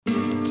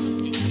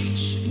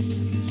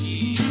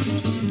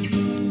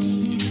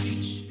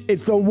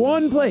It's the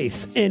one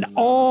place in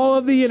all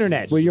of the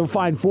internet where you'll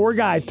find four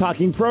guys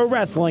talking pro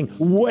wrestling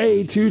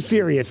way too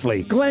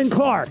seriously. Glenn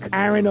Clark,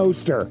 Aaron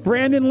Oster,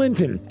 Brandon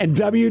Linton, and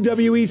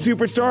WWE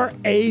superstar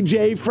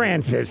AJ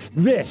Francis.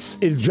 This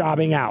is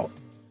Jobbing Out.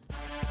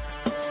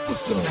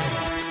 What's up?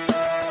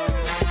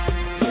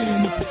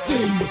 Stand up and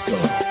say what's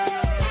up.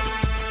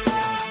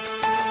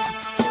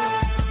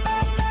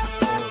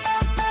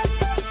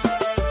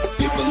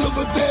 People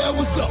over there,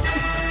 what's up?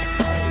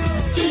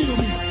 Feel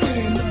me,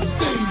 stand up and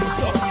say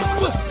what's up.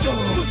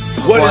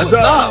 What's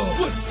up?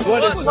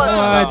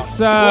 What's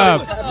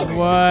up?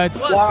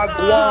 What's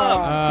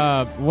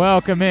up?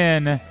 Welcome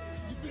in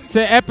to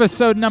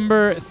episode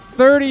number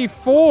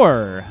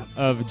 34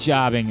 of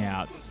Jobbing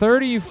Out.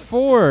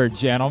 34,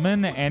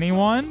 gentlemen.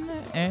 Anyone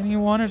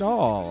at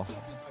all?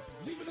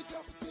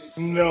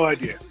 No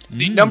idea.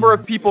 The number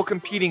of people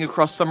competing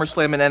across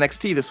SummerSlam and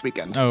NXT this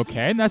weekend.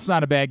 Okay, that's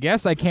not a bad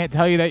guess. I can't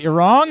tell you that you're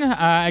wrong.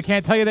 I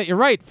can't tell you that you're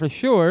right for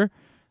sure.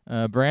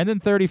 Brandon,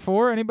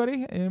 34.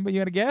 Anybody you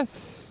got a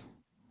guess?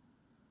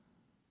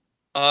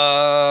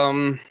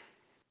 I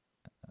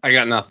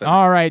got nothing.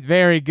 All right,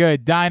 very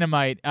good.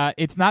 Dynamite.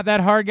 It's not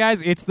that hard,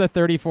 guys. It's the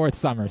 34th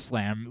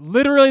SummerSlam.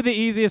 Literally the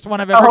easiest one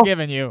I've ever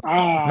given you.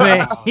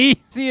 The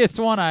easiest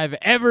one I've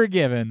ever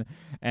given.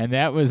 And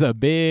that was a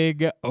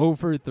big 0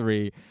 for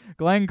 3.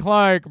 Glenn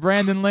Clark,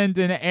 Brandon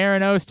Linton,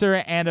 Aaron Oster,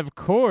 and of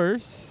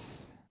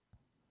course...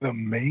 The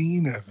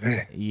main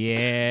event.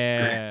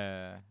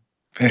 Yeah.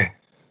 Event.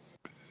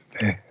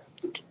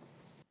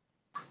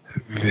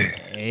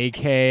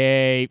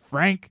 A.K.A.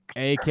 Frank,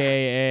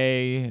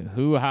 A.K.A.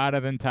 Who Hotter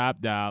Than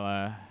Top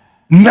Dollar.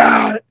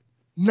 Nah.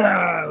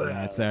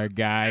 That's our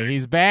guy.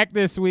 He's back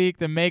this week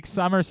to make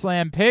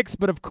SummerSlam picks.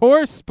 But of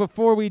course,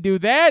 before we do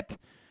that,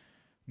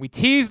 we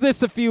teased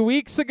this a few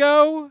weeks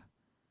ago.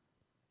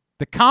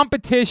 The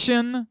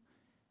competition,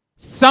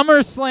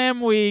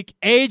 SummerSlam week.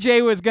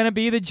 AJ was going to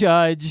be the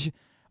judge.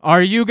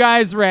 Are you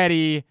guys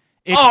ready?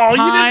 It's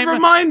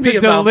time to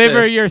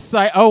deliver your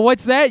site. Oh,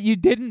 what's that? You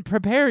didn't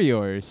prepare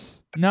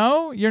yours.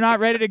 No? You're not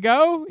ready to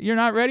go? You're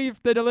not ready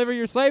to deliver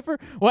your cipher?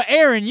 Well,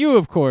 Aaron, you,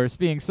 of course,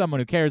 being someone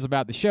who cares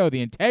about the show,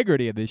 the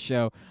integrity of this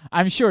show,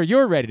 I'm sure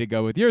you're ready to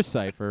go with your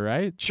cipher,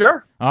 right?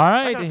 Sure. All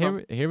right,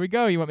 here we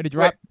go. You want me to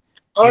drop?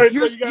 All right,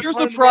 here's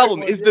the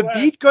problem. Is the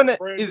beat gonna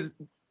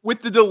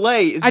with the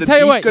delay? Is I the tell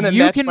you beat what, gonna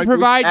you match can my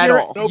provide voice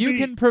at all? you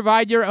can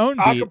provide your own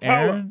beat, Acapella.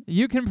 Aaron.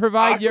 You can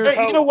provide your.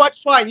 Hey, you know what?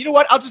 Fine. You know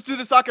what? I'll just do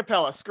this a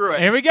cappella. Screw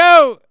it. Here we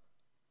go.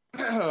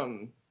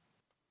 In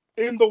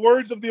the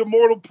words of the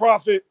immortal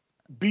prophet,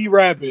 B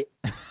Rabbit,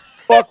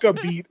 fuck a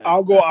beat,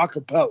 I'll go a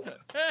cappella.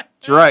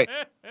 That's right.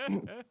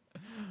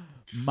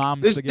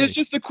 Mom There's spaghetti.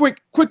 just a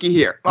quickie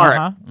here. All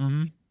right.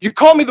 Mm-hmm. You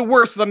call me the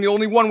worst because I'm the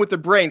only one with the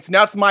brain, so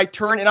now it's my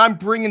turn, and I'm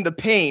bringing the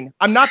pain.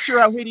 I'm not sure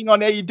how hating on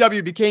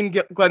AEW became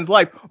Glenn's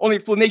life. Only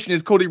explanation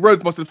is Cody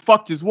Rhodes must have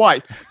fucked his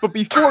wife. But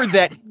before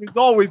that, he was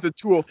always a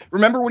tool.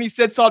 Remember when he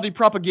said Saudi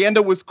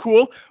propaganda was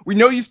cool? We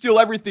know you steal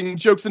everything,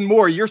 jokes and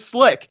more. You're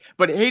slick.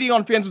 But hating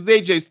on fans was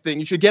AJ's thing.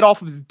 You should get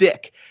off of his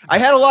dick. I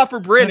had a lot for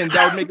Brandon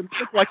that would make him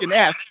look like an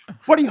ass.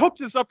 But he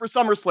hooked us up for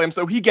SummerSlam,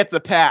 so he gets a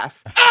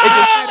pass. It just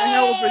had a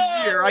hell of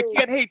a year. I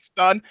can't hate,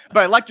 son,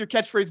 but I liked your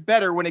catchphrase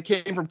better when it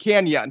came from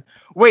Canyon.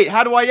 Wait,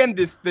 how do I end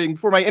this thing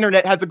before my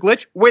internet has a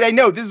glitch? Wait, I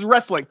know, this is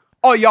wrestling.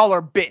 Oh, y'all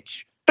are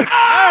bitch. All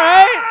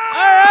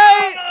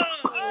right.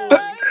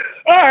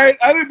 All right,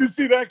 I didn't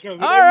see that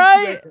coming. All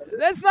right.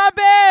 That's not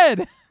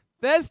bad.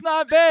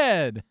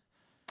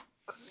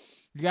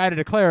 You got to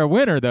declare a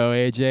winner, though,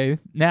 AJ.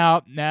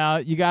 Now,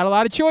 you got a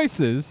lot of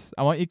choices.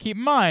 I want you to keep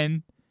in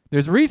mind,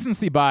 there's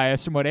recency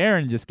bias from what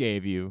Aaron just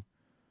gave you.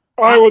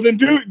 All right, well then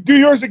do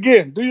yours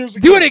again. Do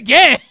it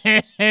again.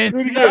 again.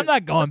 No, I'm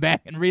not going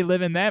back and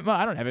reliving that.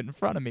 I don't have it in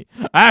front of me.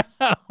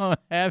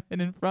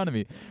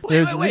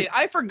 Wait.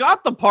 I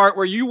forgot the part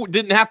where you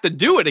didn't have to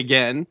do it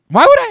again.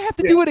 Why would I have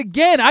to do it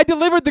again? I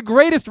delivered the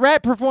greatest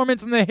rap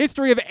performance in the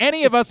history of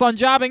any of us on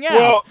Jobbing Out.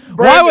 Well,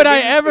 Brandon, why would I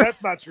ever?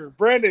 That's not true.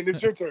 Brandon,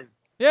 it's your turn.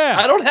 Yeah.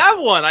 I don't have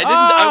one. I didn't.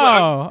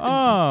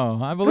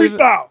 I believe.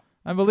 Freestyle.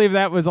 I believe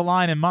that was a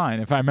line in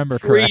mine, if I remember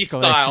correctly.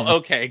 Freestyle.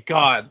 Okay,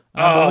 God.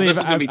 I believe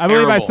I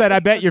terrible. said, I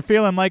bet you're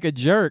feeling like a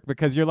jerk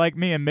because you're like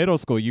me in middle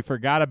school. You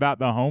forgot about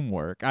the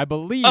homework. I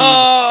believe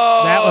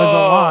that was a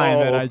line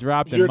that I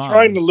dropped in You're mine.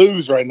 trying to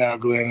lose right now,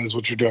 Glenn, is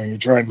what you're doing. You're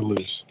trying to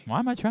lose. Why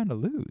am I trying to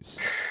lose?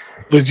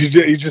 But you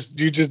just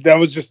that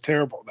was just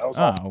terrible. That was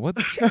awful. What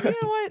you know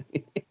what?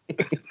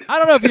 I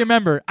don't know if you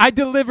remember. I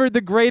delivered the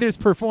greatest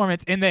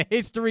performance in the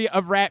history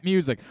of rap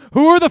music.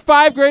 Who are the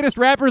 5 greatest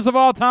rappers of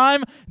all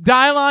time?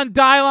 Dylon,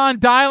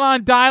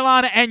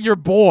 and your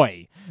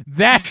boy.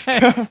 That's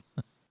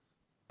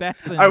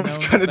I was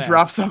going to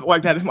drop something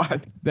like that in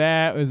mine.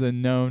 That was a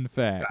known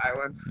fact.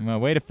 Well,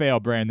 way to fail,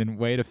 Brandon.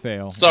 Way to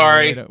fail.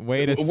 Sorry.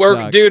 Way to work,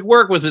 suck. dude.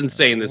 Work was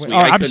insane this week.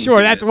 I'm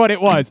sure that's what it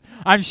was.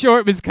 I'm sure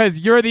it was because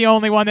you're the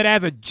only one that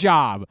has a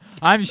job.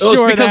 I'm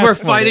sure because that's we're what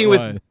fighting it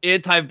with was.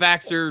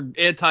 anti-vaxxer,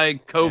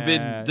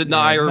 anti-COVID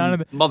denier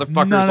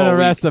motherfuckers. None of all the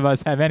rest week. of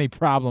us have any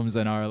problems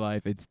in our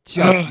life. It's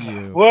just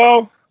you.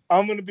 Well,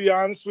 I'm going to be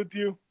honest with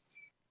you.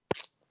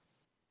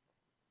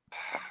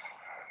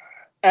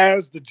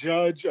 as the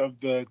judge of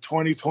the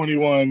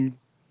 2021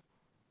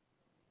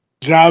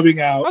 jobbing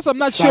out. Also, I'm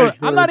not sure.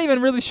 I'm not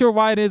even really sure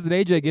why it is that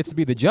AJ gets to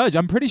be the judge.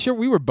 I'm pretty sure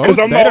we were both because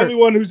I'm better. the only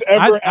one who's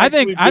ever. I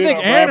think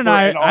Aaron and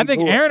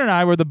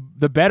I were the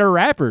better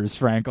rappers.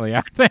 Frankly,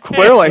 I think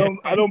Clearly.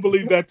 I don't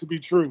believe that to be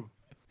true.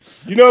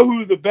 You know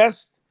who the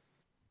best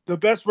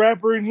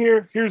rapper in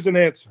here? Here's an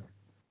answer.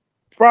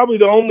 Probably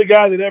the only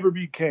guy that ever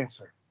beat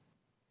cancer.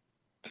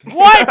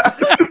 What?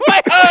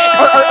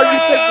 Are you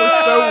saying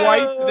we're so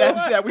white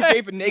that we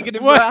gave a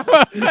negative rap?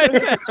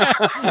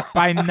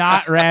 By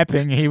not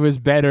rapping, he was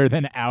better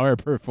than our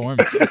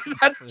performance.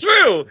 That's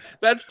true.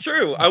 That's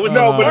true. I was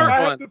No, the but if smart I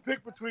have one. to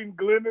pick between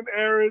Glenn and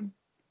Aaron,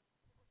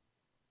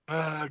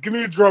 give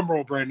me a drum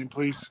roll, Brandon,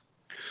 please.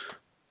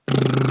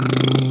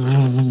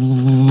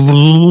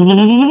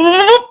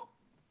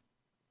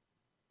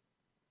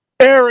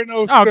 Aaron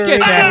Oster. Oh, get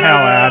the hell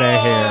out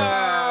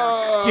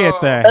of here!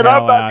 Get the And I'm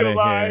hell not out gonna of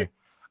lie, here!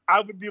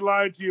 I would be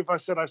lying to you if I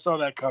said I saw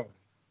that coming.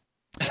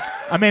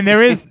 I mean,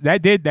 that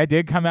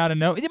did come out of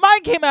nowhere.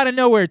 Mine came out of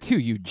nowhere too,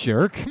 you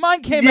jerk.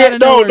 Mine came Yeah, out of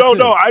nowhere too.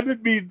 no. I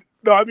mean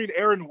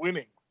Aaron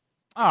winning.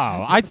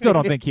 Oh, I still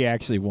don't think he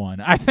actually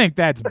won. I think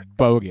that's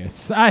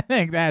bogus. I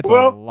think that's a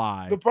Well,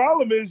 lie. The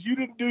problem is you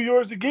didn't do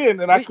yours again,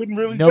 and I couldn't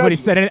really. Nobody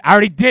judge said it. I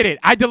already did it.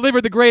 I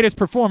delivered the greatest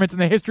performance in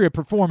the history of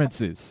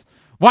performances.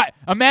 What?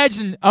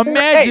 Imagine.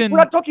 Hey, we're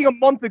not talking a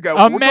month ago. We're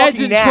talking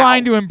Imagine now.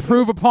 trying to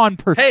improve upon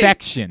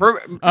perfection.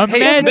 Hey,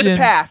 Imagine.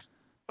 Past.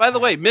 By the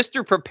way,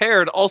 Mr.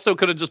 Prepared also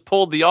could have just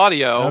pulled the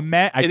audio, and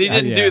he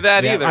didn't do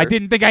that either. I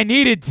didn't think I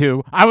needed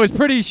to. I was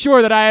pretty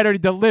sure that I had already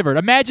delivered.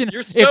 Imagine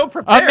You're so if,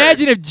 prepared.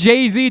 Imagine if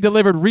Jay-Z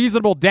delivered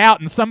Reasonable Doubt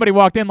and somebody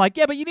walked in like,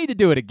 yeah, but you need to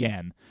do it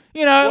again.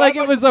 You know, Well, like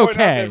I'd it was to point out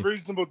okay. that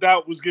Reasonable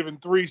Doubt was given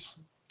three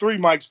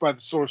mics by the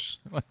Source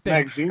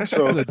magazine,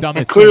 so It's the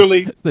dumbest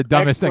clearly thing. It's the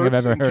dumbest thing I've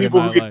experts ever and heard in people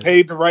my who get life.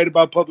 paid to write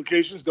about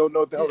publications don't know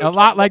what the hell they're A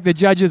lot talking like the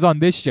judges on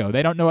this show.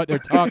 They don't know what they're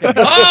talking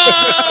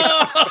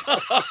about.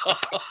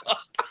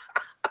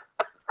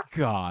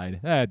 God,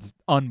 that's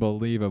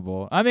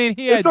unbelievable. I mean,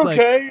 he had It's like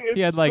okay. It's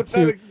he had like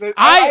pathetic two. that-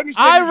 I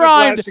understand you're just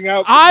rhymed. lashing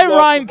out 'cause I you lost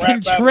rhymed the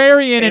rap battle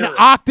contrarian to and Aaron.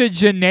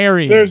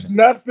 octogenarian.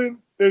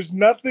 There's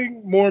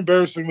nothing more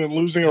embarrassing than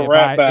losing a If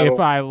rap battle. if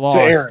I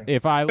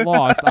Aaron.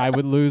 lost, I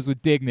would lose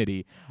with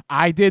dignity.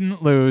 I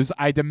didn't lose.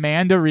 I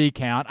demand a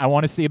recount. I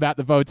want to see about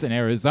the votes in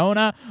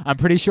Arizona. I'm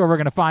pretty sure we're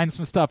going to find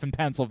some stuff in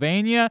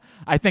Pennsylvania.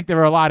 I think there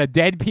were a lot of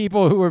dead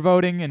people who were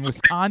voting in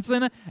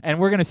Wisconsin, and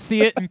we're going to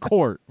see it in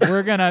court.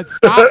 We're going to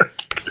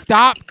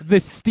stop the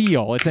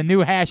steal. It's a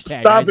new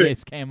hashtag Stop I it.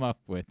 just came up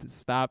with.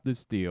 Stop the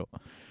steal.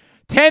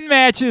 10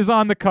 matches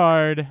on the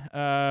card.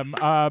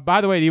 By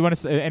the way, do you want to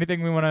say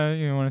anything we want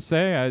to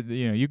say?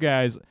 You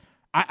guys.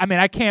 I mean,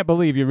 I can't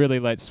believe you really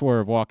let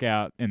Swerve walk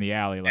out in the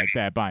alley like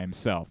that by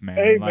himself, man.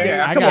 Hey, Like, man,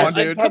 Yeah, I come got, on,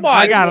 dude. Come on.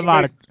 I got a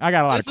lot of This is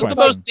the questions.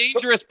 most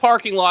dangerous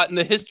parking lot in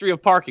the history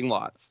of parking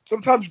lots.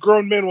 Sometimes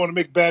grown men want to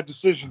make bad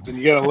decisions, and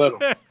you gotta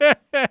let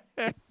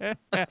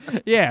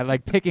them. Yeah,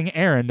 like picking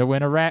Aaron to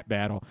win a rap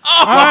battle.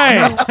 All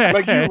right.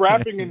 Like you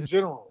rapping in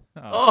general.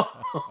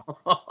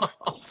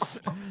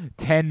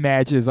 10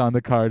 matches on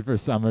the card for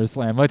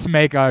SummerSlam. Let's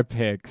make our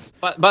picks.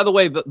 By the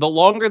way, the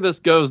longer this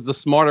goes, the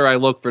smarter I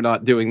look for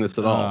not doing this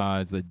at all.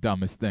 It's the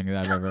dumbest thing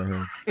that I've ever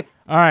heard.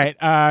 All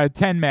right,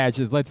 10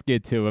 matches. Let's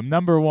get to them.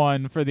 Number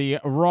 1 for the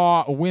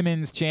Raw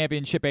Women's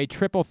Championship, a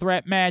triple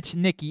threat match.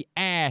 Nikki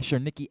ASH,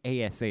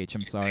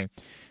 I'm sorry.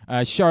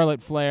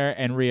 Charlotte Flair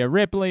and Rhea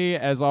Ripley.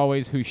 As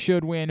always, who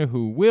should win,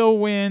 who will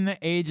win?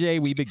 AJ,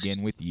 we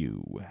begin with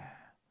you.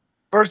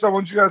 First, I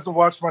want you guys to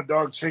watch my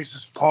dog chase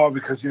his paw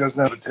because he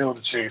doesn't have a tail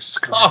to chase.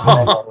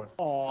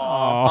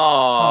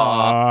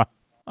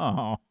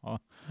 Oh,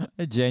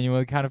 I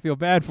genuinely kind of feel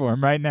bad for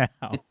him right now.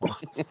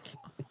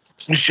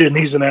 You shouldn't.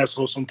 He's an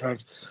asshole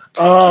sometimes.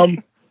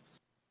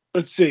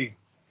 Let's see.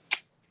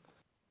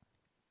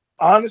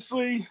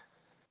 Honestly,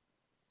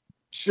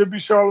 should be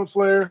Charlotte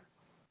Flair.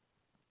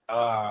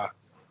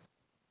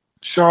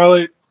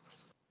 Charlotte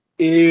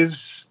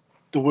is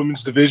the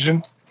women's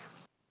division.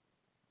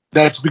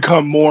 That's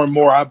become more and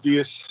more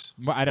obvious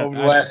over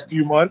the last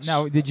few months.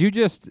 Now,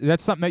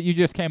 that's something that you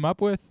just came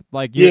up with?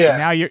 Like, Yeah.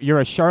 Now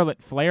you're a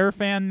Charlotte Flair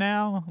fan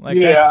now? Like,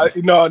 yeah,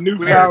 a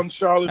newfound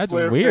Charlotte that's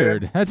Flair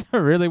weird. fan. That's a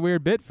really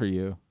weird bit for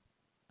you.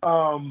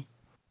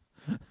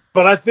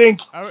 But I think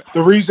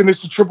the reason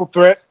it's a triple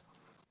threat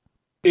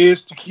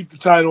is to keep the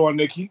title on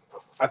Nikki.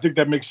 I think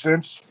that makes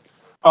sense.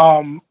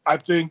 I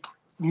think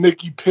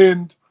Nikki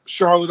pinned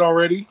Charlotte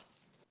already.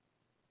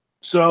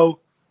 So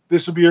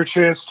this will be her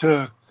chance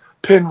to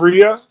pin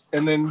Rhea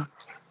and then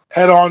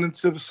head on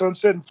into the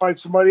sunset and fight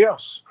somebody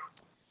else.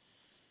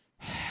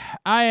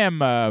 I am.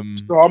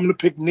 So I'm going to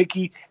pick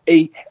Nikki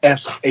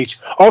ASH.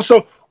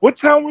 Also, what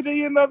town were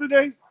they in the other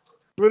day?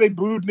 Where they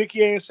booed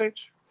Nikki ASH?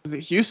 Is it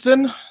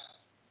Houston?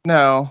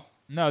 No.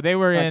 No, they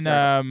were in.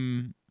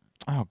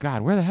 Oh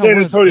God, where the hell San were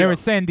they? Antonio. They were in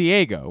San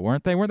Diego,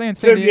 weren't they? Weren't they in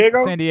San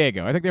Diego? San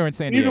Diego. I think they were in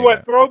San Either Diego.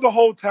 way, throw the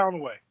whole town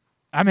away.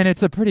 I mean,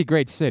 it's a pretty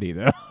great city,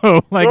 though.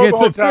 Like, Throw the it's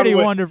whole a town pretty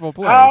away. wonderful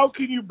place. How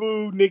can you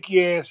boo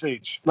Nikki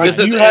ASH? Like, This-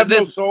 do you have no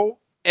this- soul?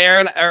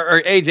 Aaron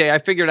or AJ, I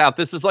figured out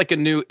this is like a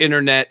new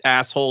internet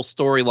asshole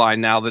storyline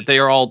now that they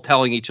are all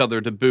telling each other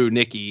to boo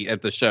Nikki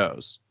at the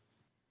shows.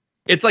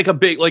 It's like a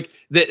big,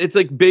 it's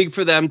like big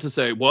for them to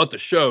say, well, at the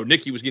show,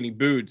 Nikki was getting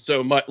booed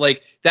so much.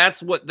 Like,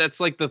 that's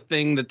like the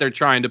thing that they're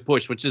trying to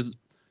push, which is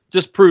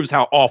just proves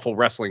how awful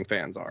wrestling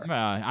fans are.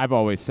 Well, I've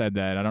always said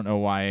that. I don't know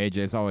why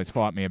AJ's always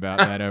fought me about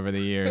that over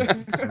the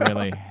years. It's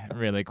really,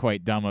 really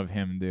quite dumb of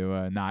him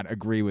to not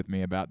agree with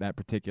me about that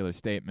particular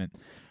statement.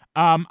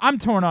 I'm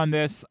torn on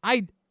this.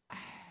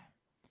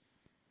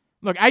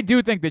 Look, I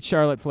do think that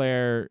Charlotte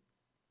Flair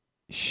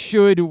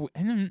should.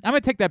 I'm going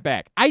to take that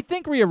back. I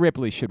think Rhea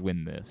Ripley should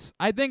win this.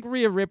 I think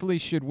Rhea Ripley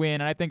should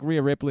win, and I think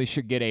Rhea Ripley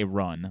should get a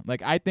run.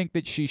 Like, I think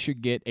that she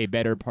should get a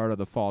better part of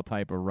the fall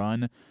type of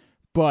run.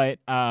 But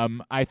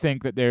I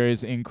think that there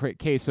is, in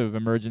case of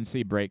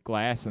emergency, break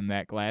glass, and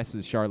that glass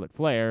is Charlotte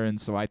Flair,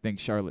 and so I think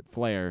Charlotte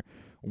Flair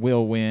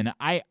will win.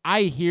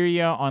 I hear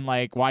you on,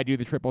 like, why do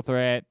the triple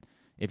threat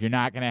if you're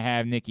not going to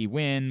have Nikki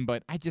win,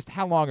 but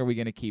how long are we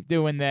going to keep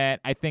doing that?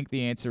 I think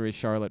the answer is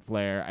Charlotte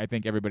Flair. I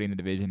think everybody in the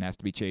division has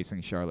to be chasing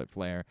Charlotte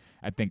Flair.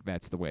 I think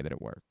that's the way that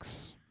it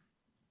works.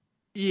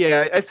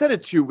 Yeah, I said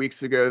it 2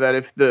 weeks ago that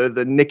if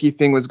the Nikki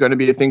thing was going to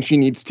be a thing, she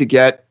needs to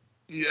get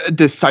a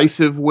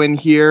decisive win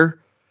here.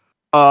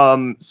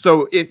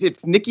 So if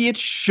it's Nikki, it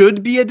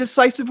should be a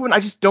decisive win. I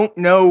just don't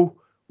know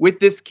with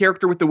this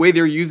character, with the way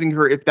they're using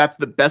her, if that's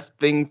the best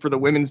thing for the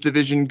women's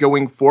division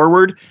going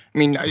forward. I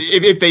mean,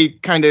 if they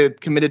kind of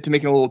committed to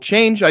making a little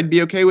change, I'd be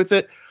okay with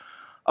it.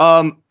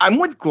 I'm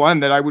with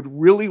Glenn that I would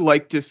really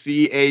like to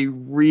see a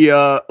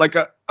Rhea, like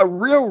a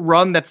real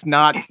run that's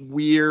not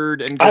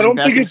weird. And I don't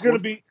think it's going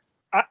to be.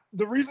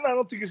 The reason I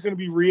don't think it's going to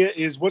be Rhea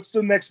is what's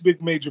the next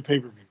big major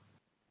pay-per-view?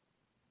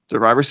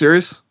 Survivor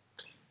Series?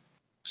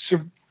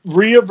 So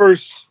Rhea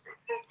versus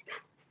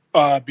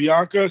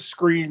Bianca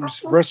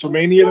screams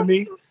WrestleMania to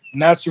me,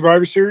 not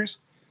Survivor Series.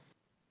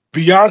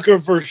 Bianca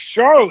versus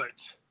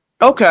Charlotte.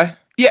 Okay.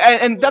 Yeah,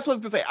 and that's what I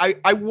was going to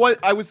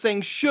say. I was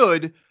saying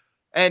should,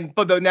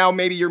 but now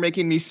maybe you're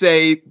making me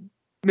say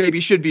maybe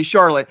should be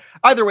Charlotte.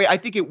 Either way, I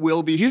think it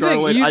will be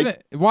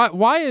Charlotte.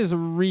 Why is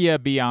Rhea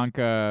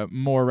Bianca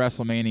more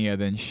WrestleMania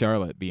than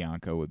Charlotte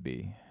Bianca would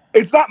be?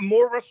 It's not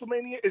more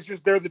WrestleMania. It's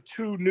just they're the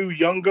two new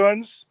young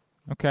guns.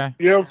 Okay.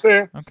 You know what I'm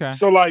saying? Okay.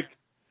 So, like,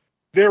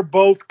 they're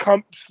both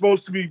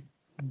supposed to be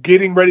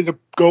getting ready to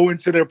go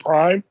into their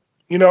prime,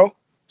 you know?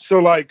 So,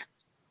 like,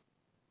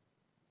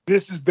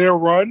 this is their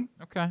run.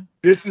 Okay.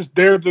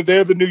 They're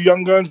the new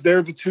young guns.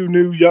 They're the two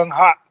new young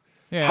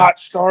hot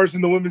stars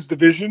in the women's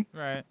division.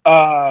 Right.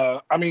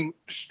 I mean,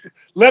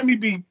 let me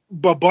be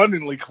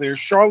abundantly clear.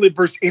 Charlotte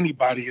versus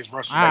anybody is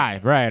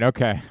WrestleMania. Right.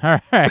 Okay. All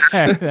right.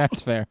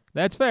 That's fair.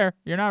 That's fair.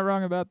 You're not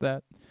wrong about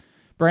that.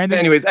 Brandon?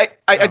 Anyways, I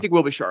think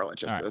we'll be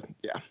Charlotte.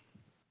 Yeah.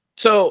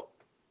 So,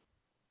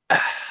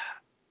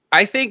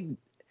 I think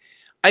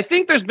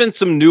there's been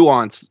some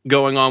nuance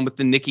going on with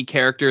the Nikki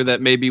character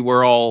that maybe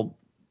we're all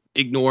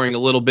ignoring a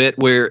little bit.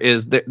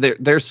 Whereas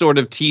they're sort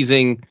of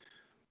teasing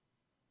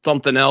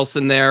something else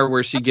in there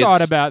where she gets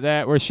thought about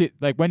that. Where she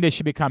when does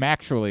she become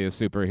actually a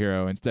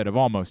superhero instead of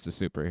almost a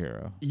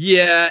superhero?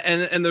 Yeah,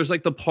 and there's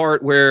like the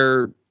part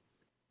where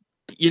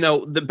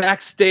the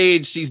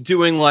backstage she's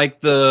doing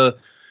like the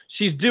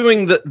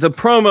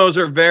promos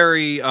are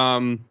very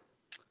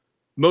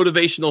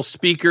motivational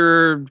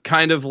speaker,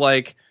 kind of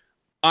like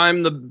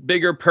I'm the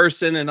bigger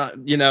person and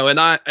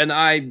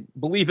I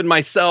believe in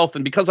myself,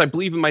 and because I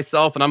believe in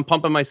myself and I'm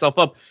pumping myself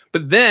up.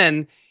 But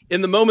then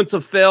in the moments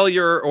of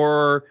failure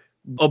or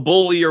a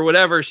bully or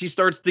whatever, she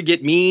starts to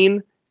get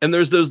mean, and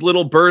there's those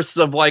little bursts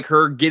of like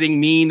her getting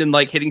mean and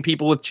like hitting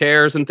people with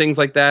chairs and things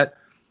like that.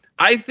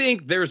 I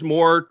think there's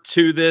more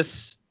to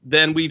this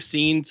than we've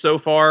seen so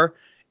far.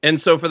 And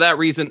so for that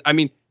reason, I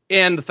mean,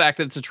 and the fact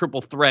that it's a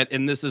triple threat,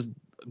 and this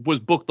was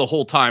booked the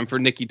whole time for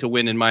Nikki to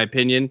win, in my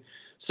opinion.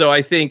 So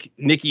I think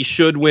Nikki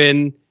should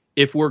win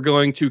if we're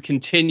going to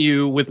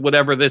continue with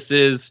whatever this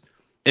is.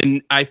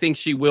 And I think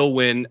she will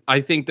win. I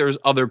think there's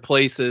other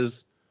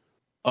places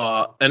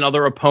and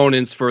other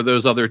opponents for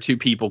those other two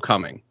people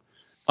coming.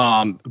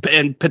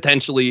 And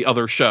potentially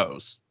other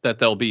shows that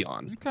they'll be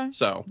on. Okay.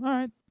 So.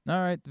 All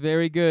right.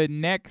 Very good.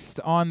 Next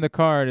on the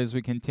card as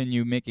we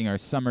continue making our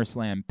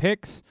SummerSlam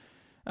picks.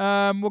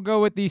 We'll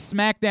go with the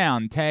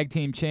SmackDown Tag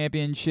Team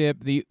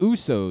Championship, the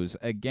Usos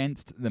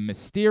against the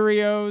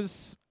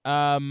Mysterios.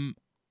 I'm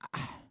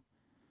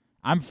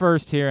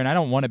first here, and I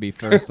don't want to be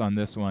first on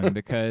this one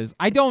because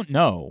I don't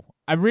know.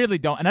 I really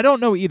don't, and I don't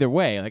know either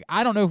way. Like,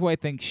 I don't know who I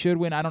think should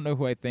win. I don't know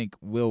who I think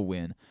will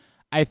win.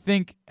 I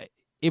think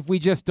if we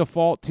just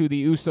default to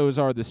the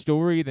Usos are the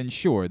story, then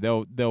sure,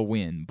 they'll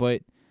win.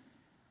 But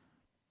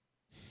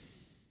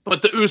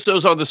the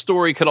Usos are the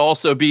story could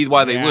also be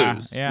why they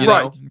lose. Yeah,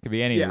 right. It could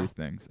be any of these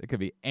things. It could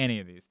be any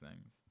of these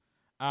things.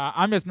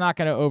 I'm just not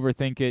going to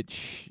overthink it.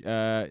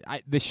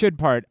 The should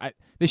part,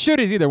 the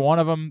should is either one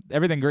of them.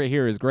 Everything great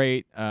here is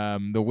great.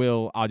 The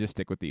will, I'll just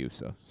stick with the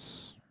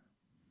Usos.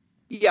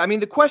 Yeah, I mean,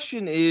 the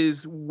question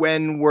is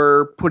when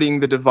we're putting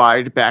the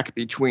divide back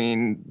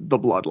between the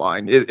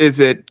bloodline.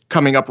 Is it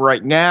coming up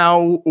right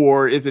now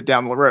or is it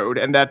down the road?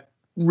 And that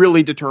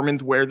really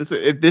determines where this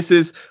is. If this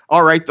is,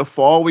 all right, the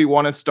fall, we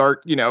want to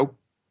start,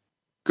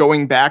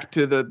 going back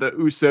to the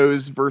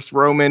Usos versus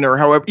Roman or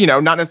however,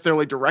 not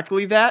necessarily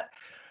directly that,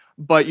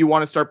 but you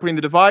want to start putting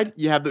the divide,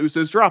 you have the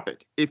Usos drop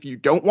it. If you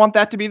don't want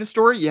that to be the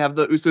story, you have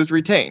the Usos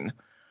retain.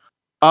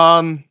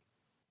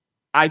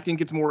 I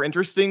think it's more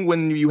interesting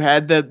when you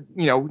had the,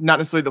 not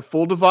necessarily the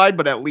full divide,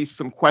 but at least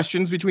some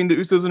questions between the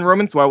Usos and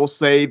Roman. So I will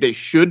say they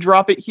should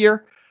drop it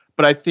here,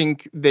 but I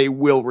think they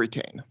will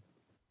retain.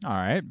 All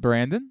right,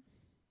 Brandon?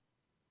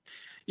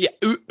 Yeah,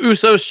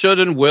 Usos should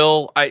and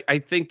will. I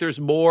think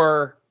there's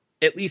more,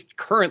 at least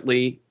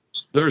currently,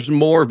 there's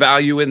more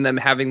value in them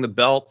having the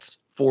belts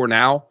for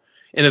now.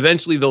 And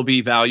eventually there'll be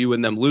value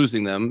in them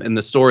losing them in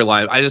the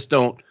storyline.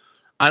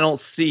 I don't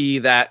see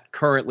that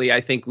currently. I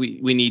think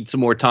we need some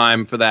more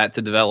time for that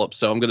to develop.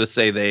 So I'm going to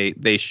say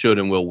they should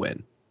and will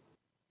win.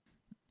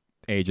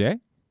 AJ?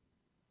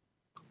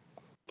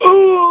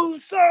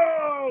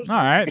 Usos! All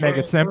right, make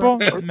it simple.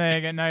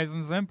 Make it nice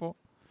and simple.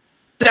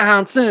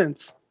 Down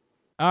since.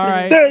 All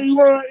right.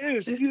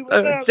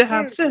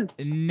 Down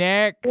since.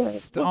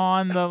 Next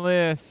on the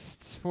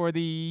list for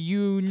the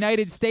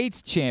United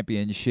States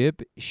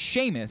Championship,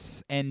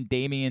 Sheamus and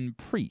Damian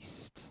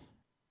Priest.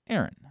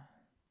 Aaron.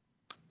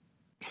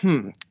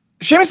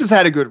 Sheamus has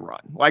had a good run.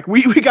 Like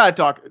we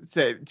gotta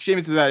say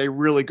Sheamus has had a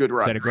really good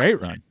run. He's had a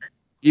great run.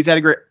 He's had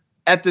a great.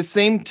 At the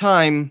same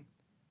time,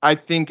 I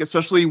think,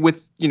 especially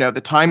with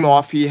the time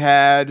off he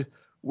had,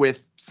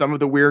 with some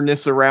of the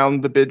weirdness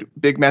around the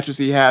big matches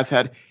he has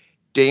had,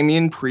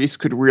 Damian Priest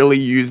could really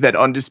use that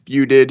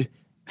undisputed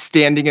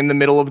standing in the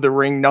middle of the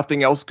ring,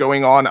 nothing else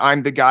going on.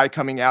 I'm the guy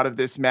coming out of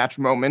this match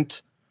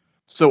moment.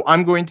 So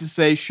I'm going to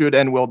say should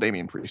and will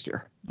Damian Priest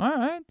here.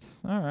 All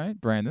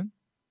right, Brandon.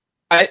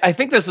 I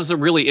think this is a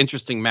really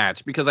interesting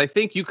match because I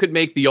think you could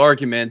make the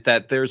argument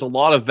that there's a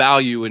lot of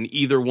value in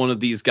either one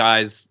of these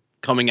guys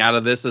coming out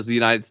of this as the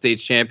United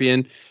States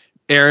champion.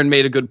 Aaron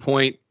made a good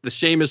point. The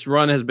Sheamus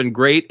run has been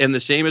great, and the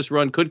Sheamus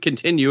run could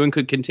continue and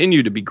could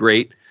continue to be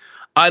great.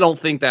 I don't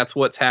think that's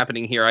what's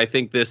happening here. I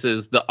think this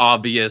is the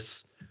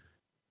obvious.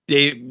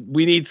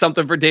 We need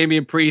something for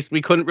Damian Priest.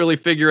 We couldn't really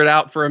figure it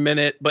out for a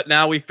minute, but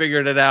now we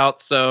figured it out.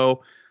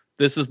 So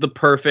this is the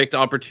perfect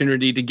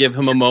opportunity to give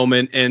him a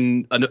moment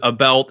and a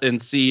belt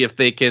and see if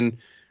they can,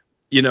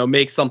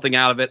 make something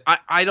out of it.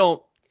 I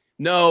don't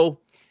know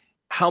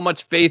how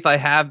much faith I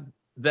have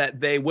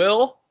that they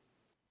will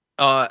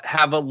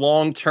have a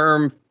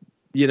long-term,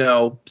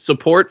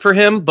 support for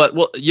him, but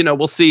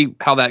we'll see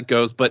how that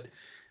goes. But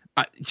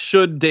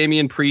should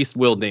Damian Priest,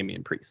 will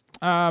Damian Priest?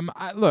 It's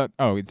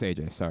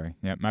AJ. Sorry.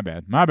 Yeah, my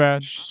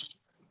bad.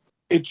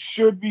 It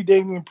should be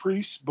Damian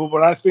Priest, but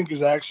what I think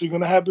is actually going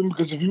to happen,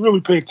 because if you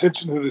really pay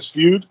attention to this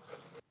feud,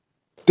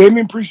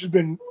 Damian Priest has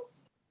been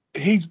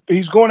he's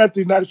going at the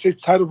United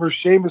States title versus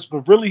Sheamus,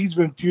 but really he's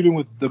been feuding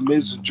with The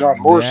Miz and John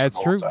Morrison. That's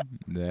true.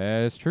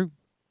 That's true.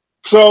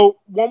 So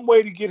one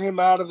way to get him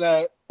out of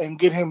that and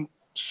get him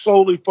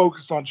solely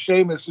focused on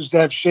Sheamus is to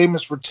have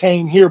Sheamus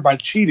retain here by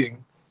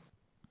cheating,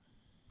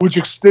 which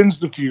extends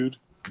the feud,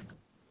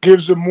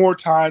 gives him more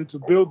time to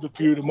build the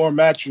feud and more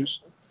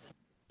matches.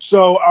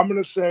 So I'm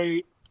going to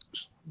say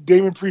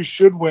Damian Priest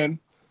should win,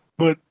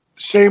 but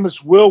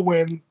Sheamus will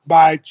win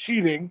by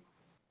cheating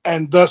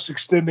and thus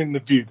extending the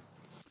feud.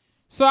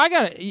 So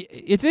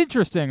it's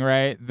interesting,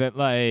 right, that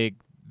like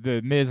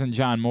the Miz and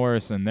John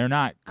Morrison, they're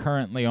not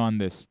currently on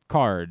this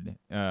card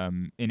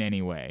in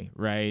any way,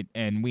 right?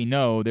 And we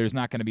know there's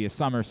not going to be a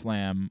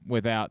SummerSlam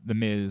without the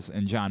Miz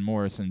and John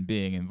Morrison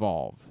being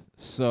involved.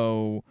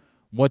 So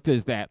what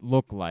does that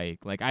look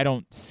like? Like, I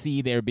don't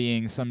see there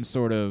being some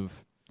sort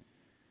of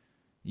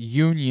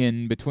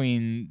union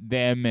between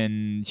them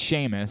and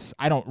Sheamus.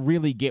 I don't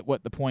really get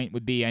what the point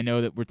would be. I know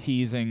that we're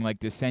teasing like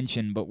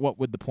dissension, but what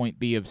would the point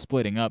be of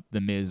splitting up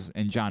the Miz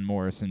and John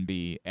Morrison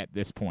be at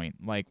this point?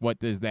 Like, what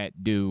does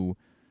that do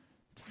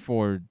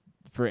for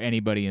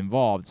anybody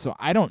involved? So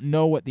I don't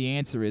know what the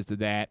answer is to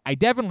that. I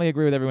definitely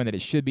agree with everyone that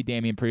it should be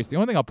Damian Priest. The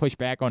only thing I'll push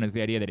back on is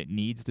the idea that it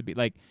needs to be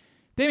like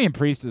Damian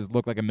Priest has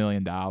looked like $1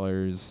 million.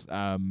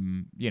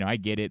 I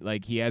get it.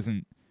 Like he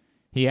hasn't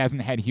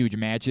had huge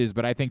matches,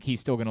 but I think he's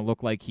still going to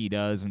look like he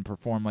does and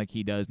perform like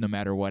he does no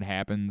matter what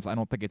happens. I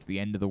don't think it's the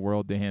end of the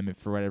world to him if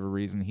for whatever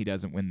reason he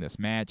doesn't win this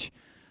match.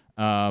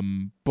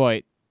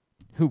 But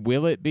who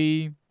will it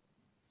be?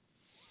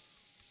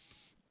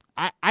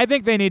 I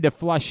think they need to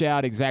flush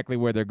out exactly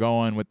where they're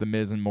going with the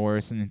Miz and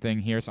Morrison thing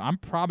here. So I'm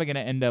probably going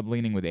to end up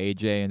leaning with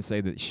AJ and say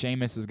that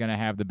Sheamus is going to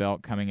have the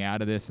belt coming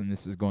out of this, and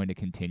this is going to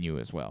continue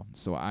as well.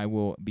 So I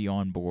will be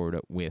on board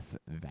with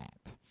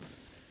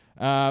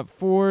that.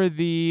 For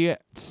the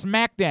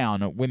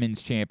SmackDown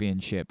Women's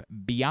Championship,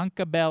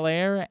 Bianca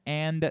Belair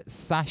and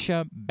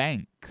Sasha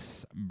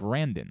Banks.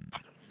 Brandon.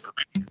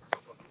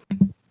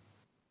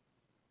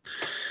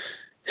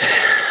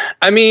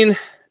 I mean,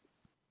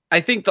 I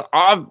think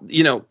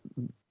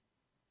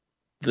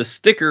the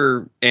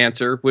sticker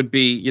answer would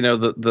be, you know,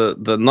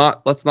 the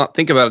not, let's not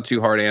think about it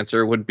too hard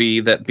answer would be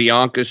that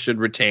Bianca should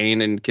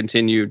retain and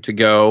continue to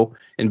go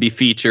and be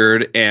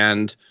featured.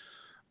 And,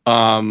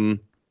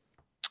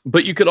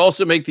 but you could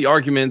also make the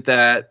argument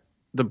that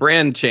the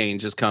brand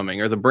change is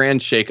coming or the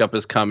brand shakeup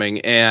is coming.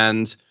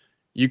 And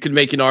you could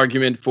make an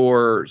argument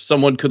for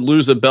someone could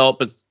lose a belt,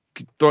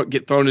 but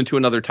get thrown into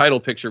another title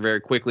picture very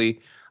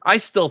quickly. I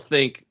still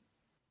think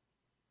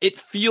it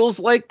feels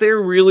like they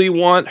really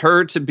want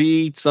her to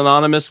be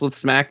synonymous with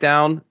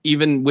SmackDown,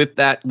 even with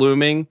that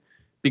looming,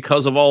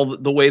 because of all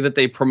the way that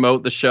they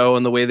promote the show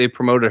and the way they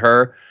promoted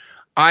her.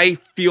 I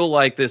feel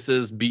like this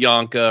is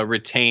Bianca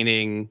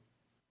retaining,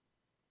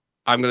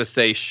 I'm going to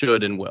say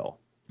should and will.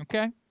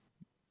 Okay.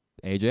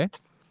 AJ?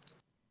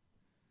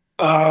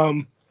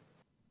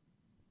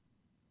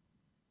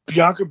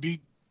 Bianca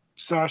beat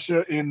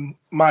Sasha, in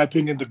my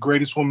opinion, the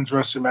greatest women's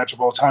wrestling match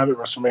of all time at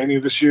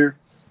WrestleMania this year.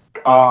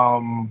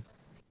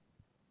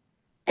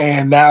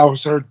 And now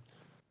it's her,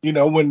 you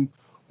know, when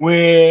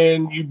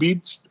you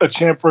beat a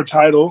champ for a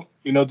title,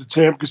 you know, the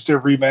champ gets their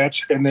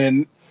rematch. And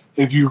then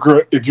if you're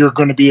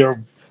going to be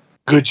a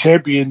good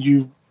champion,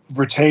 you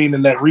retain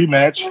in that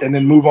rematch and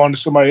then move on to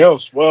somebody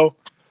else. Well,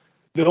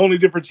 the only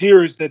difference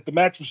here is that the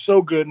match was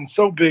so good and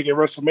so big at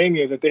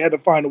WrestleMania that they had to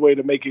find a way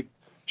to make it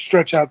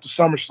stretch out to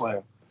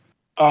SummerSlam.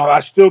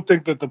 I still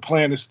think that the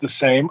plan is the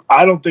same.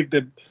 I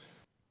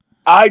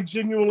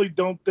genuinely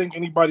don't think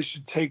anybody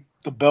should take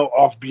the belt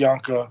off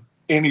Bianca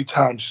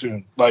anytime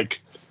soon. Like,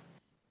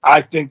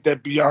 I think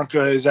that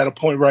Bianca is at a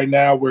point right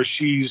now where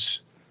she's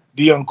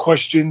the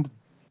unquestioned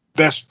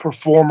best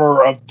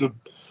performer of the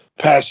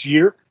past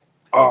year.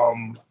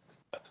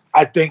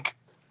 I think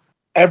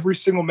every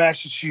single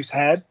match that she's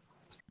had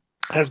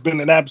has been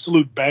an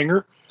absolute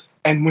banger.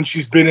 And when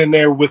she's been in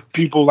there with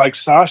people like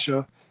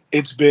Sasha,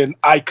 it's been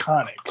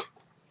iconic,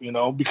 you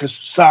know, because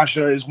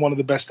Sasha is one of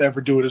the best to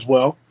ever do it as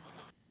well.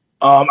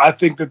 I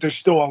think that there's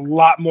still a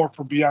lot more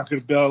for Bianca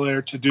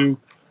Belair to do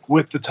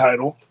with the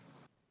title.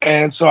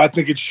 And so I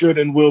think it should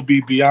and will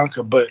be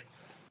Bianca. But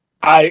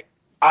I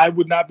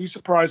would not be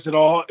surprised at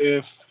all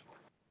if,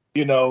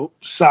 you know,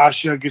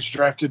 Sasha gets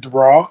drafted to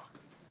Raw.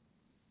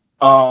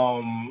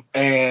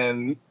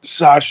 And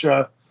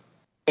Sasha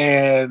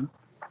and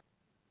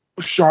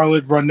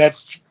Charlotte run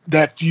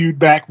that feud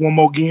back one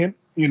more again,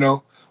 you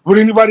know. Would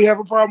anybody have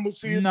a problem with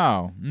seeing?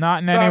 No,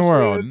 not in any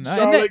world. And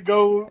Charlotte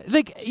go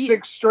like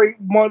 6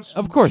 straight months.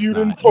 Of course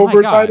not.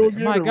 Over a title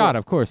again. My God,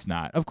 of course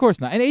not. Of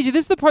course not. And AJ,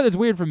 this is the part that's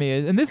weird for me,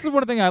 and this is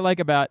one thing I like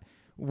about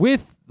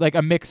with like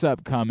a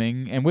mix-up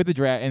coming and with the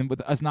draft and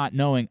with us not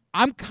knowing.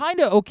 I'm kind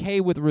of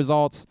okay with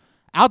results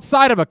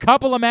outside of a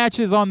couple of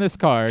matches on this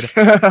card.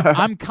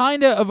 I'm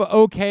kind of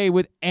okay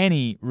with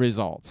any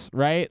results,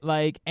 right?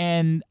 Like,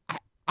 and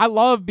I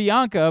love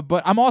Bianca,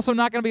 but I'm also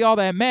not going to be all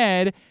that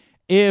mad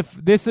if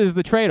this is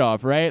the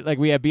trade-off, right? Like,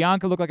 we have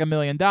Bianca look like $1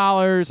 million,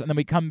 and then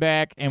we come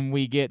back and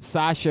we get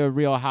Sasha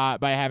real hot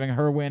by having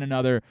her win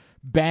another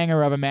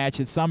banger of a match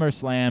at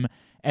SummerSlam,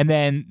 and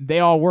then they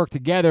all work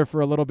together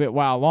for a little bit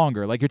while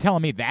longer. Like, you're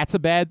telling me that's a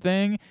bad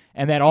thing,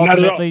 and that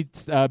ultimately,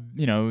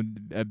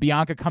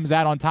 Bianca comes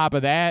out on top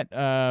of that.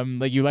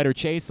 Like, you let her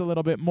chase a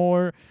little bit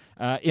more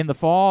in the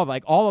fall.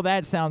 Like, all of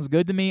that sounds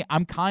good to me.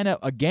 I'm kind of,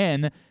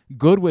 again,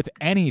 good with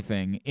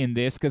anything in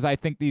this because I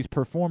think these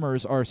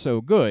performers are so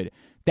good.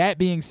 That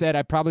being said,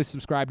 I probably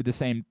subscribe to the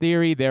same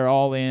theory. They're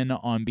all in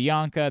on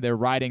Bianca. They're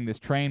riding this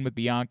train with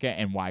Bianca,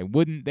 and why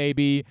wouldn't they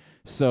be?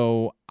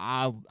 So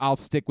I'll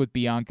stick with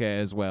Bianca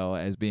as well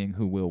as being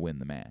who will win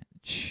the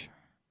match.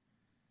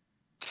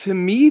 To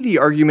me, the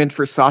argument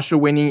for Sasha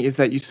winning is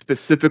that you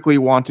specifically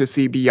want to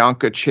see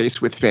Bianca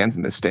chase with fans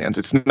in the stands.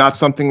 It's not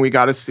something we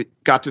got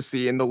to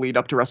see in the lead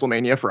up to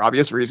WrestleMania for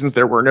obvious reasons.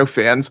 There were no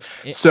fans,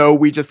 so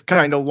we just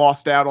kind of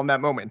lost out on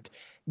that moment.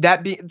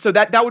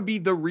 That would be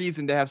the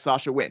reason to have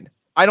Sasha win.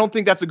 I don't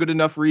think that's a good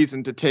enough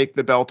reason to take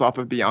the belt off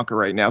of Bianca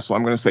right now, so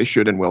I'm going to say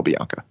should and will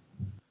Bianca.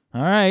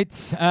 All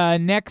right.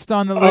 Next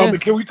on the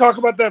list. Can we talk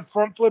about that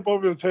front flip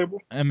over the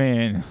table? I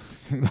mean,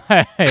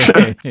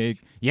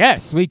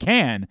 yes, we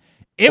can.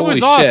 It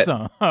Holy was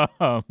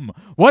awesome.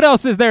 What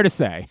else is there to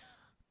say?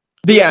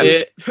 The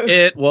end.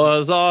 It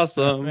was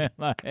awesome.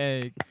 Like,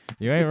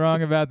 you ain't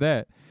wrong about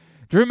that.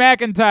 Drew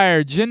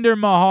McIntyre, Jinder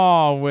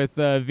Mahal with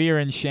Veer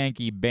and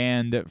Shanky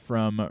banned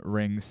from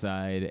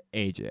ringside.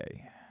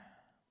 AJ.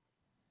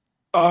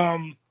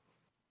 I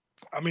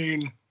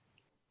mean,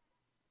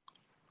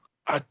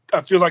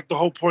 I feel like the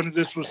whole point of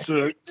this was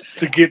to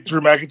get Drew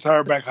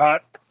McIntyre back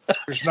hot.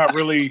 There's not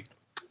really.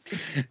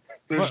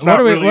 What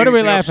are we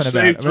laughing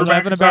about? Are we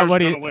laughing about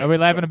Are we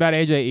laughing about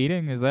AJ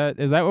eating? Is that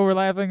what we're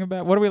laughing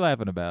about? What are we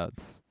laughing about?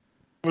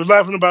 We're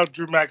laughing about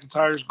Drew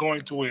McIntyre's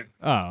going to win.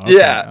 Oh, okay.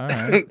 Yeah. All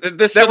right.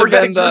 This should have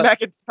been Drew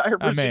McIntyre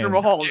versus Jinder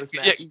Mahal in this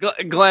match.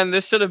 Yeah, Glenn,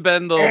 this should have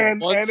been the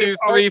 1, 2,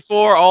 3,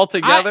 4 all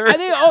together. I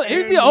think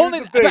here's the only.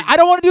 But I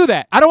don't want to do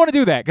that. I don't want to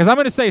do that because I'm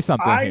going to say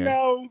something here. I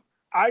know.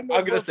 I'm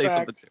going to say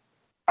something too.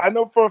 I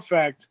know for a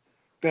fact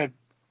that,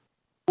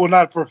 well,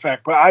 not for a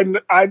fact, but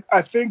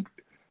I think,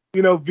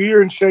 you know,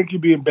 Veer and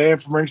Shanky being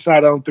banned from ringside,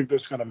 I don't think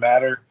that's going to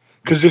matter.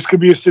 because this could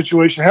be a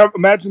situation.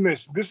 Imagine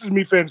this. This is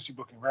me fantasy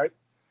booking, right?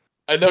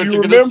 I know what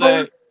you're going to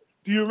say.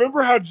 Do you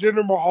remember how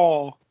Jinder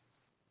Mahal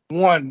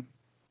won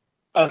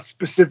a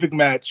specific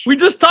match? We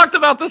just talked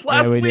about this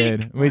last week.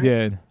 We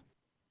did.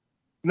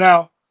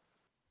 Now,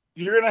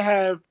 you're going to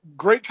have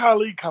Great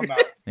Khali come out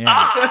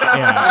Yeah.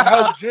 and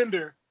help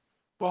Jinder.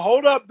 But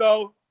hold up,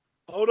 though.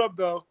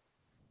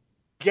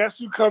 Guess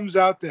who comes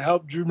out to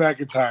help Drew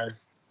McIntyre?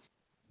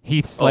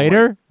 Heath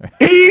Slater?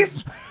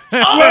 Heath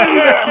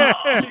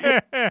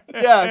Slater!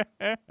 Yeah.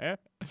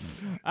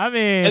 I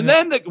mean, And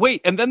then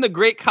the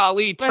Great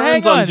Khali But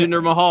turns hang on on.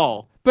 Jinder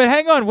Mahal. but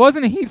hang on,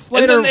 wasn't Heath And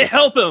Slater then they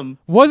help him.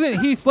 wasn't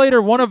Heath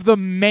Slater one of the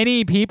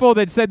many people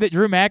that said that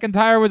Drew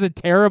McIntyre was a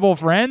terrible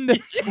friend?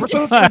 We're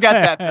supposed to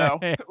forget that, though.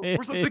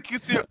 We're supposed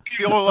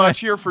to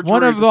cheer for Drew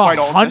One of the despite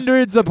all this.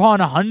 hundreds upon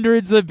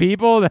hundreds of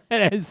people that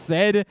has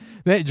said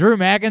that Drew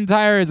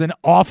McIntyre is an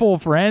awful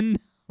friend.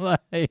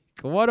 Like,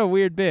 what a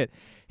weird bit.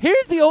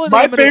 Here's the only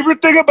My thing I'm gonna-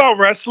 favorite thing about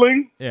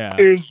wrestling Yeah.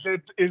 is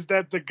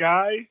that the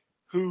guy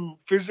who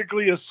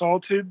physically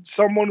assaulted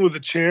someone with a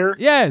chair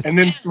Yes. and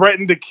then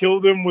threatened to kill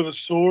them with a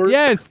sword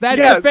Yes, that's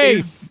Yes, the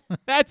face.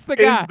 That's the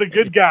guy. is the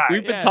good guy.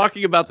 We've been Yes.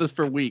 talking about this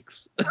for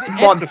weeks.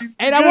 Months.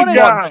 And I Good want to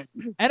guy.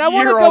 And I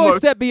want to Year go almost. a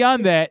step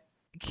beyond that.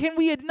 Can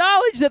we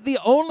acknowledge that the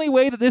only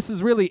way that this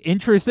is really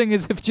interesting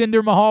is if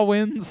Jinder Mahal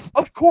wins?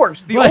 Of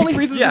course. The Like, only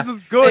reason yeah. this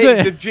is good Hey,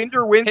 is if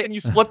Jinder wins and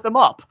you split them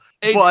up.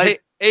 Hey, But- hey,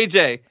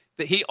 AJ,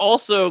 that he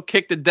also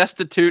kicked a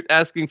destitute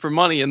asking for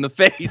money in the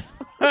face.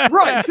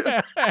 Right.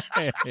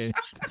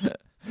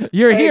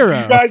 You're a Hey,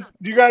 hero.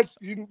 Do you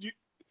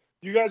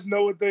guys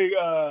know what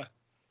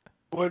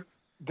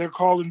they're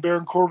calling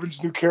Baron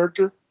Corbin's new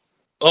character?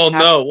 Oh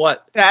no,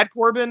 what? Sad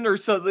Corbin or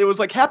so it was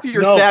like happy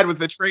or No. sad was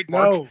the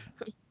trademark.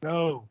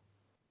 No.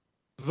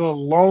 The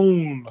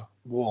Lone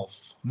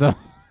Wolf. All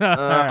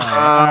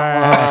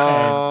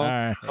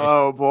right.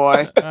 Oh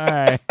boy. All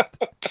right.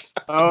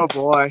 Oh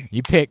boy.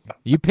 You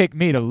pick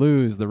me to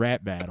lose the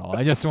rap battle.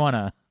 I just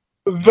wanna.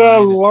 The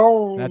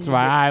Lone. That's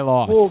why I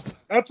Wolf. lost.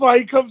 That's why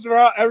he comes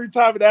around every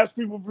time and asks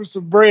people for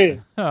some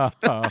bread. Oh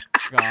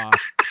God.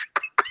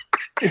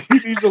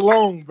 He's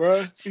alone,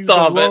 bro. He's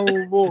Stop a it.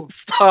 lone wolf.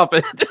 Stop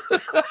it.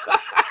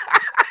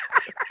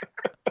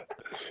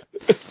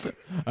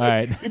 All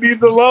right.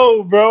 He's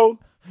alone, bro.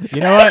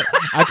 You know what?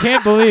 I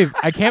can't believe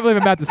I'm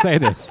about to say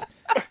this.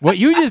 What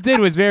you just did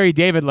was very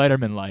David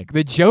Letterman-like.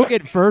 The joke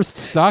at first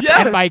sucked,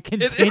 Yeah, and by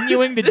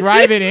continuing to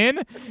drive it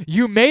in,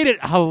 you made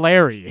it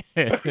hilarious.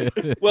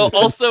 Well,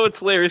 also it's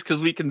hilarious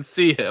because we can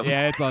see him.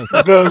 Yeah, it's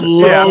awesome. The It's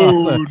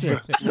lone.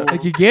 awesome.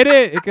 Like, you get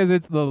it? Because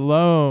it's the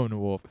lone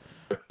wolf.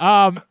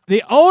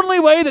 The only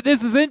way that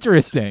this is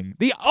interesting,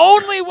 the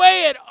only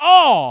way at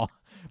all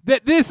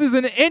that this is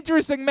an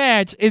interesting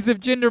match is if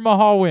Jinder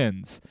Mahal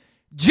wins.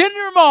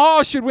 Jinder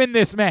Mahal should win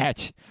this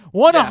match.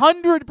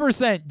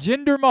 100%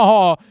 Jinder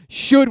Mahal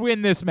should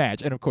win this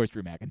match. And of course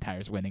Drew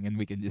McIntyre's winning, and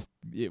we can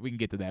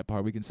get to that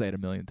part. We can say it a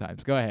million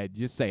times. Go ahead.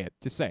 Just say it.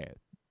 Just say it.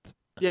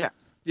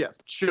 Yes.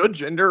 Should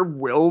Jinder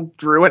will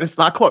Drew and it's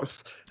not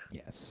close.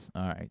 Yes.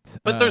 All right.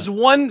 But there's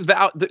one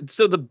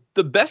so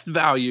the best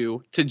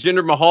value to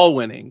Jinder Mahal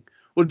winning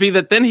would be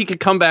that then he could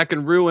come back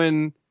and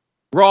ruin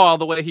Raw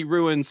the way he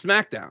ruined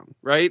SmackDown,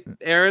 right,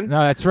 Aaron? No,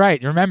 that's right.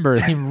 Remember,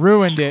 he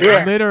ruined it.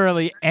 Yeah.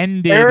 Literally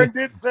ended. Aaron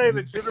did say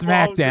that Jinder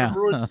Mahal was SmackDown gonna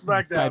ruin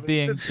SmackDown. by And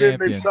being since then,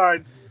 champion. they've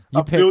signed You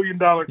a pick- $1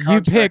 billion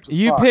contract.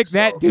 You with pick Fox,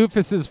 that so.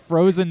 doofus's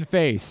frozen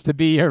face to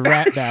be your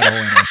rap battle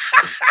winner.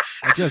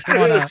 I just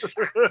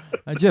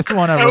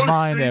wanna I will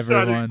remind screenshot his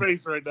everyone.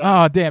 face right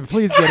now. Oh damn!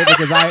 Please get it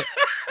because I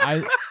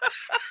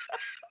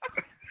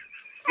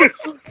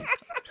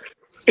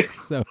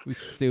so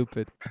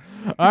stupid.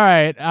 All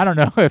right, I don't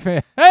know if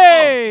hey,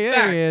 there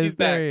back. he is. He's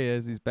There back. he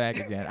is. He's back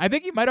again. I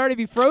think he might already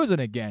be frozen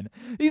again.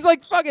 He's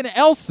like fucking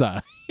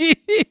Elsa. He's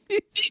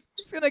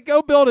gonna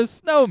go build a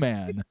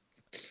snowman.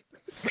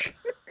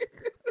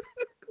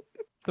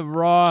 The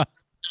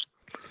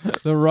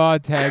Raw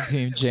Tag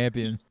Team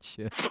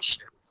Championship.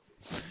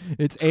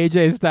 It's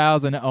AJ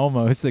Styles and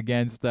Omos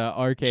against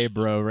RK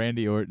Bro,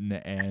 Randy Orton,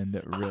 and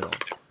Riddle.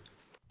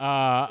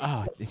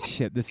 Oh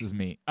shit, this is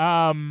me.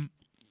 By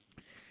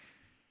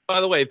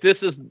the way,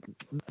 this is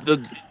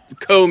the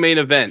co-main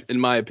event, in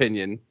my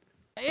opinion.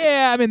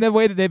 Yeah, I mean the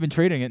way that they've been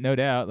treating it, no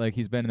doubt. Like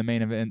he's been in the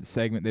main event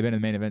segment. They've been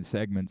in the main event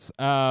segments.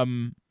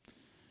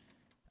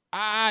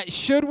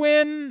 Should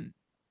win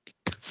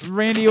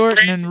Randy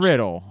Orton and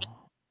Riddle.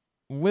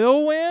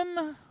 Will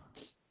win.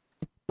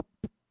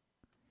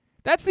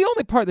 That's the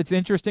only part that's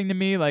interesting to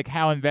me, like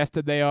how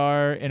invested they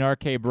are in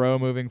RK Bro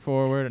moving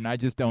forward, and I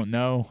just don't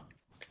know.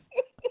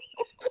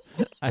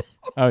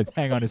 Oh,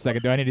 hang on a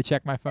second. Do I need to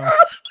check my phone?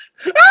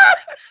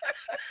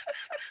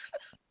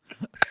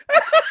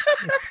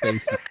 It's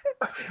basic.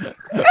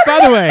 By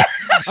the way,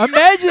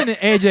 imagine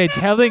AJ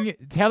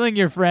telling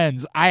your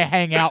friends, "I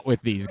hang out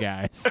with these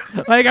guys."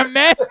 Like,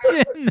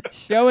 imagine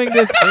showing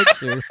this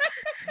picture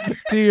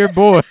to your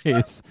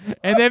boys,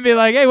 and then be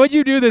like, "Hey, what'd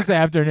you do this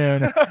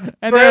afternoon?"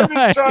 And they're Brandon's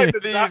like, trying to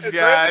These die. guys.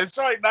 Brandon's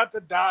trying not to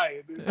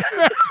die.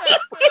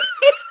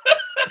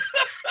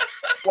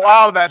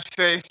 Wow, that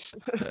face.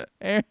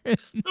 Aaron.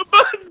 both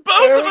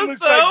Aaron of us,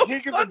 looks though.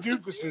 like King of the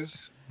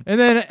Doofuses. And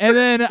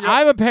then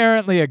I'm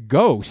apparently a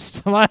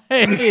ghost. Like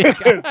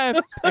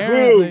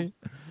apparently.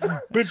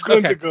 Bitch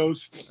Glenn's Okay. a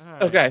ghost.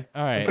 Okay.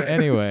 All right.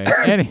 Anyway.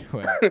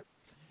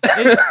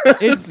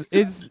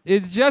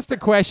 It's just a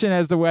question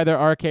as to whether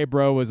RK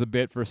Bro was a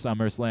bit for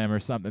SummerSlam or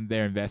something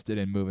they're invested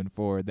in moving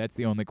forward. That's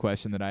the only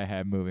question that I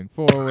have moving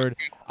forward.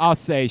 I'll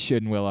say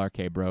should and will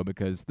RK Bro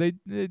because they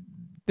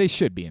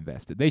should be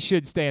invested. They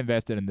should stay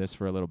invested in this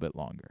for a little bit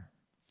longer.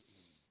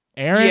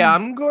 Aaron? Yeah,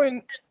 I'm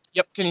going.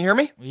 Yep, can you hear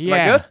me? Yeah.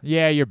 Am I good?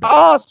 Yeah, you're back.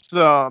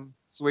 Awesome.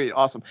 Sweet,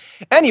 awesome.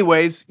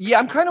 Anyways, yeah,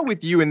 I'm kind of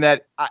with you in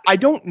that I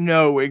don't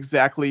know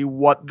exactly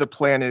what the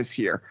plan is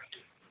here.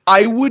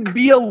 I would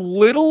be a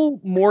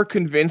little more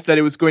convinced that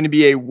it was going to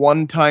be a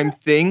one-time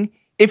thing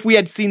if we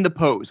had seen the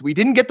pose. We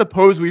didn't get the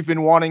pose we've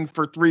been wanting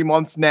for 3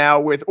 months now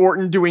with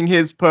Orton doing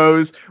his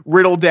pose,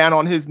 Riddle down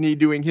on his knee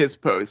doing his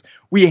pose.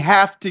 We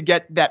have to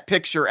get that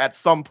picture at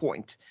some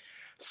point.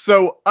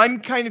 So I'm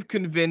kind of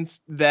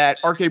convinced that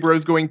RK Bro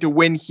is going to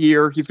win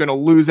here. He's going to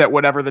lose at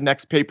whatever the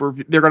next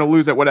pay-per-view. They're going to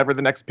lose at whatever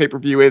the next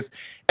pay-per-view is,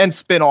 and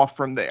spin off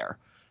from there.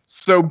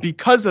 So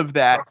because of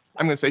that,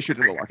 I'm going to say shoot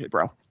and roll RK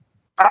Bro.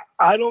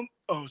 I don't.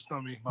 Oh, it's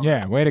not me. My Yeah,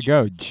 bad. way to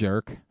go,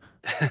 jerk.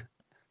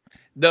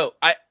 No,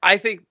 I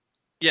think,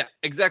 yeah,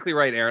 exactly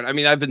right, Aaron. I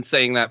mean, I've been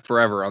saying that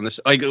forever on this.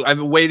 Like, I've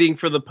been waiting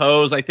for the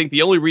pose. I think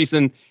the only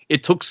reason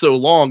it took so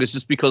long is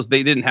just because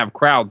they didn't have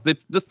crowds.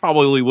 This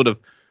probably would have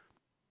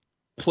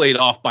played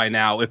off by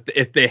now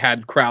if they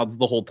had crowds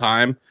the whole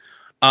time.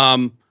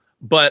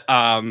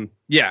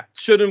 Yeah,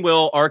 should and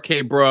will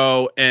RK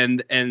Bro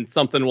and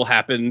something will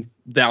happen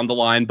down the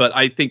line. But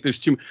I think there's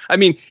too. I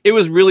mean, it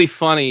was really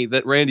funny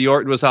that Randy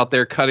Orton was out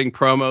there cutting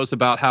promos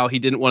about how he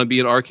didn't want to be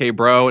an RK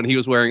Bro and he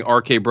was wearing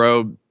RK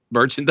Bro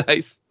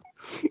merchandise,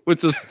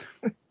 which was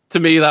to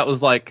me that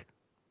was like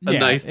a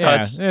nice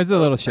touch. Yeah, there's a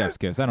little chef's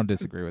kiss. I don't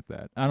disagree with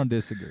that. I don't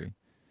disagree.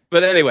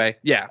 But anyway,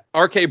 yeah,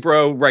 RK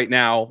Bro right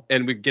now,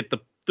 and we get the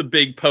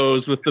big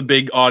pose with the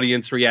big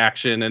audience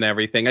reaction and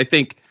everything. I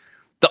think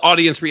the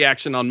audience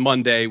reaction on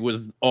Monday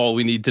was all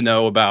we need to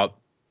know about,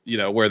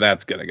 where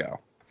that's going to go.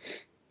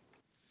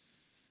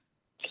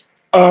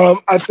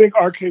 I think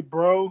RK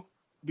Bro,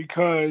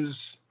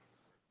 because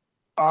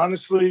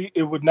honestly,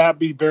 it would not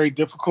be very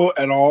difficult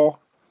at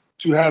all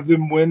to have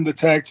them win the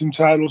tag team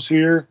titles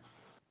here,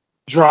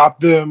 drop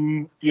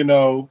them,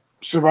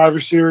 Survivor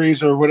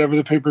Series or whatever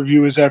the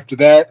pay-per-view is after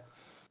that,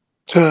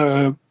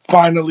 to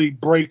finally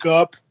break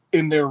up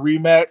in their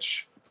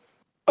rematch,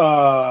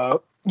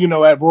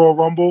 at Royal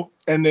Rumble,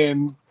 and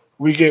then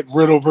we get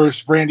Riddle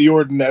versus Randy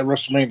Orton at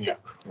WrestleMania.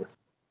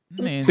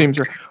 Man. Seems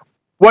right.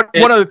 One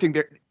other thing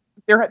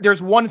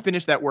there's one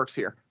finish that works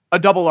here. A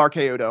double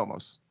RKO to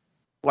Omos.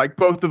 Like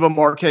both of them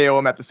RKO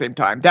him at the same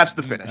time. That's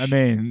the finish. I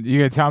mean, you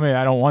gonna tell me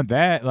I don't want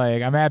that?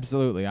 Like, I'm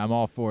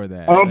all for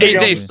that. I don't think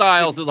AJ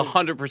Styles is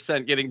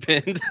 100% getting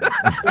pinned.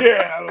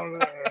 Yeah, I don't know.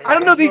 I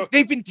don't know.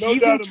 They've been no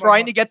teasing doubt in my trying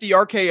mind. to get the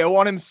RKO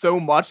on him so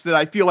much that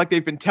I feel like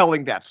they've been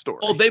telling that story.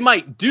 Well, they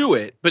might do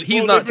it, but he's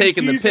Well, not they've been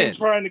taking the teasing pin.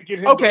 Trying to get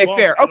him Okay, to bump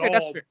fair. at Okay,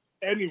 that's all fair.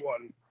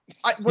 Anyone.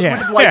 Which Yeah.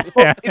 is why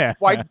Yeah.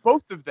 it's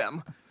both of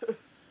them.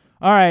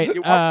 All right.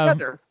 You walk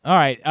together. All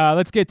right.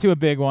 Let's get to a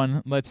big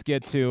one. Let's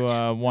get to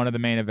one of the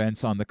main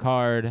events on the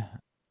card.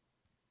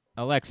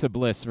 Alexa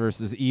Bliss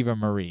versus Eva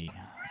Marie.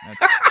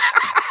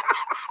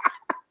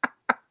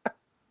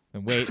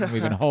 Been waiting.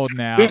 We've been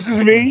holding out. This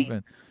is me?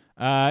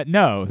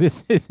 No,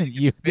 this isn't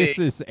you. This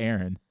is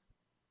Aaron.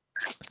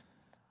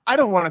 I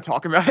don't want to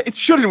talk about it. It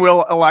should and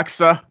will,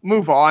 Alexa.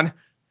 Move on.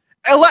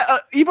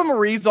 Eva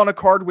Marie's on a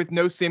card with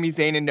no Sami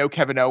Zayn and no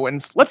Kevin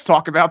Owens. Let's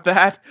talk about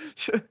that.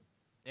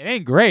 It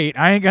ain't great.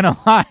 I ain't gonna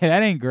lie.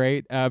 That ain't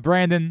great.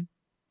 Brandon.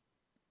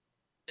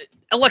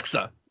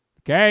 Alexa,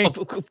 Okay.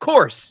 of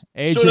course.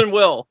 AJ. Should and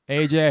will.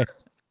 AJ.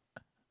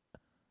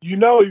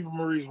 Eva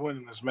Marie's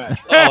winning this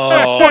match.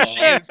 Oh,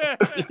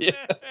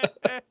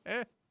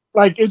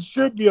 Like, it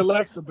should be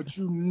Alexa, but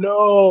you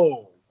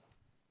know.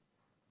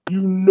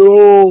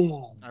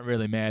 I'm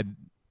really mad.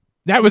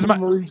 That was Eva my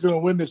Marie's going to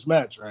win this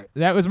match, right?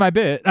 that was my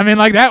bit. I mean,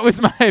 like, that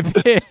was my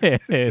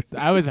bit.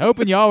 I was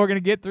hoping y'all were gonna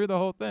get through the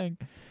whole thing.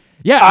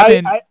 Yeah, I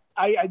mean,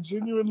 I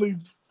genuinely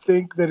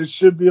think that it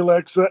should be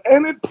Alexa,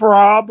 and it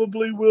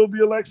probably will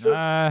be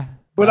Alexa.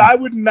 But I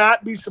would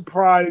not be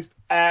surprised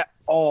at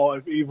all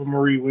if Eva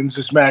Marie wins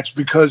this match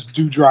because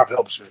Doudrop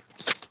helps her.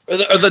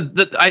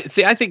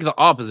 I think the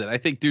opposite. I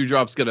think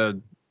Doudrop's gonna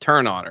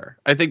turn on her.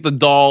 I think the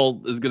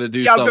doll is gonna do.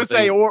 Yeah, I was something.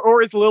 gonna say,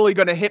 or is Lily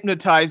gonna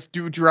hypnotize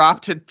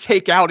Doudrop to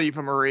take out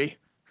Eva Marie?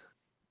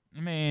 I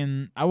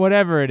mean,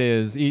 whatever it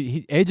is,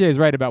 AJ is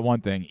right about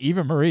one thing.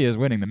 Eva Marie is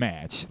winning the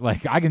match.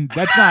 Like, I can.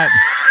 That's not.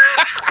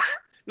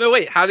 No,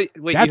 wait. That's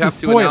you have a to announce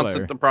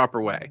spoiler. it the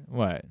proper way.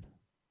 What?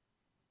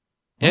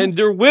 And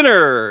your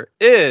winner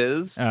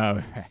is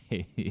Oh,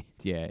 right.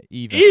 Yeah,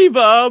 Eva.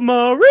 Eva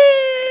Marie.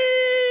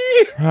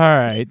 All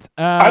right.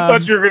 I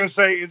thought you were going to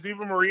say, is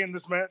Eva Marie in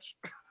this match?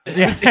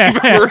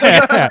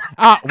 Yeah.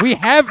 We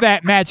have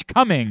that match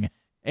coming.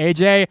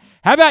 AJ,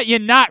 how about you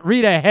not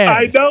read ahead?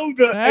 I know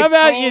that. How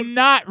about you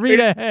not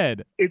read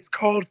ahead? It's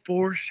called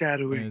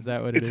foreshadowing. Is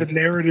that what it is? It's a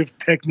narrative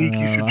technique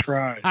you should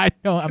try.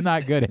 I'm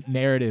not good at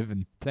narrative,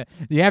 and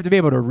you have to be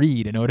able to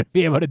read in order to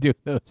be able to do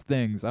those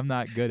things. I'm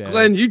not good at it.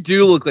 Glenn, you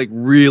do look like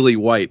really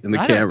white in the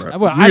camera.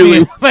 Well, really. I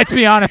mean, let's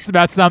be honest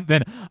about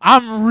something.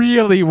 I'm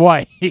really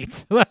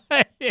white. Let's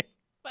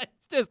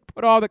just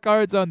put all the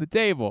cards on the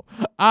table.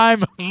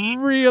 I'm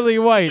really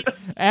white,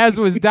 as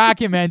was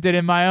documented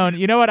in my own.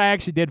 You know what? I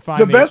actually did find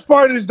the best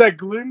part is that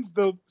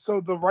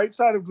the right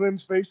side of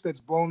Glenn's face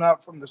that's blown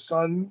out from the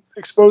sun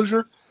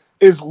exposure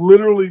is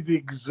literally the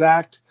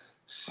exact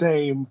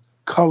same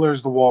color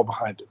as the wall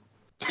behind him.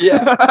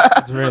 Yeah,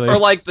 it's really or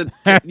like is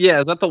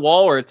that the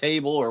wall or a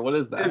table or what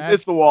is that?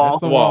 It's the wall.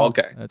 That's the wall.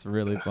 Okay, that's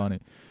really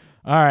funny.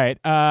 All right,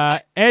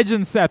 Edge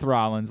and Seth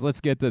Rollins. Let's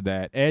get to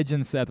that. Edge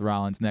and Seth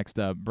Rollins next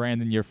up.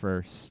 Brandon, you're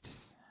first.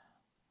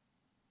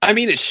 I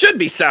mean, it should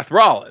be Seth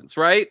Rollins,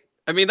 right?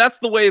 I mean, that's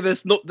the way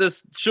this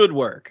should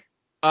work.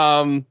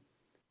 I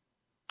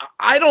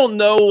don't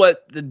know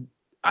what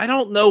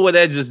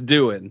Edge is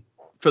doing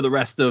for the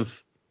rest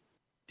of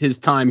his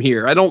time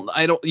here. I don't.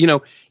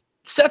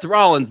 Seth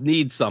Rollins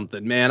needs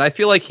something, man. I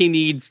feel like he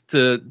needs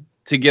to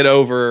get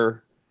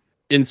over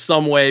in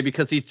some way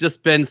because he's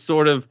just been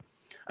sort of.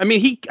 I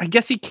mean, I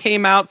guess he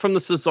came out from the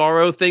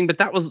Cesaro thing, but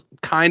that was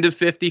kind of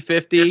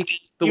 50-50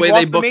 the way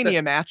they booked the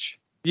Mania match.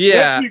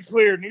 Yeah. Let's be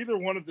clear, neither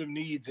one of them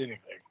needs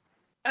anything.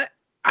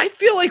 I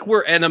feel like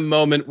we're in a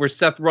moment where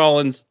Seth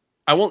Rollins,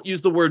 I won't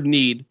use the word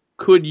need,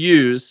 could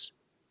use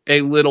a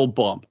little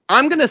bump.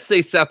 I'm going to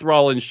say Seth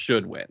Rollins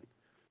should win.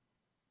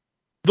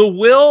 I'm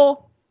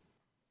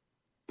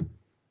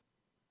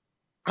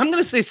going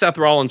to say Seth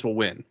Rollins will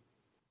win.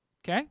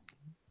 Okay.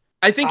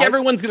 I think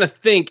everyone's going to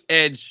think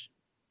Edge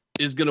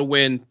is going to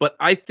win, but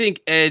I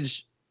think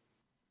Edge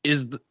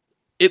is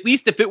at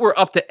least if it were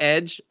up to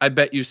Edge, I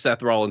bet you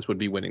Seth Rollins would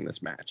be winning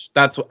this match.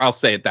 That's what I'll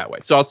say it that way.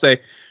 So I'll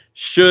say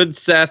should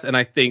Seth, and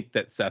I think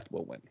that Seth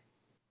will win.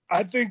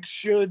 I think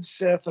should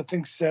Seth. I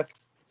think Seth,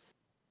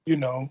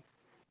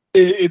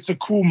 it's a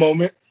cool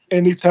moment.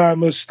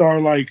 Anytime a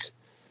star like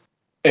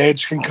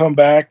Edge can come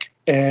back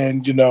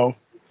and,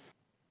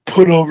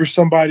 put over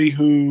somebody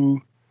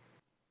who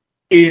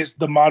is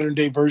the modern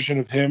day version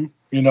of him,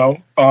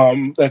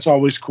 that's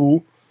always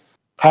cool.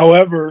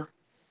 However,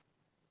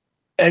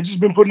 Edge has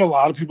been putting a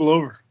lot of people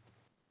over.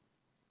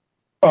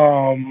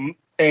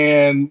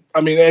 And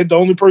I mean, the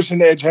only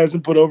person Edge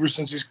hasn't put over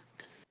since he's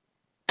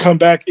come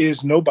back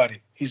is nobody.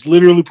 He's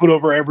literally put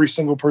over every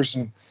single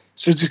person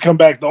since he's come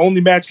back. The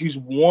only match he's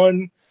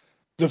won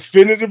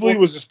definitively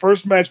was his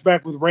first match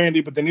back with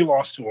Randy, but then he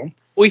lost to him.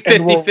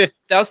 That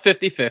was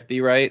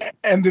 50-50, right?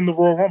 And then the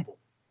Royal Rumble.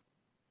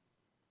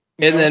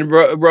 And then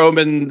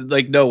Roman,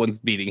 no one's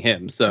beating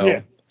him.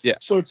 So, yeah.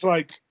 So it's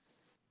like,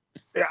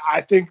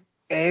 I think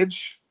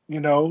Edge,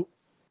 I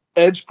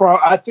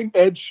think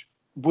Edge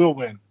will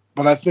win.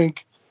 But I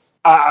think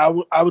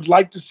I would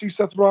like to see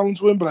Seth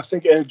Rollins win, but I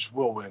think Edge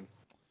will win.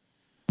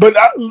 But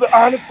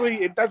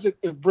honestly,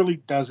 it really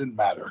doesn't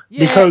matter.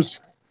 Yeah.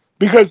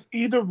 Because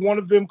either one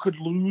of them could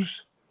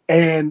lose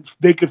and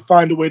they could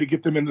find a way to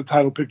get them in the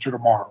title picture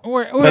tomorrow.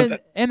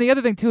 And the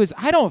other thing, too, is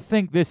I don't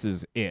think this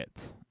is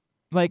it.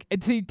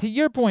 To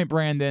your point,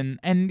 Brandon,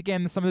 and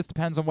again, some of this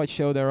depends on what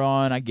show they're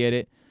on. I get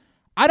it.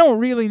 I don't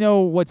really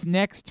know what's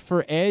next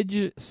for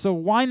Edge, so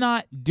why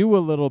not do a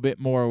little bit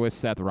more with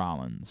Seth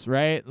Rollins,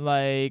 right?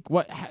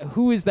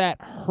 Who is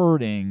that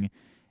hurting?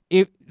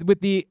 With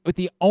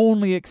the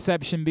only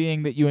exception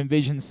being that you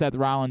envision Seth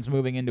Rollins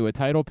moving into a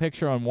title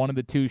picture on one of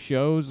the two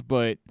shows,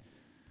 but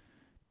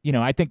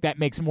I think that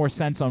makes more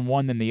sense on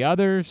one than the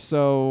other.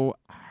 So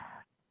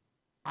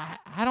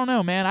I don't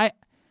know, man.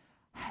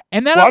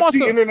 Watch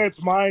the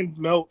internet's mind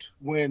melt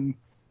when.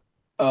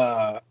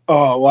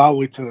 I'll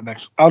wait till the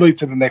next. I'll wait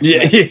till the next.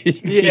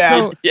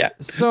 Yeah.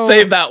 So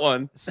save that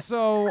one.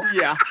 So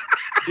yeah.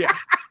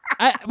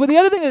 But the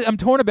other thing that I'm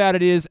torn about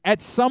it is,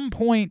 at some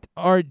point,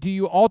 do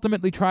you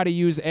ultimately try to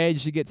use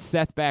Edge to get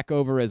Seth back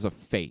over as a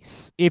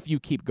face if you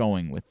keep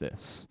going with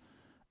this?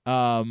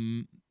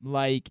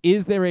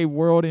 Is there a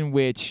world in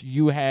which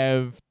you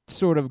have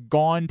sort of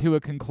gone to a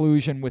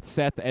conclusion with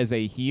Seth as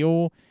a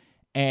heel,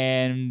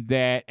 and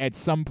that at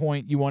some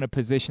point you want to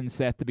position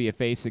Seth to be a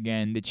face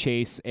again to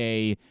chase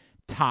a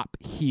top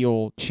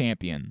heel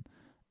champion?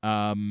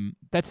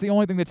 That's the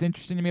only thing that's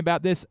interesting to me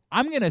about this.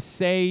 I'm going to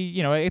say,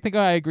 I think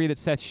I agree that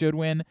Seth should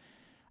win.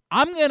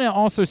 I'm going to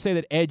also say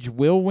that Edge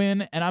will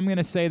win, and I'm going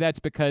to say that's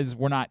because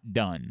we're not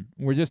done.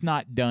 We're just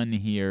not done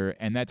here,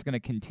 and that's going to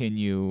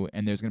continue,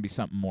 and there's going to be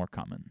something more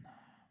coming.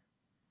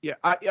 Yeah,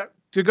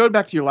 to go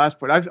back to your last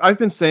point, I've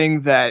been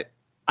saying that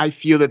I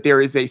feel that there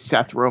is a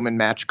Seth Roman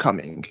match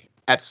coming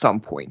at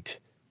some point.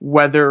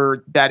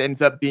 Whether that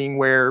ends up being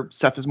where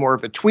Seth is more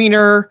of a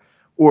tweener,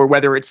 or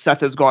whether it's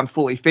Seth has gone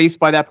fully face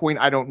by that point,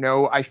 I don't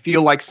know. I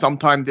feel like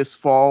sometime this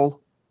fall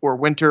or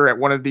winter at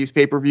one of these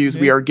pay-per-views,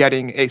 we are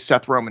getting a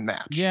Seth Roman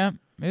match. Yeah,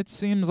 it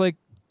seems like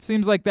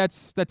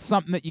that's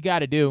something that you got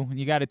to do, and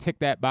you got to tick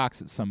that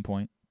box at some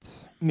point.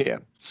 Yeah.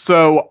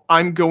 So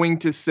I'm going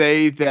to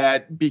say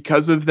that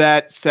because of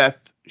that,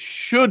 Seth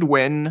should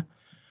win.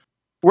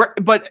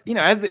 But,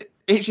 as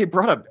AJ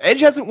brought up,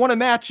 Edge hasn't won a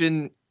match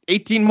in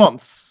 18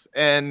 months.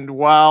 And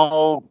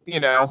while,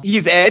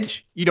 he's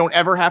Edge, you don't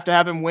ever have to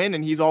have him win,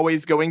 and he's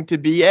always going to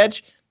be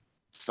Edge.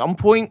 Some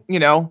point,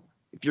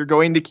 if you're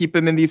going to keep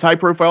him in these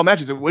high-profile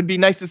matches, it would be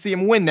nice to see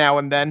him win now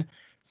and then.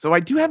 So I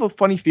do have a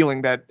funny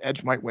feeling that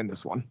Edge might win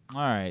this one.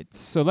 All right,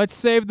 so let's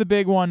save the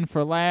big one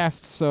for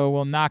last, so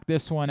we'll knock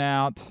this one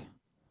out.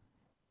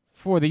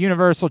 For the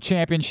Universal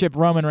Championship,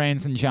 Roman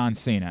Reigns and John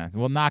Cena.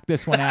 We'll knock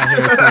this one out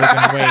here so we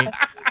can wait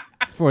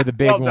for the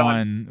big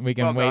one. We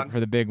can wait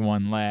for the big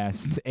one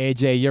last.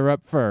 AJ, you're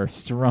up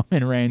first.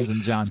 Roman Reigns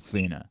and John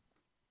Cena.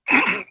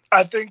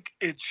 I think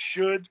it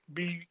should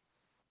be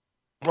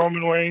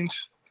Roman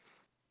Reigns.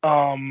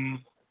 But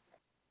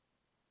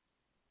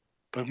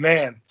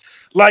man,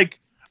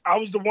 I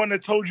was the one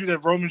that told you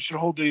that Roman should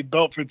hold the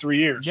belt for 3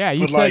 years. Yeah,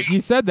 you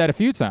said that a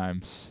few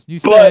times. You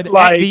said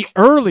at the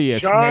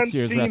earliest John next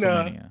year's Cena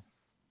WrestleMania.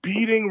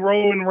 Beating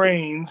Roman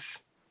Reigns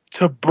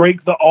to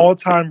break the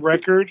all-time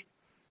record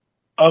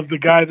of the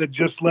guy that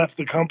just left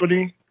the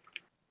company,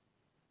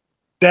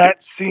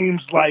 that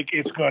seems like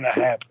it's going to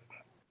happen.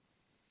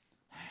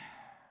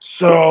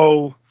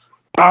 So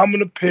I'm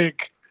going to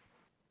pick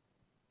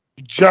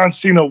John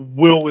Cena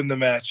will win the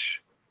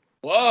match.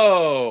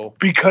 Whoa.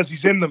 Because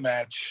he's in the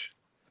match.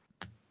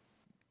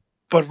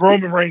 But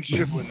Roman Reigns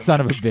should win. Son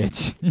of a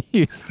bitch.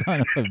 You son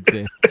of a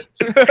bitch.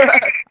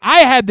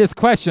 I had this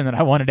question that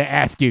I wanted to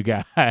ask you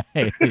guys.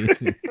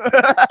 It's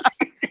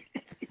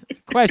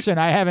a question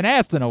I haven't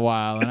asked in a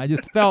while, and I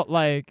just felt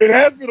like... It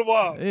has been a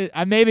while.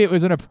 Maybe it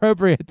was an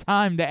appropriate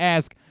time to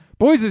ask,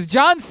 boys, is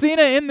John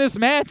Cena in this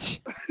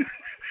match?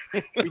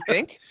 We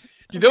think?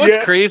 You know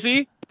what's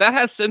crazy? That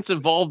has since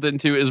evolved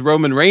into is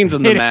Roman Reigns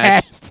in the match.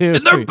 It has to.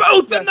 And they're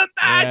both in the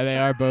match. Yeah, they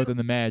are both in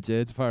the match.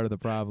 It's part of the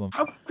problem.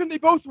 How can they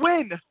both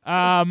win?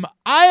 I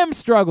am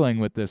struggling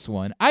with this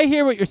one. I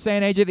hear what you're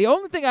saying, AJ. The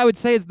only thing I would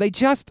say is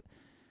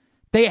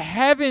they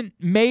haven't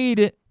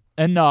made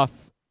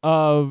enough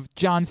of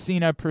John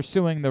Cena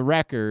pursuing the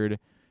record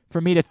for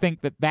me to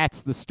think that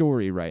that's the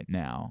story right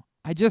now.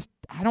 I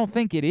don't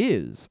think it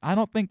is. I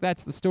don't think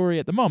that's the story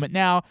at the moment.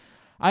 Now,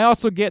 I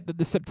also get that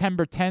the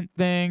September 10th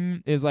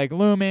thing is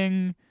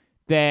looming,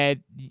 that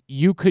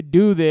you could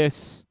do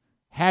this,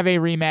 have a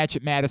rematch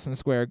at Madison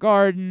Square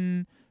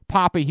Garden,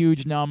 pop a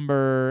huge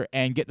number,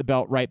 and get the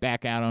belt right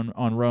back out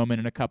on Roman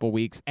in a couple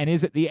weeks. And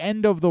is it the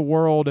end of the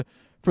world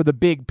for the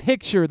big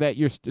picture that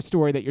your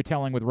story that you're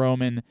telling with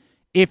Roman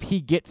if he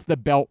gets the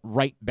belt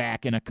right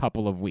back in a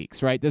couple of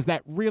weeks, right? Does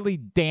that really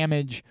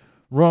damage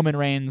Roman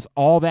Reigns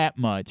all that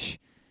much?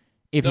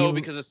 No,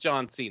 because it's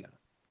John Cena.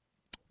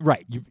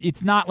 Right.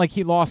 It's not like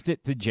he lost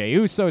it to Jey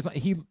Uso. It's like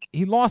he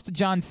lost to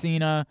John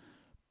Cena,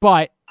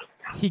 but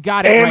he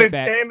got it right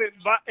back.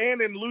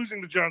 And in losing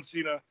to John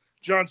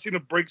Cena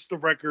breaks the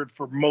record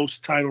for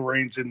most title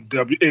reigns in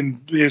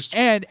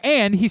history.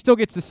 And he still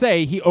gets to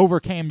say he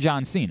overcame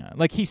John Cena.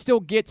 He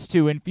still gets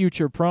to, in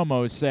future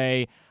promos,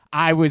 say,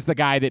 I was the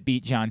guy that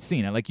beat John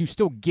Cena. You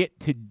still get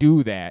to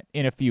do that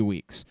in a few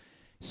weeks.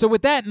 So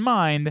with that in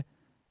mind,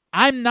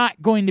 I'm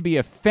not going to be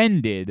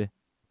offended.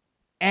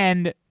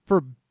 And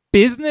for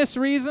business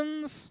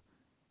reasons,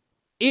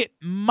 it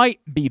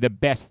might be the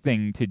best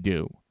thing to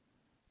do.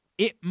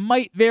 It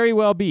might very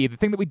well be. The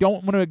thing that we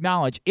don't want to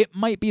acknowledge, it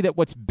might be that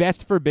what's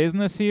best for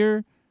business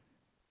here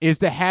is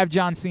to have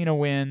John Cena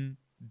win,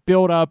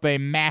 build up a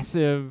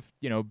massive,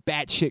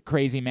 batshit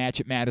crazy match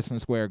at Madison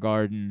Square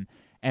Garden,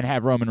 and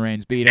have Roman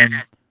Reigns beat him.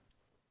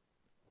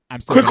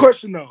 Quick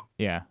question, though.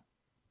 Yeah.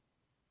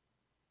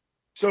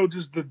 So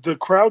does the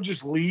crowd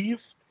just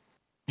leave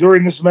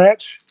during this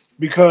match?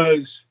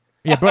 Because...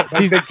 Yeah, but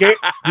these guys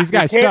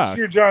they can't suck.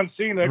 cheer John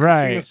Cena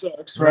because Cena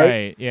sucks, right?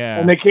 Right, yeah.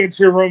 And they can't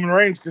cheer Roman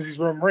Reigns because he's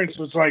Roman Reigns.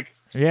 So it's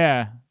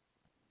yeah.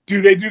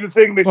 Do they do the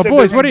thing they said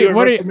boys, they were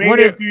going to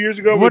do a few years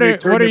ago? What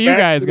are you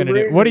guys going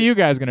to do? What are you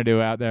guys going to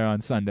do out there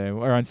on Sunday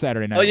or on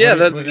Saturday night? Oh yeah,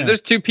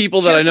 there's two people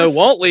that I know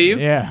won't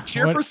leave. Yeah.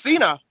 Cheer for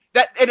Cena.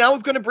 And I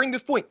was going to bring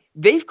this point.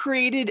 They've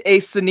created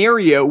a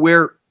scenario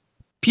where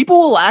people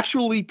will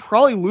actually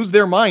probably lose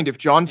their mind if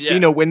John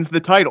Cena wins the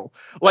title.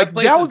 That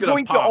was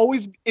going to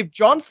always, if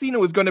John Cena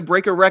was going to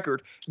break a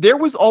record, there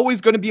was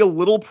always going to be a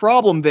little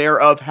problem there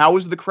of how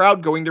is the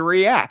crowd going to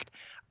react.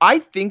 I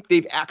think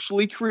they've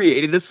actually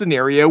created a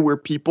scenario where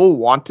people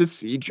want to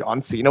see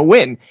John Cena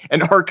win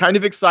and are kind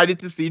of excited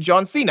to see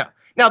John Cena.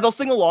 Now, they'll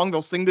sing along.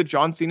 They'll sing the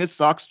John Cena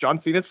sucks,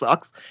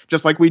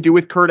 just like we do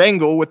with Kurt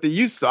Angle with the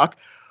You Suck.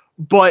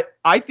 But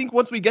I think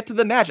once we get to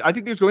the match, I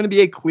think there's going to be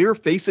a clear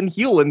face and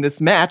heel in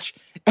this match,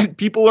 and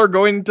people are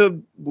going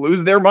to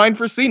lose their mind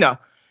for Cena.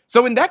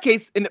 So in that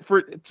case,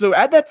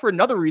 add that for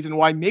another reason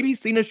why maybe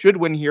Cena should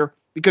win here,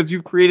 because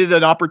you've created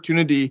an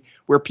opportunity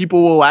where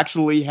people will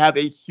actually have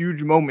a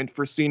huge moment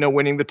for Cena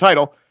winning the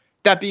title.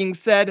 That being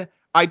said,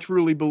 I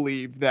truly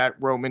believe that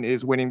Roman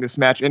is winning this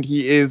match, and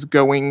he is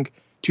going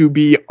to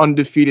be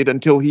undefeated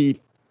until he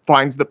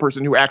finds the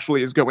person who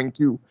actually is going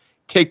to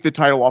take the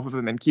title off of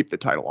him and keep the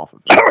title off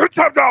of him.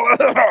 Top dollar.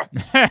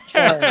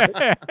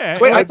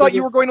 Wait, I thought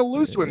you were going to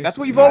lose to him. That's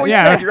what you've always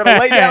said. You're going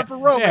to lay down for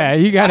Roman. Yeah,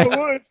 you got I to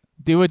would,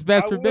 do what's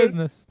best for would,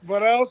 business.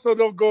 but I also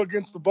don't go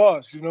against the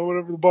boss. You know,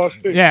 whatever the boss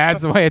picks. Yeah,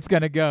 that's the way it's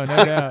going to go,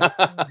 no doubt.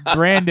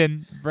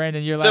 Brandon,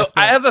 your So last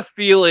I have a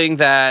feeling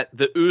that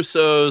the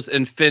Usos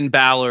and Finn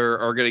Balor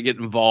are going to get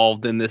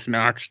involved in this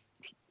match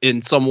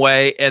in some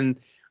way. And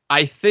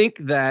I think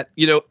that,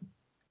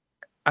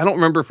 I don't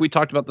remember if we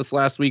talked about this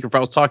last week or if I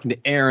was talking to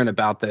Aaron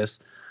about this.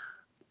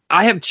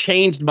 I have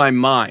changed my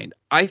mind.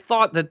 I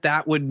thought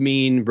that would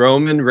mean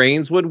Roman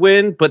Reigns would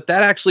win, but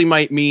that actually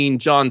might mean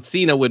John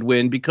Cena would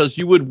win because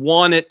you would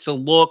want it to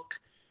look,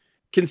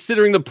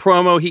 considering the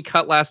promo he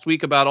cut last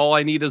week about all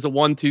I need is a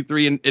 1, 2,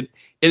 3. And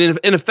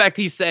in effect,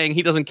 he's saying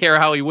he doesn't care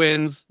how he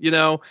wins,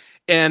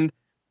 and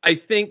I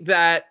think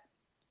that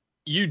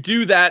you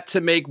do that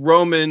to make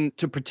Roman,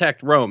 to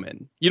protect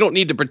Roman. You don't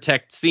need to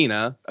protect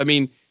Cena. I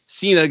mean,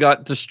 Cena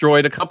got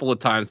destroyed a couple of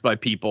times by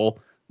people.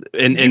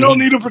 And you don't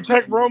need to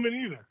protect Roman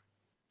either.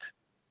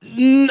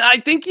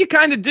 I think you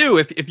kind of do.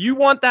 If you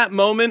want that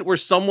moment where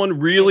someone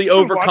really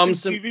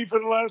overcomes him. TV for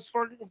the last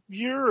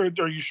year, or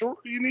are you sure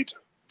you need to?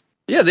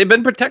 Yeah, they've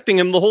been protecting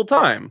him the whole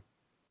time.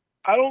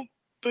 I don't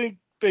think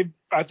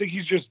I think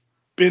he's just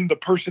been the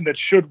person that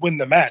should win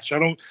the match.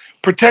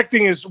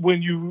 Protecting is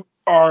when you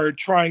are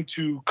trying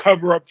to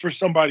cover up for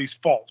somebody's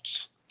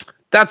faults.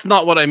 That's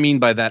not what I mean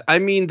by that. I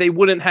mean, they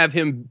wouldn't have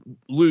him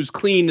lose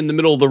clean in the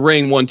middle of the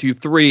ring, 1, 2,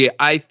 3.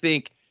 I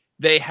think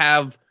they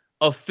have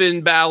a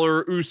Finn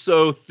Balor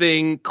Uso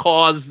thing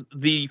cause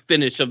the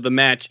finish of the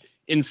match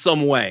in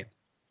some way.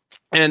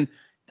 And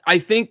I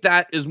think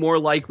that is more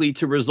likely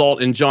to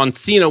result in John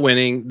Cena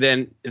winning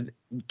than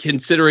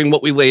considering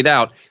what we laid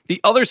out.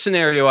 The other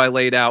scenario I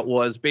laid out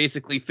was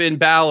basically Finn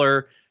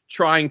Balor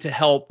trying to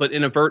help, but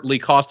inadvertently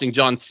costing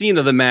John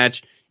Cena the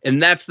match.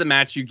 And that's the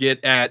match you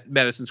get at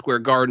Madison Square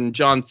Garden,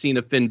 John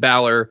Cena, Finn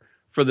Balor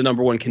for the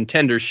number 1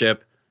 contendership,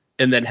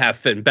 and then have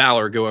Finn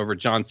Balor go over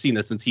John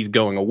Cena since he's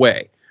going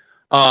away.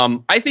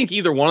 I think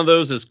either one of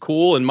those is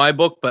cool in my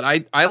book, but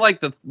I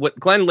like what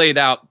Glenn laid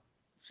out.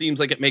 Seems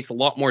like it makes a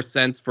lot more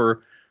sense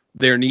for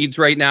their needs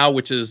right now,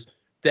 which is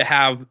to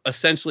have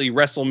essentially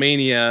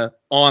WrestleMania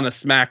on a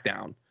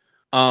SmackDown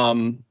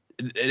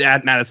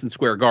at Madison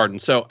Square Garden.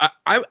 So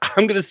I'm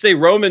going to say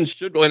Roman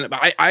should win.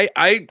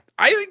 I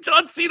think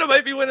John Cena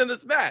might be winning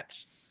this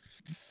match.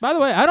 By the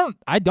way, I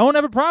don't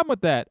have a problem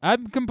with that.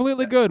 I'm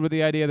completely good with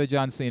the idea that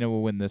John Cena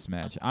will win this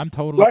match. I'm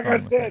totally like fine I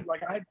with said,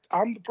 that.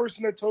 I'm the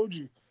person that told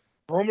you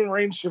Roman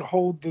Reigns should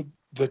hold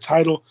the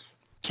title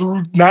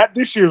through not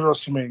this year's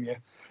WrestleMania,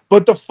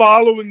 but the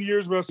following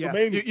year's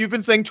WrestleMania. Yes, you've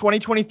been saying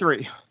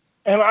 2023,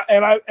 and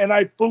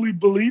I fully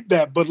believe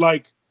that. But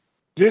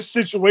this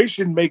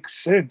situation makes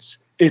sense.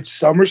 It's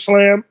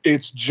SummerSlam.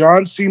 It's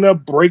John Cena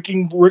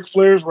breaking Ric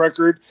Flair's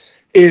record.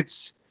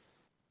 It's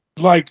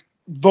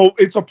though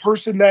it's a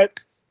person that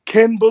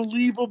can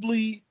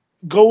believably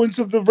go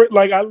into the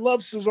I love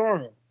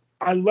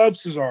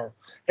Cesaro.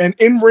 And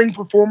in-ring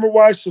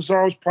performer-wise,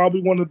 Cesaro is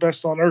probably one of the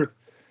best on earth.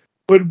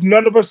 But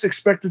none of us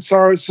expected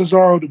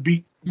Cesaro to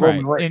beat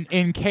Roman Reigns.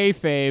 In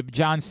kayfabe,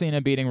 John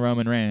Cena beating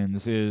Roman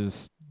Reigns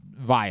is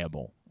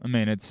viable. I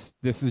mean, this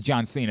is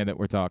John Cena that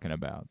we're talking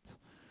about.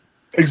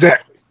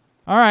 Exactly.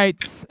 All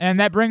right, and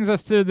that brings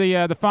us to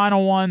the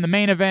final one, the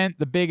main event,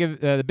 the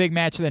big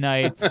match of the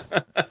night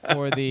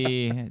for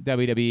the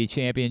WWE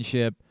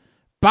Championship.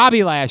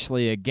 Bobby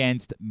Lashley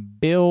against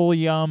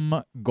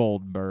William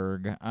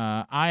Goldberg.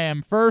 I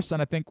am first,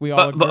 and I think we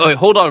all agree. But wait,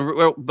 hold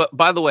on. But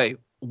by the way,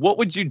 what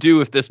would you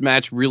do if this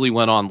match really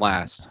went on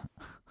last?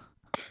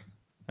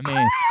 I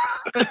mean,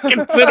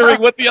 considering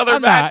what the other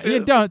match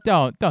is. Don't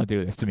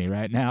do this to me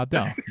right now.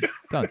 Don't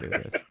do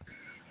this.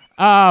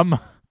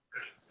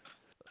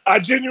 I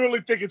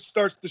genuinely think it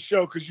starts the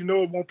show because it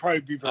won't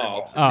probably be very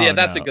long. Yeah,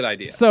 that's a good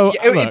idea. So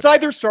it's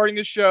either starting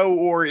the show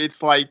or it's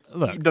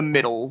the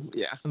middle.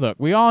 Yeah. Look,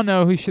 we all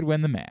know who should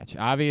win the match.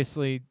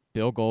 Obviously,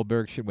 Bill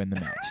Goldberg should win the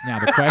match. Now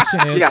the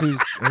question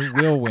is who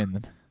will win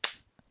them.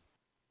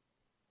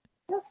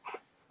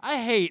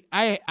 I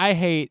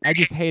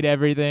just hate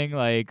everything.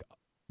 Like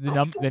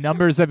the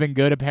numbers have been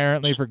good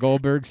apparently for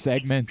Goldberg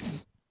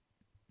segments.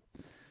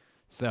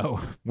 So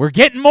we're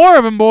getting more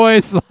of them,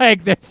 boys.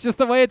 That's just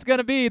the way it's going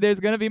to be.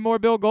 There's going to be more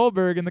Bill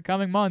Goldberg in the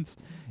coming months.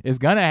 It's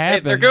going to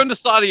happen. Hey, they're going to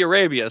Saudi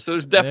Arabia, so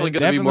there's definitely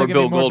going to be more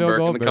Bill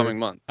Goldberg in the coming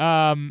months.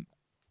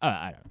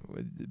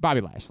 Bobby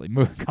Lashley.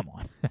 Come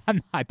on.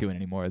 I'm not doing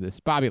any more of this.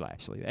 Bobby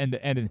Lashley. End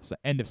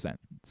of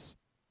sentence.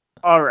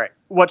 All right.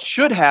 What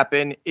should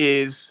happen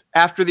is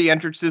after the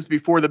entrances,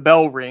 before the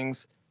bell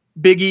rings,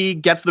 Big E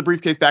gets the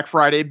briefcase back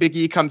Friday. Big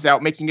E comes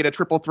out, making it a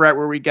triple threat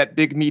where we get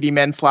big, meaty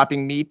men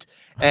slapping meat.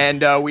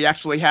 And we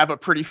actually have a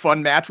pretty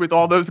fun match with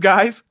all those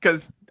guys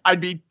because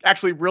I'd be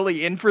actually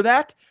really in for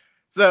that.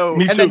 So,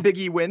 and then Big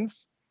E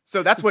wins.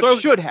 So that's what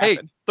should happen. Hey,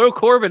 throw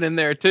Corbin in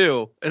there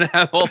too and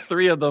have all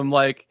three of them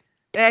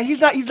Yeah, he's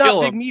not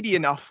big, meaty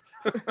enough.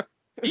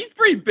 He's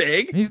pretty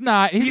big. He's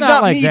not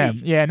like meaty.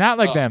 them. Yeah, not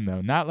like them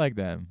though. Not like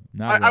them.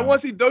 I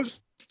want to see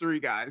those three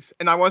guys,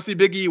 and I want to see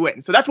Big E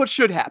win. So that's what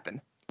should happen.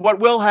 What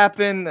will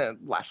happen?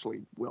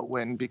 Lashley will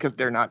win because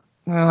they're not.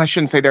 Well, I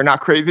shouldn't say they're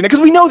not crazy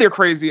because we know they're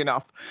crazy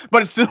enough,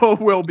 but it still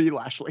will be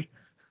Lashley.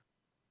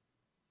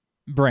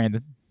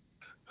 Brandon.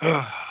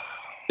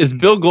 Is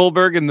Bill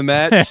Goldberg in the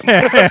match?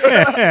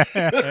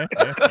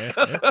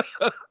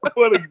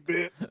 What a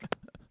bit.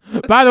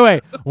 By the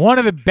way, one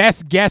of the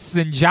best guests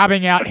in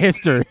Jobbing Out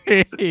history.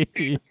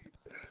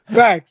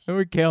 Facts.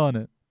 We're killing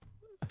it.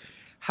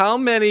 How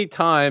many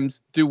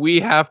times do we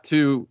have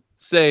to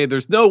say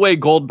there's no way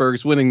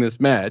Goldberg's winning this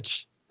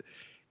match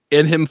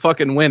and him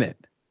fucking win it?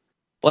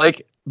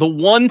 Like, the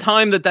one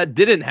time that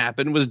didn't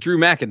happen was Drew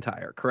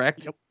McIntyre,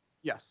 correct? Yep.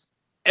 Yes.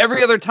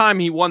 Every other time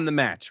he won the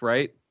match,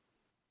 right?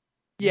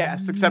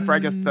 Yes, except for, I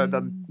guess,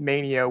 the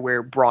Mania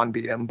where Braun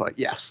beat him, but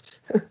yes.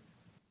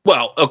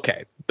 Well,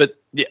 okay. But,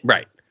 yeah,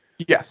 right.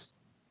 Yes.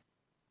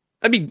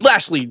 I mean,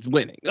 Lashley's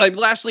winning. Like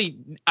Lashley,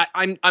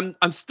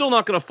 I'm still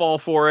not going to fall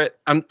for it.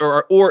 I'm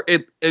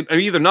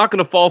either not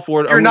going to fall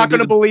for it. You're not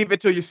going to believe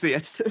it till you see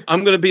it.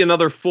 I'm going to be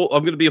another fool.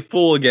 I'm going to be a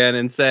fool again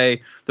and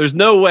say there's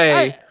no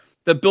way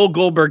that Bill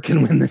Goldberg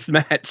can win this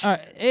match.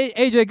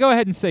 AJ, go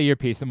ahead and say your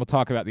piece, and we'll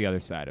talk about the other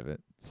side of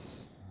it.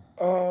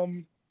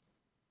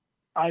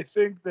 I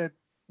think that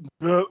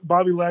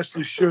Bobby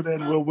Lashley should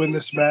and will win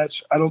this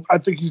match. I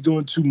think he's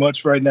doing too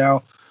much right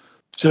now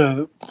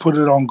to put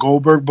it on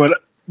Goldberg,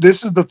 but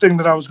this is the thing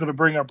that I was going to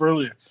bring up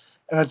earlier.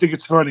 And I think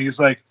it's funny. It's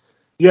like,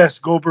 yes,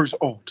 Goldberg's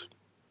old.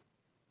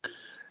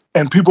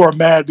 And people are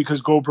mad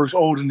because Goldberg's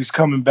old and he's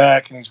coming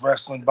back and he's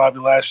wrestling Bobby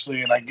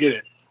Lashley, and I get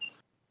it.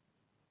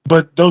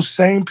 But those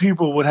same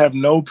people would have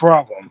no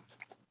problem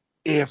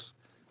if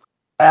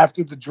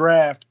after the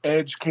draft,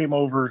 Edge came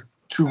over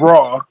to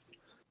Raw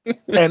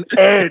and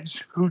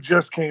Edge, who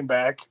just came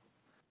back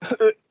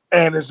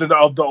and is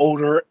of the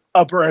older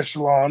upper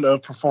echelon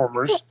of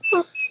performers.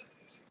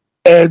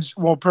 Edge,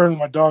 well, apparently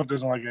my dog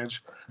doesn't like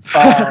Edge.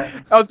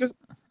 I was just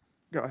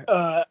go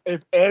ahead.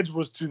 If Edge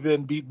was to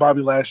then beat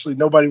Bobby Lashley,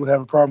 nobody would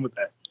have a problem with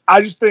that.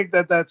 I just think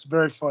that that's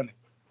very funny.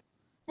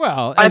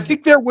 Well, I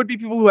think there would be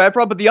people who have a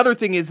problem, but the other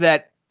thing is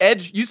that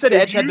Edge. You said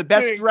Edge had the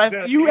best dress.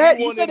 You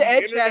said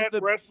Edge has the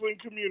wrestling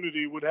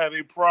community would have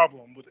a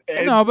problem with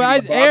Edge. No,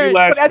 but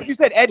but as you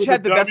said, Edge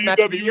had the best match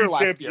of the year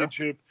last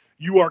year.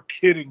 You are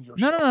kidding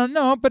yourself.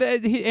 No. But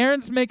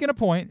Aaron's making a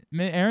point.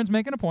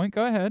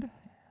 Go ahead.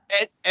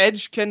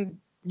 Edge can.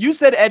 You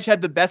said Edge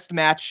had the best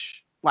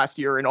match last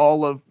year in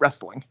all of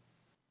wrestling.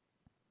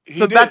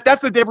 So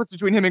that's the difference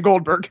between him and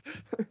Goldberg.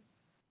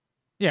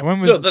 Yeah,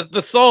 when was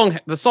the song?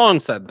 The song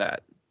said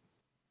that.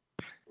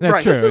 That's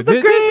right. true. This is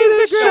the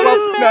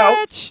greatest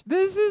match.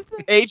 This is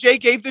the AJ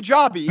gave the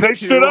jobby. They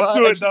stood up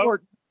to it, though.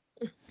 Gordon.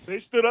 They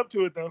stood up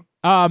to it, though.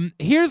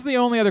 Here's the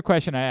only other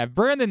question I have.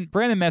 Brandon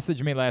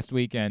messaged me last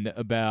weekend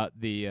about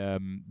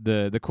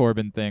the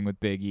Corbin thing with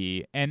Big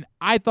E, and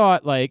I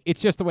thought like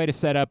it's just a way to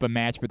set up a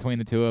match between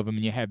the two of them,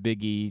 and you have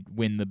Big E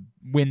win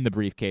the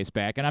briefcase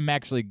back, and I'm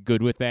actually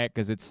good with that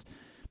because it's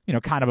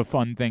kind of a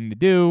fun thing to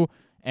do.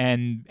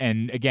 And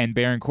again,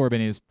 Baron Corbin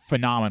is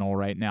phenomenal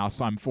right now,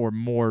 so I'm for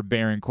more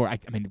Baron Corbin.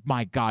 I mean,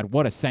 my God,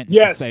 what a sentence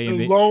to say!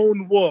 The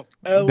lone wolf.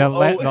 The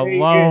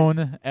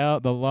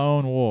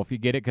lone wolf. You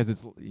get it because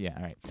it's all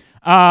right.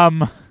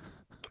 God,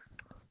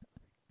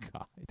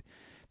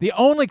 the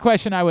only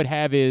question I would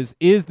have is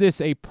this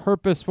a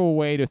purposeful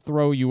way to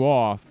throw you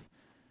off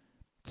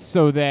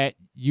so that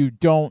you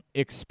don't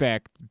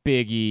expect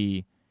Big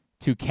E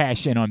to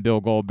cash in on Bill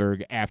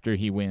Goldberg after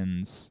he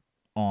wins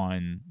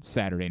on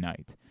Saturday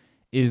night?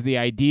 Is the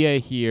idea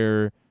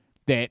here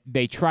that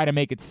they try to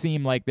make it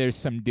seem like there's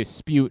some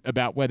dispute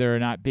about whether or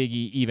not Big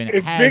E even has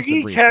the briefcase? If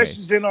Big E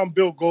cashes in on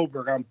Bill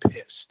Goldberg, I'm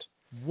pissed.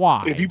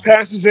 Why? If he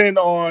cashes in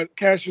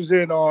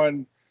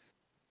on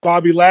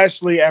Bobby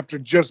Lashley after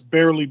just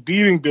barely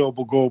beating Bill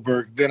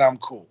Goldberg, then I'm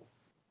cool.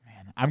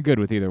 Man, I'm good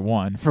with either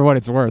one for what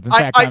it's worth. In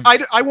fact,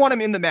 I want him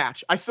in the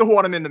match. I still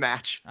want him in the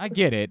match. I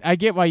get it. I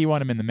get why you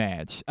want him in the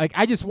match. Like,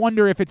 I just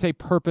wonder if it's a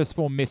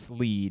purposeful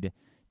mislead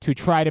to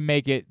try to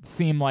make it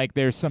seem like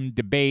there's some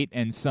debate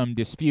and some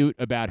dispute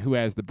about who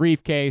has the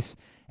briefcase,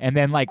 and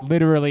then like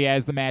literally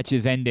as the match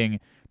is ending,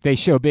 they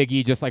show Big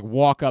E just like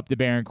walk up to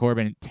Baron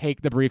Corbin,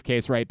 take the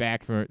briefcase right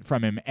back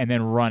from him, and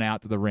then run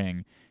out to the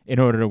ring in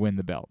order to win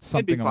the belt.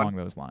 Something along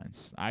those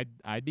lines.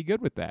 I'd be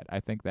good with that. I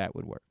think that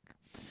would work.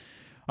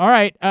 All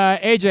right,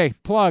 AJ,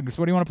 plugs.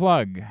 What do you want to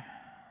plug?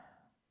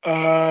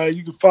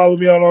 You can follow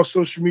me on all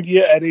social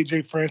media at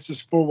AJ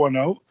Francis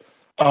 410.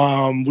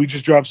 We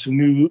just dropped some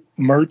new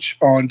merch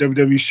on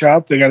WWE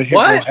Shop. They got a Hit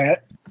Row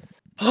hat.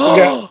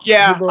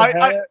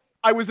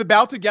 I was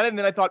about to get it, and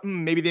then I thought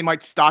maybe they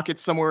might stock it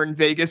somewhere in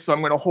Vegas, so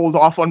I'm going to hold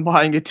off on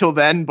buying it till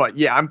then. But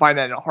yeah, I'm buying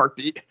that in a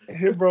heartbeat.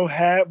 Hit Row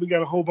hat. We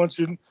got a whole bunch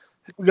of.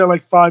 We got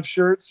like 5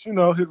 shirts.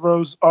 Hit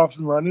Row's off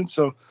and running.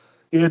 So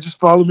yeah, just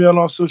follow me on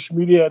all social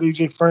media at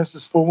AJ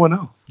Francis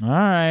 410. All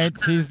right,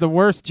 he's the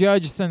worst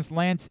judge since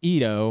Lance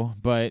Ito,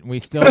 but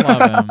we still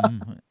love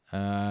him.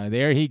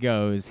 There he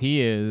goes.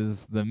 He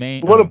is the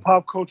main. What a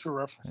pop culture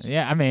reference.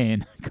 Yeah, I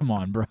mean, come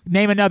on, bro.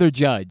 Name another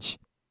judge.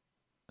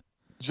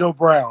 Joe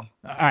Brown.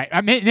 All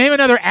right, name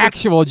another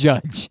actual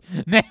judge.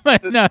 Name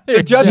another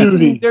The judges.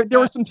 Judy. There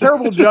were some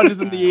terrible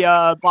judges in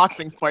the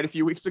boxing fight a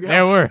few weeks ago.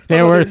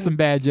 There were some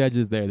bad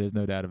judges there. There's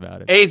no doubt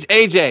about it.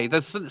 AJ, the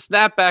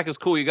snapback is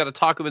cool. You got to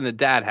talk them in the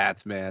dad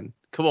hats, man.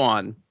 Come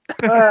on.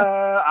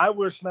 I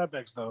wear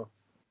snapbacks though.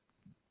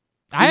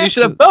 You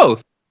should have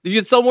both. You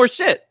could sell more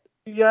shit.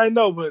 Yeah, I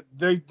know, but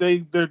they're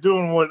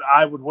doing what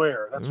I would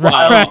wear. That's why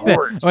I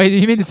wore it. Wait,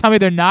 you mean to tell me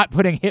they're not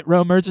putting Hit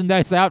Row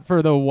merchandise out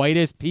for the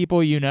whitest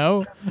people you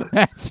know?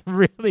 That's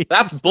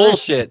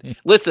bullshit.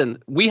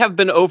 Listen, we have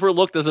been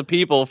overlooked as a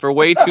people for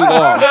way too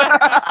long.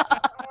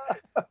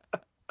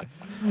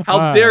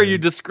 How dare you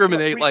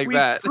discriminate like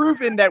that? We've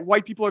proven that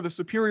white people are the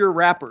superior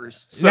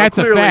rappers. So That's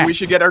clearly a fact. we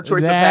should get our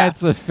choice of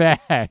hats. That's a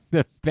fact.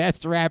 The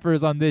best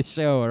rappers on this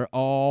show are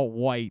all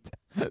white.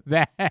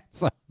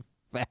 That's a fact.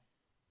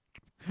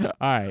 All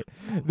right.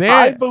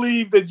 I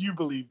believe that you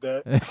believe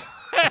that.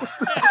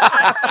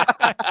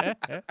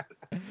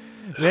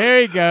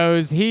 There he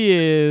goes. He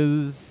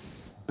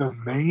is The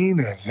main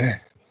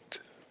event.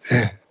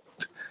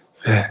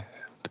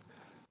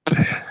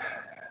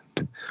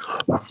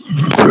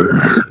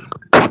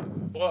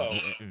 Whoa.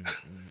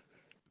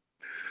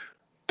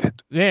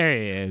 There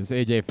he is.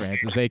 AJ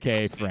Francis,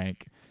 a.k.a.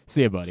 Frank.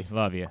 See you, buddy.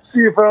 Love you. See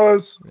you,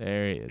 fellas.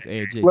 There he is.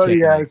 AJ. Love you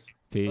checking in. guys.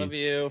 Peace. Love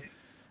you.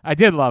 I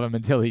did love him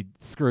until he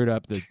screwed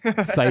up the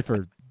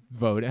Cypher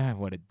vote.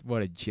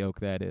 What a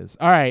joke that is.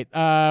 All right,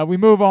 we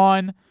move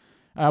on.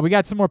 We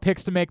got some more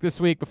picks to make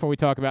this week before we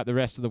talk about the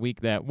rest of the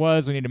week that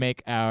was. We need to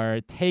make our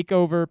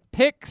TakeOver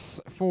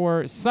picks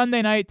for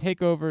Sunday night,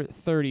 TakeOver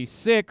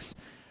 36.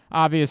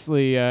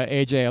 Obviously,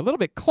 AJ a little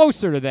bit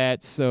closer to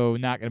that, so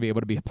not going to be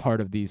able to be a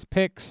part of these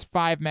picks.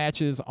 5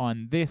 matches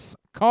on this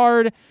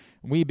card.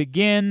 We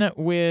begin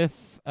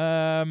with,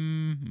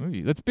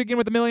 let's begin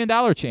with the $1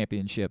 Million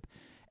Championship.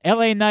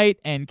 LA Knight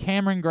and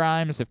Cameron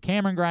Grimes. If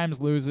Cameron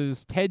Grimes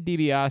loses, Ted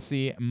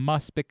DiBiase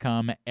must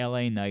become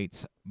LA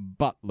Knight's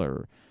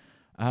butler.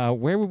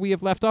 Where would we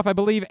have left off? I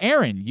believe,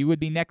 Aaron, you would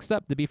be next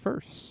up to be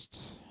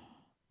first.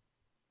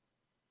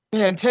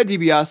 Man, Ted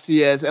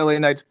DiBiase as LA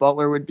Knight's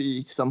butler would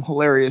be some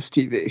hilarious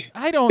TV.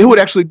 It would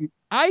actually be.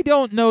 I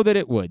don't know that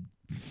it would.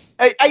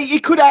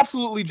 It could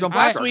absolutely jump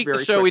Last off week, very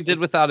the show we quickly. did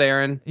without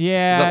Aaron.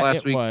 Yeah, Was that last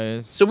it week?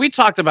 was. So we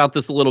talked about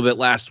this a little bit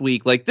last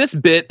week. Like, this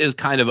bit is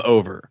kind of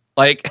over.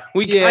 Like,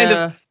 we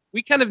kind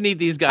of need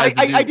these guys.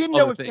 I didn't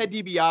know if things. Ted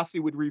DiBiase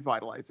would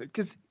revitalize it,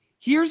 because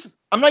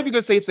I'm not even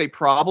going to say it's a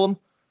problem,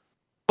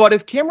 but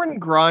if Cameron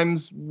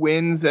Grimes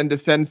wins and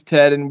defends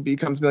Ted and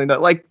becomes $1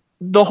 Million, like,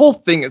 the whole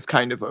thing is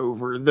kind of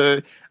over.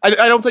 I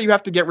don't think you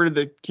have to get rid of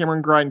the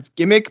Cameron Grimes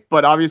gimmick,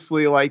 but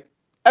obviously, like,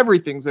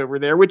 everything's over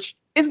there, which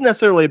isn't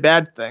necessarily a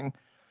bad thing.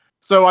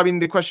 So, I mean,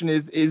 the question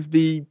is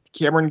the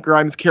Cameron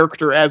Grimes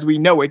character as we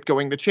know it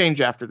going to change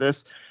after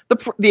this?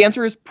 The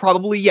answer is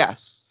probably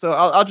yes. So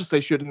I'll just say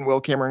should and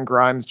will Cameron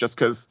Grimes, just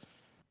because,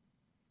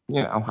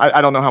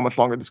 I don't know how much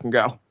longer this can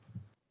go.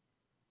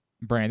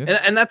 Brandon?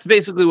 And that's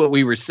basically what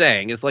we were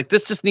saying. Is like,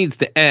 this just needs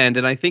to end.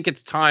 And I think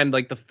it's time,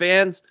 like, the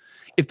fans,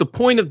 if the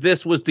point of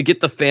this was to get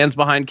the fans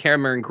behind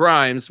Cameron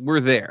Grimes, we're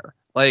there.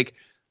 Like,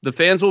 the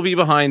fans will be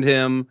behind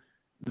him.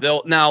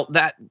 Now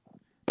that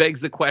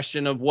begs the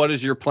question of what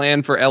is your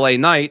plan for LA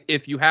Knight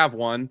if you have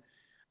one.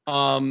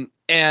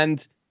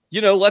 And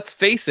let's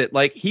face it,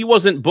 like, he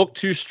wasn't booked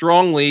too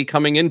strongly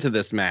coming into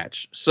this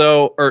match.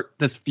 Or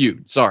this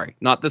feud, sorry,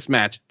 not this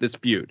match, this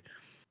feud.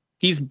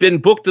 He's been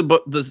booked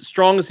the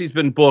strongest he's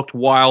been booked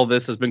while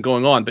this has been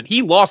going on, but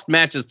he lost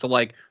matches to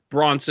like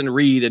Bronson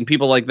Reed and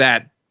people like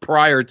that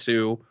prior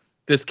to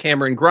this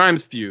Cameron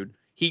Grimes feud.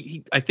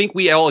 I think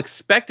we all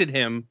expected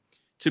him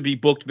to be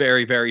booked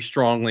very, very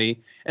strongly.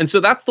 And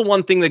so that's the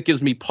one thing that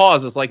gives me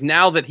pause is like,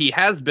 now that he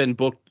has been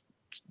booked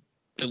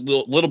a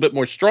little bit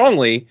more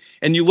strongly,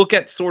 and you look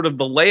at sort of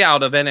the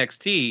layout of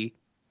NXT,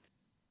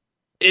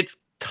 it's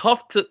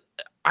tough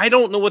I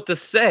don't know what to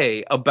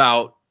say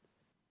about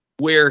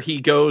where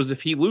he goes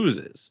if he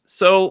loses.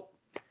 So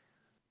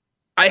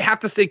I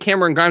have to say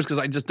Cameron Grimes, because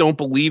I just don't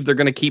believe they're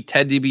going to keep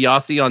Ted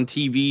DiBiase on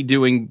TV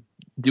doing,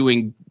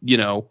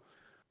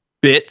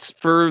 bits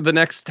for the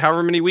next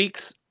however many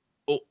weeks.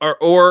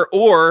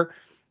 Or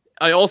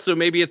I also,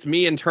 maybe it's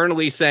me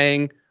internally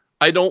saying,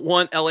 I don't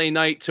want LA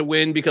Knight to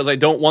win because I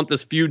don't want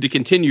this feud to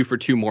continue for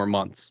 2 more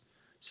months.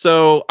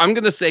 So I'm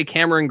going to say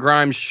Cameron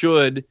Grimes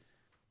should.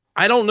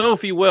 I don't know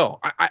if he will.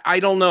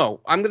 I don't know.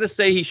 I'm going to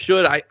say he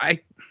should.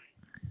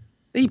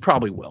 He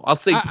probably will. I'll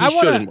say he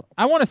should and will.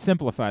 I want to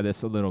simplify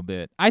this a little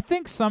bit. I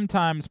think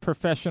sometimes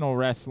professional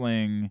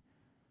wrestling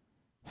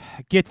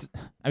I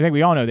think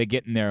we all know they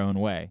get in their own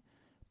way.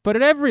 But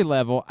at every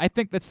level, I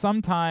think that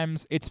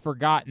sometimes it's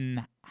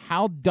forgotten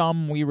how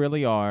dumb we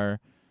really are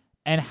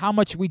and how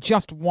much we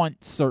just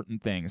want certain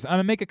things. I'm going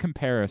to make a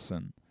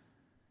comparison.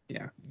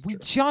 Yeah. We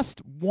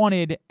just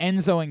wanted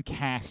Enzo and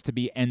Cass to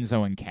be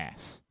Enzo and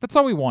Cass. That's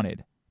all we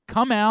wanted.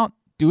 Come out,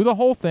 do the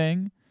whole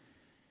thing.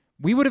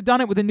 We would have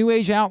done it with the New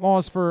Age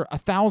Outlaws for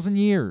 1,000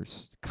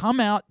 years. Come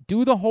out,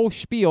 do the whole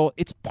spiel.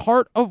 It's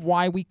part of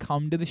why we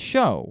come to the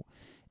show.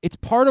 It's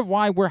part of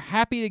why we're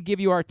happy to give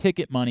you our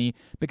ticket money,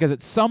 because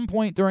at some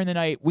point during the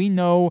night, we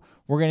know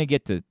we're going to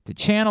get to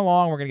chant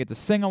along, we're going to get to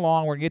sing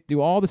along, we're going to get to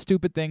do all the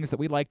stupid things that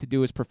we like to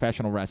do as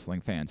professional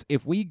wrestling fans.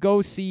 If we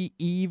go see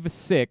Eve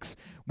 6,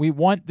 we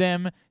want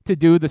them to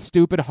do the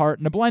stupid Heart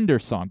in a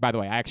Blender song. By the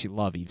way, I actually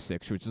love Eve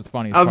 6, which is the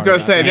funniest I was part going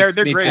about to say, that.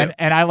 they're great.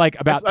 And I like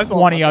about That's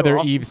 20 other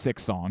awesome. Eve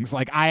 6 songs.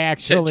 Like, I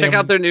actually Check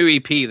out their new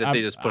EP that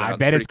they just put out. I bet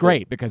pretty it's cool.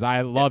 great, because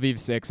I love Eve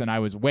 6, and I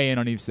was weighing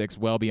on Eve 6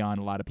 well beyond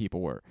a lot of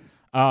people were.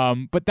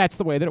 But that's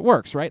the way that it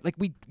works, right? Like,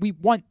 we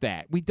want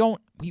that. We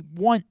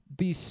want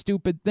these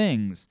stupid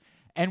things.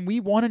 And we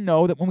want to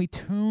know that when we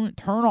turn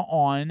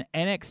on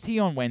NXT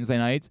on Wednesday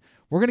nights,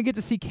 we're going to get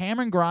to see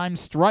Cameron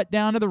Grimes strut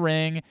down to the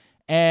ring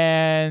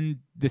and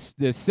this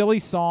silly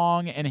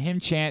song and him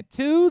chant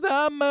 "To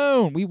the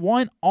Moon." We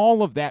want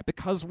all of that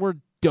because we're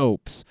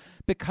dopes,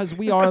 because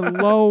we are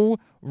low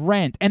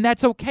rent. And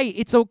that's okay.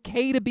 It's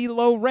okay to be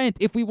low rent.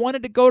 If we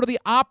wanted to go to the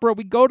opera,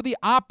 we go to the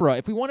opera.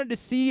 If we wanted to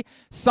see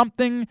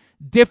something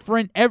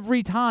different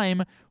every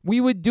time, we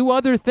would do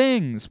other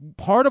things.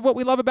 Part of what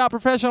we love about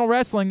professional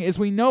wrestling is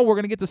we know we're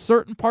going to get to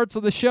certain parts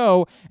of the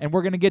show, and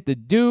we're going to get to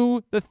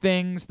do the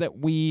things that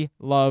we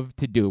love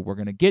to do. We're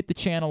going to get to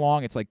chant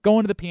along. It's like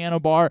going to the piano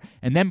bar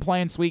and then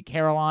playing Sweet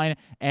Caroline,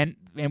 and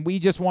we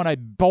just want to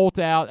bolt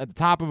out at the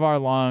top of our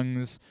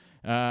lungs.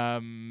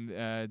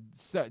 Exactly.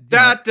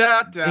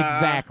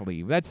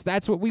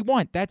 That's what we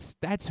want.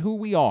 That's who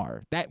we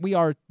are. That we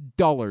are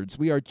dullards.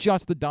 We are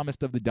just the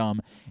dumbest of the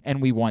dumb,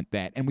 and we want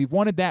that. And we've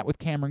wanted that with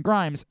Cameron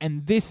Grimes,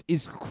 and this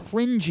is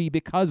cringy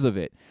because of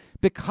it.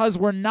 Because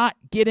we're not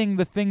getting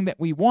the thing that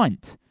we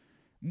want.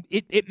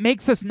 It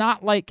makes us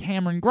not like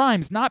Cameron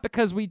Grimes, not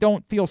because we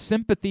don't feel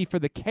sympathy for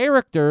the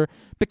character,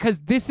 because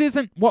this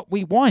isn't what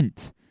we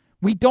want.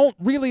 We don't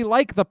really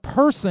like the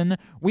person.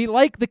 We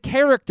like the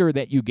character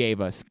that you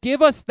gave us.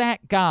 Give us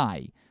that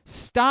guy.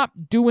 Stop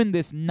doing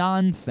this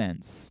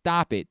nonsense.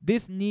 Stop it.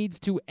 This needs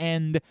to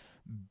end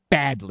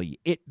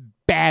badly. It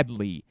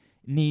badly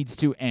needs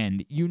to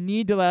end. You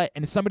need to let,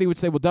 and somebody would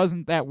say, well,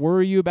 doesn't that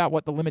worry you about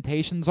what the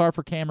limitations are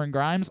for Cameron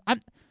Grimes?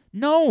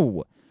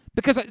 No.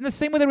 Because in the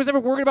same way that I was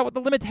ever worried about what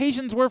the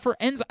limitations were for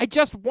Enzo, I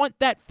just want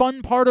that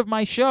fun part of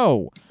my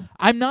show.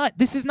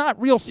 This is not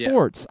real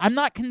sports. Yeah. I'm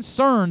not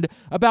concerned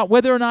about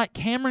whether or not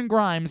Cameron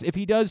Grimes, if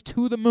he does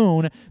To the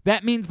Moon,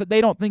 that means that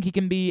they don't think he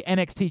can be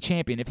NXT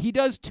champion. If he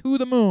does To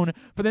the Moon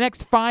for the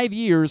next 5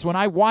 years, when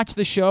I watch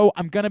the show,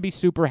 I'm going to be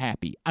super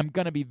happy. I'm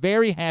going to be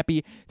very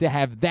happy to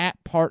have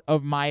that part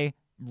of my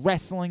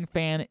wrestling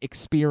fan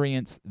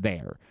experience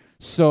there.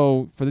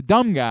 So for the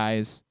dumb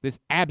guys, this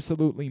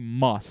absolutely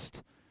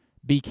must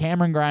be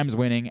Cameron Grimes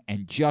winning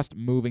and just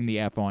moving the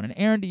F on. And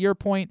Aaron, to your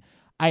point,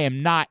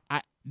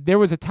 there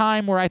was a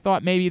time where I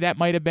thought maybe that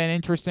might have been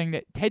interesting.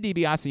 That Ted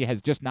DiBiase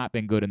has just not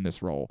been good in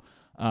this role.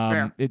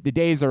 The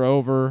days are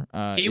over.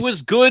 He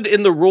was good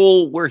in the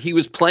role where he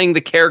was playing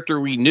the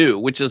character we knew,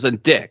 which is a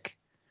dick.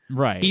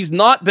 Right. He's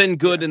not been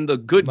good in the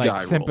good guy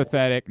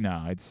sympathetic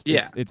role. No,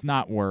 it's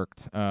not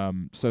worked.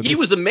 So he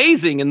was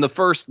amazing in the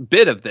first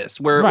bit of this,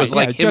 where it was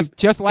like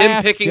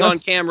him picking on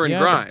Cameron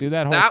Grimes. Do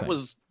that whole thing.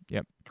 Was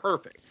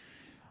perfect.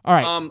 All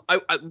right.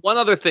 One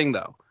other thing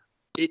though,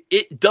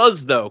 it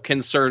does though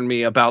concern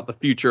me about the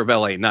future of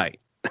LA Knight.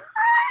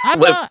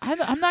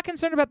 I'm not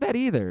concerned about that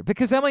either,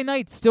 because LA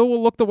Knight still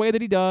will look the way that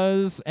he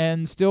does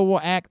and still will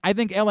act. I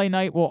think LA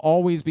Knight will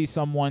always be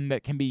someone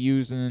that can be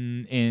used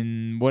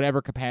in whatever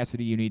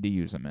capacity you need to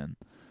use him in.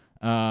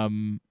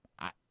 And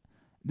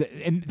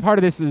part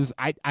of this is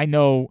I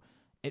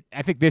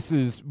think this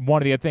is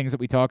one of the things that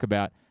we talk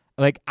about.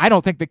 Like, I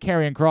don't think that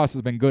Karrion Kross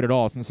has been good at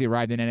all since he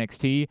arrived in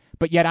NXT,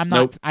 but yet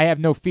I have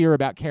no fear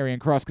about Karrion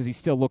Kross because he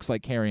still looks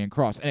like Karrion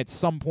Kross, and at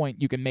some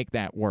point you can make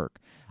that work.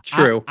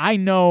 True. I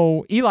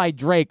know Eli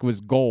Drake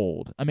was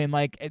gold. I mean,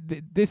 like,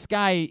 this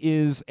guy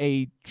is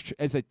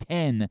as a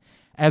 10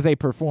 as a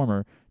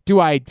performer.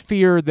 Do I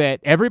fear that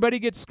everybody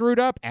gets screwed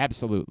up?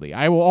 Absolutely.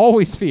 I will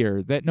always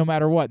fear that no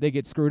matter what, they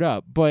get screwed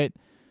up. But,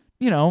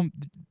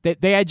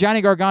 they had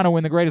Johnny Gargano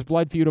win the greatest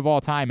blood feud of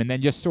all time and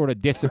then just sort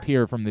of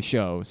disappear from the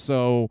show.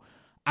 So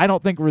I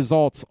don't think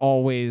results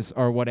always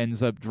are what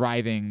ends up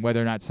driving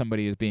whether or not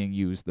somebody is being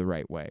used the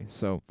right way.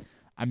 So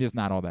I'm just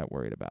not all that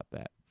worried about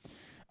that.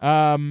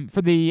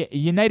 For the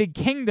United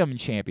Kingdom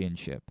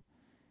Championship,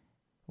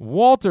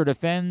 Walter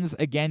defends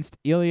against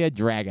Ilya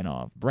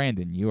Dragunov.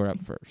 Brandon, you are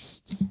up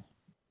first.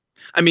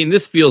 I mean,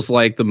 this feels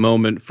like the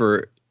moment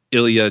for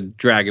Ilya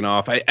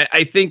Dragunov.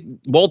 I think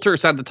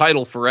Walter's had the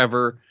title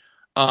forever.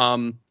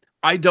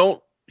 I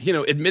don't,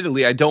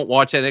 admittedly, I don't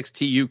watch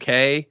NXT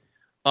UK,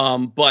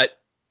 but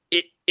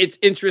it's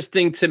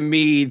interesting to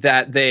me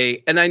that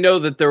and I know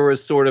that there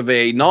was sort of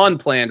a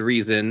non-planned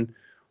reason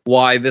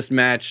why this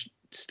match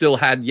still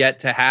had yet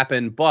to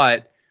happen,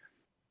 but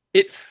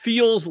it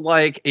feels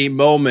like a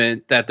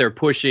moment that they're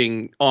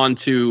pushing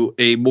onto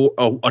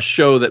a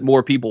show that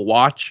more people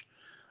watch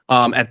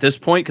at this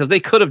point, because they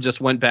could have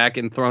just went back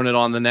and thrown it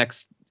on the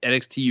next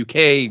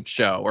NXT UK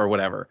show or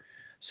whatever.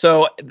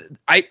 So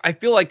I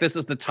feel like this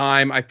is the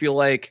time. I feel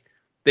like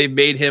they've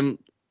made him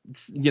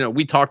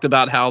we talked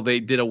about how they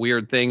did a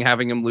weird thing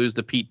having him lose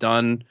to Pete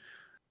Dunne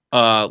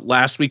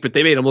last week, but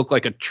they made him look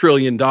like $1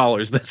 trillion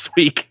this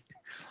week.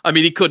 I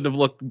mean, he couldn't have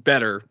looked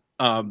better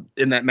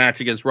in that match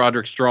against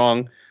Roderick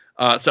Strong.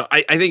 So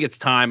I think it's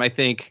time. I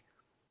think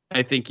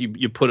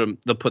you put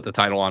the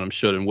title on him,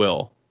 should and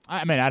will.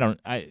 I mean, I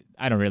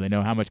don't really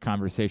know how much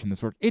conversation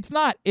this works. It's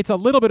a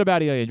little bit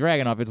about Ilya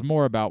Dragunov. It's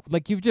more about,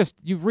 like,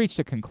 you've reached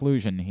a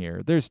conclusion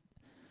here.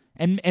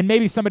 And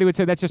maybe somebody would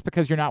say that's just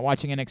because you're not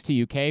watching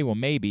NXT UK. Well,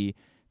 maybe.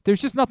 There's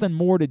just nothing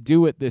more to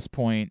do at this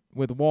point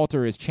with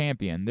Walter as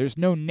champion. There's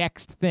no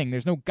next thing.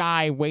 There's no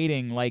guy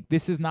waiting. Like,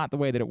 this is not the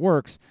way that it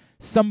works.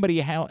 Somebody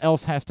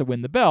else has to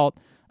win the belt.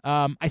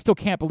 I still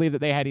can't believe that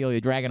they had Ilya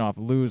Dragunov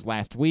lose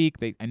last week.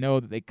 I know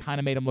that they kind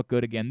of made him look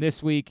good again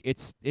this week.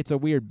 It's a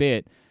weird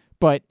bit,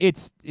 but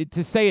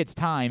to say it's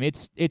time.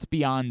 It's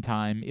beyond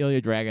time.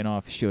 Ilya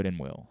Dragunov should and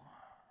will.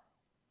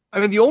 I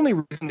mean, the only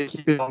reason to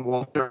keep it on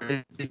Walter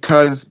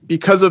is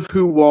because of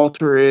who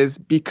Walter is,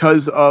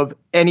 because of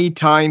any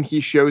time he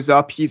shows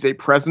up, he's a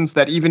presence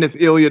that even if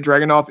Ilya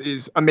Dragunov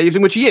is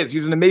amazing, which he is,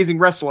 he's an amazing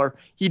wrestler,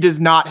 he does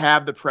not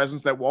have the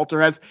presence that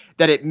Walter has,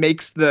 that it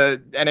makes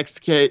the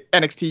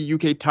NXT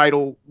UK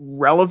title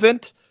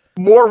relevant,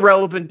 more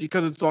relevant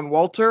because it's on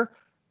Walter.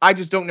 I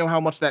just don't know how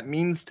much that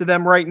means to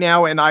them right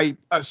now, and I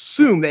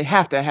assume they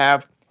have to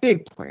have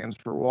big plans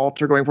for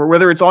Walter going forward,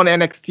 whether it's on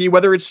NXT,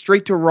 whether it's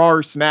straight to Raw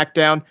or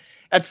SmackDown.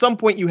 At some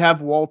point you have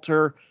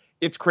Walter.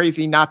 It's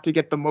crazy not to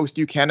get the most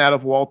you can out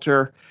of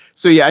Walter.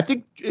 So yeah, I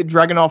think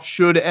Dragunov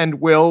should and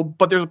will,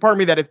 but there's a part of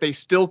me that if they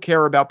still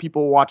care about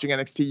people watching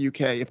NXT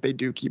UK, if they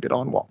do keep it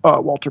on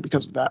Walter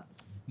because of that.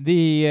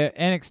 The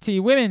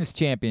NXT Women's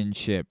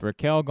Championship,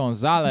 Raquel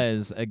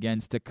Gonzalez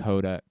against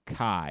Dakota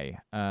Kai.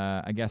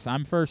 I guess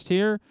I'm first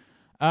here.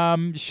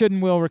 Should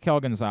and will Raquel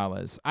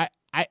Gonzalez.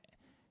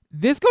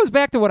 This goes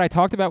back to what I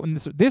talked about when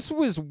this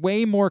was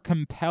way more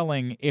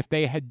compelling if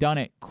they had done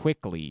it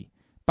quickly.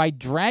 By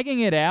dragging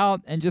it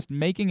out and just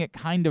making it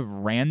kind of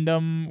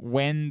random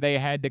when they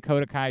had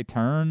Dakota Kai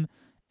turn,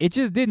 it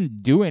just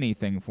didn't do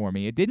anything for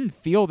me. It didn't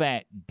feel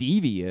that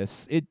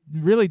devious. It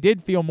really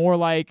did feel more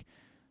like,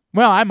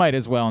 well, I might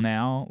as well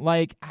now.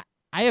 Like,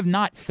 I have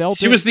not felt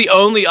She was the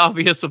only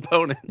obvious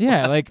opponent.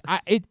 Yeah, like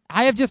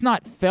I have just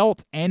not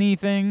felt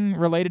anything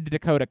related to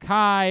Dakota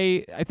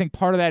Kai. I think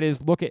part of that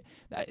is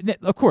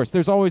of course,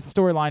 there's always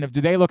the storyline of, do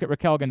they look at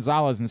Raquel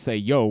Gonzalez and say,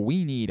 yo,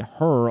 we need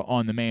her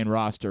on the main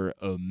roster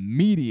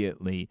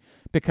immediately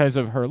because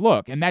of her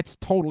look. And that's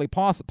totally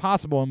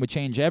possible and would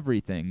change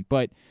everything.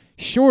 But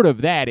short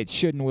of that, it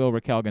shouldn't will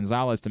Raquel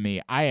Gonzalez to me.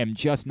 I am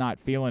just not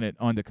feeling it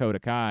on Dakota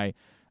Kai.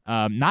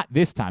 Not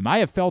this time. I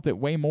have felt it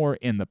way more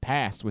in the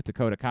past with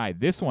Dakota Kai.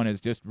 This one has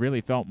just really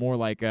felt more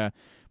like,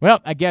 well,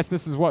 I guess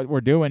this is what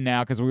we're doing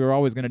now because we were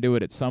always going to do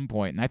it at some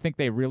point. And I think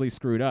they really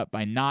screwed up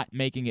by not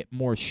making it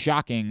more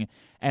shocking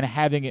and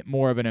having it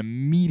more of an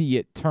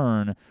immediate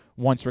turn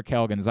once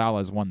Raquel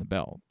Gonzalez won the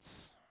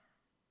belts.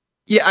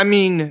 Yeah, I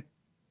mean,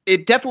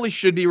 it definitely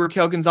should be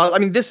Raquel Gonzalez. I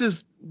mean, this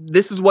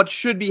is what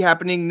should be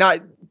happening, not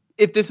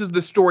if this is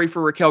the story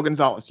for Raquel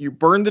Gonzalez. You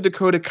burn the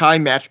Dakota Kai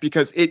match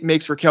because it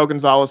makes Raquel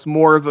Gonzalez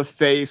more of a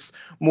face,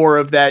 more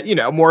of that,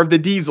 more of the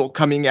Diesel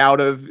coming out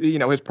of,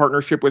 his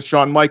partnership with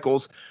Shawn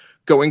Michaels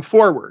going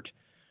forward.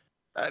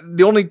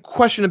 The only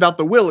question about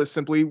the will is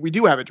simply, we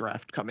do have a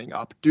draft coming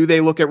up. Do they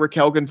look at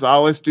Raquel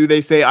Gonzalez? Do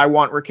they say, I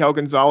want Raquel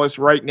Gonzalez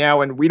right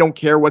now and we don't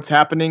care what's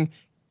happening?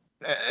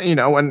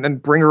 And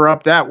bring her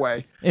up that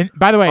way. And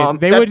by the way,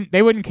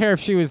 they wouldn't care if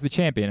she was the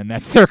champion in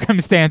that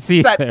circumstance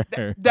either.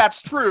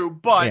 That's true,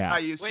 but yeah. I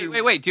assume.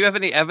 Wait. Do you have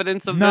any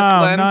evidence of no, this,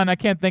 Glenn? None. I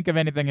can't think of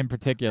anything in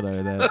particular.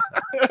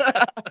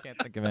 I can't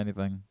think of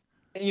anything.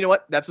 And you know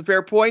what? That's a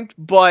fair point,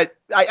 but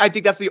I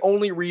think that's the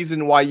only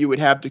reason why you would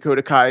have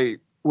Dakota Kai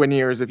win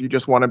here is if you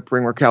just want to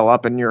bring Raquel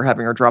up and you're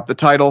having her drop the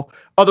title.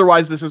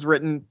 Otherwise, this is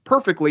written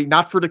perfectly,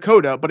 not for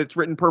Dakota, but it's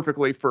written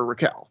perfectly for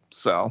Raquel.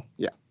 So,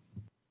 yeah.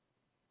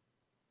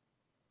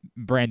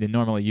 Brandon,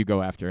 normally you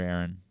go after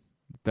Aaron.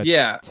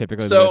 That's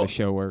typically the way the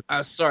show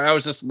works. Sorry, I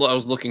was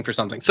looking for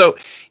something. So,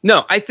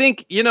 no, I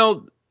think,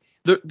 the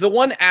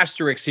one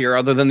asterisk here,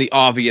 other than the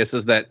obvious,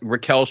 is that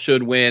Raquel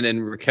should win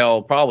and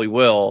Raquel probably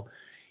will,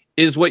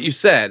 is what you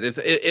said.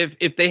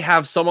 If they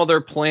have some other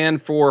plan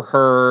for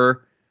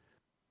her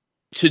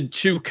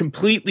to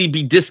completely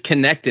be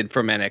disconnected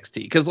from NXT.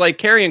 Because, like,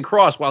 Karrion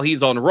Kross, while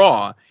he's on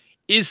Raw,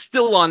 is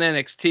still on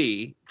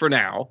NXT for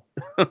now.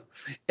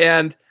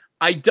 And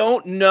I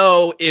don't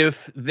know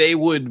if they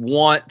would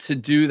want to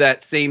do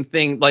that same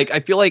thing. Like, I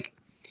feel like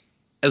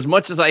as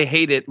much as I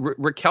hate it,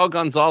 Raquel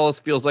Gonzalez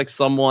feels like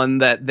someone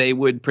that they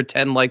would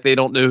pretend like they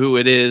don't know who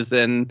it is,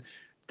 and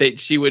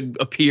she would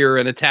appear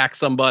and attack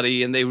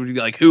somebody, and they would be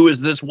like, who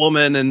is this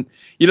woman? And,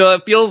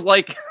 it feels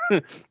like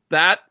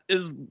that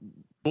is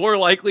more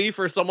likely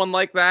for someone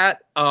like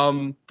that.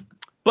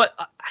 But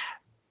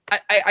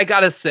I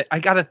gotta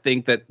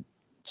think that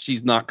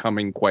she's not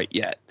coming quite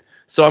yet.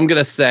 So I'm going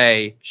to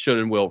say should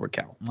and will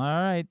Raquel. All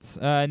right.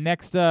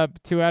 Next up,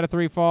 2 out of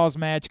 3 falls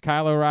match,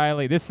 Kyle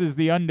O'Reilly. This is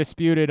the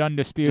undisputed.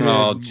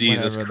 Oh,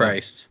 Jesus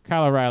Christ.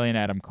 Kyle O'Reilly and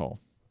Adam Cole.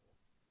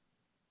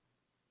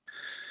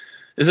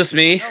 Is this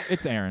me?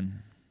 It's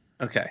Aaron.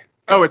 Okay.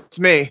 Oh, it's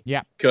me.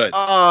 Yeah. Good.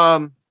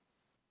 God,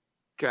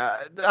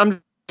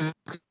 I'm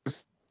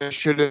just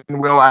should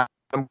and will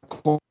Adam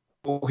Cole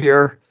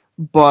here,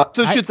 but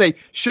so I should say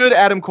should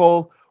Adam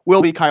Cole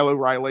will be Kyle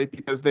O'Reilly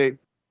because they.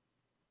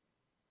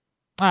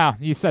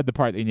 You said the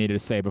part that you needed to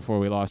say before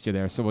we lost you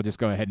there, so we'll just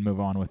go ahead and move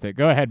on with it.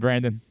 Go ahead,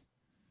 Brandon.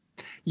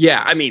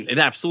 Yeah, I mean, it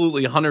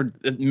absolutely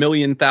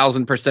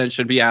 100,000,000%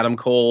 should be Adam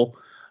Cole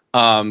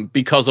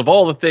because of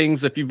all the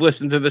things. If you've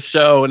listened to the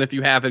show, and if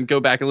you haven't, go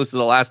back and listen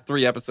to the last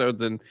 3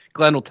 episodes, and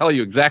Glenn will tell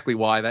you exactly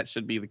why that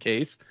should be the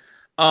case.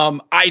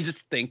 I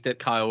just think that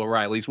Kyle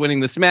O'Reilly's winning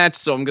this match,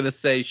 so I'm going to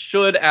say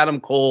should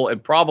Adam Cole,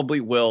 and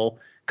probably will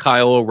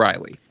Kyle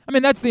O'Reilly. I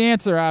mean, that's the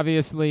answer,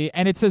 obviously,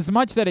 and it's as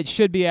much that it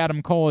should be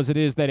Adam Cole as it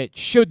is that it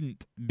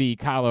shouldn't be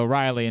Kyle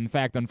O'Reilly. In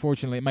fact,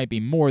 unfortunately, it might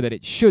be more that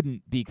it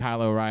shouldn't be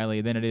Kyle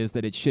O'Reilly than it is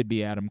that it should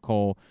be Adam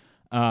Cole.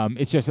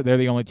 It's just that they're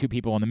the only 2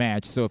 people in the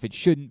match, so if it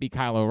shouldn't be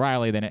Kyle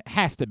O'Reilly, then it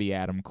has to be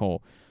Adam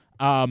Cole.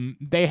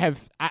 They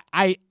have,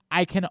 I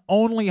can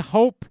only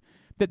hope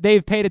that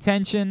they've paid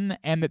attention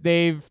and that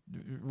they've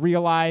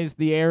realized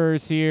the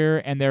errors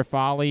here and their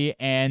folly,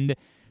 and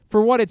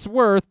for what it's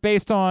worth,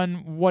 based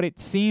on what it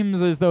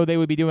seems as though they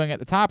would be doing at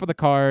the top of the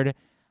card,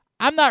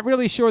 I'm not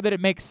really sure that it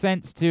makes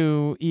sense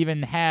to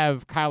even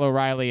have Kyle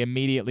O'Reilly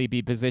immediately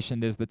be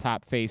positioned as the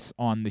top face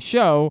on the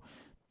show,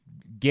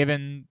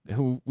 given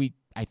who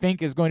I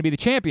think is going to be the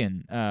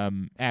champion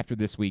after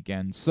this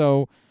weekend.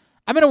 So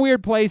I'm in a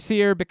weird place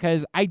here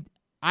because I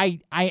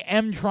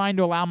am trying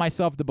to allow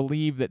myself to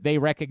believe that they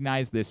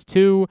recognize this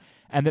too,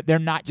 and that they're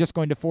not just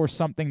going to force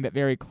something that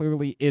very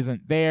clearly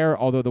isn't there.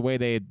 Although the way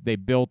they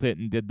built it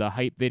and did the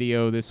hype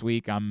video this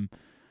week,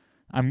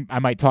 I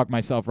might talk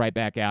myself right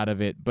back out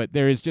of it. But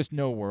there is just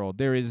no world.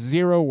 There is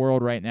zero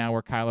world right now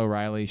where Kyle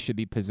O'Reilly should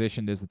be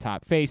positioned as the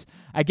top face.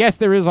 I guess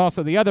there is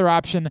also the other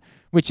option,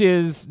 which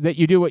is that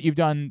you do what you've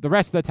done the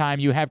rest of the time.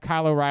 You have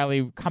Kyle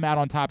O'Reilly come out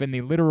on top in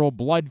the literal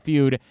blood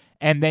feud,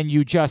 and then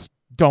you just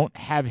don't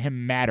have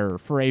him matter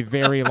for a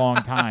very long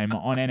time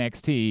on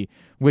NXT,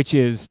 which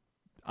is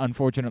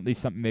unfortunately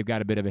something they've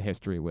got a bit of a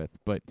history with.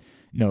 But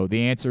no,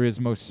 the answer is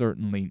most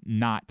certainly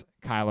not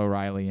Kyle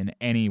O'Reilly in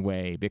any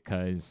way,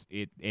 because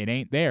it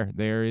ain't there.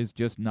 There is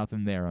just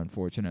nothing there,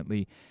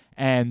 unfortunately.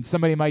 And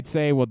somebody might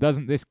say, well,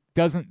 doesn't this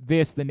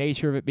the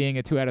nature of it being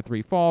a 2 out of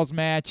 3 falls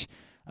match,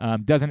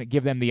 doesn't it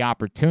give them the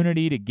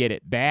opportunity to get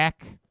it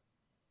back?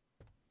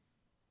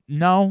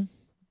 No,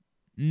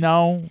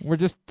 we're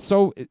just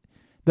so.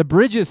 The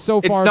bridge is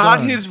so far It's not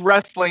gone. his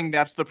wrestling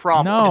that's the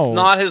problem. No. It's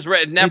not his.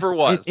 It never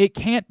was. It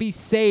can't be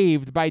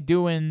saved by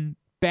doing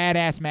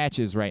badass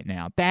matches right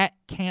now. That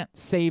can't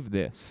save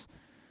this.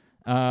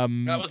 That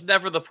was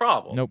never the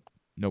problem.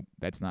 Nope,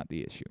 that's not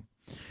the issue.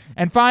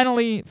 And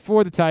finally,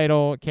 for the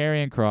title,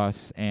 Karrion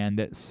Kross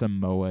and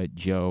Samoa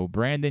Joe.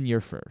 Brandon,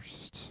 you're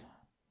first.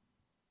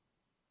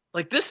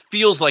 Like, this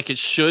feels like it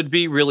should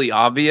be really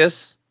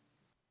obvious,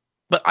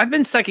 but I've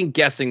been second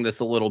guessing this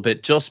a little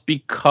bit just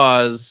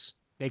because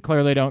they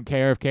clearly don't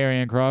care if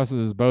Karrion Kross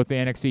is both the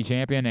NXT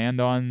champion and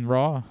on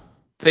Raw.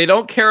 They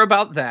don't care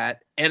about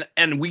that,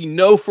 and we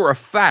know for a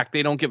fact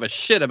they don't give a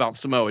shit about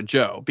Samoa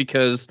Joe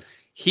because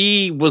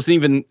he wasn't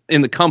even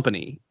in the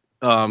company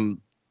a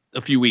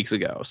few weeks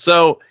ago.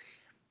 So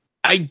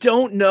I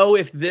don't know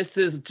if this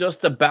is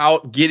just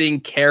about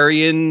getting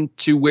Karrion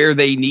to where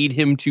they need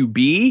him to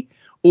be,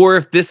 or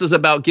if this is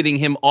about getting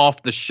him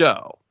off the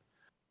show.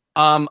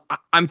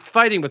 I'm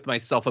fighting with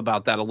myself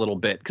about that a little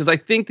bit because I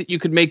think that you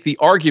could make the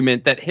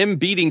argument that him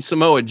beating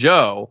Samoa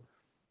Joe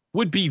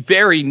would be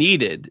very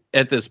needed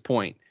at this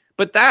point.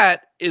 But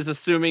that is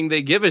assuming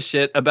they give a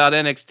shit about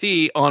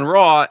NXT on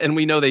Raw, and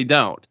we know they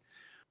don't.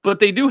 But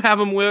they do have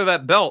him wear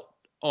that belt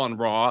on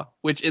Raw,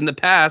 which in the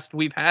past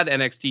we've had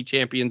NXT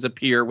champions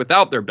appear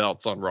without their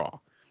belts on Raw.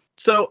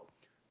 So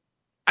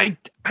I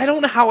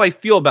don't know how I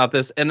feel about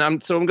this, and I'm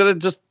going to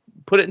just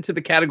put it into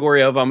the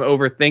category of I'm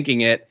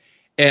overthinking it.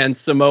 And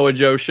Samoa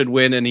Joe should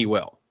win, and he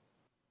will.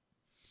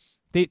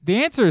 The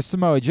answer is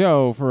Samoa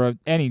Joe for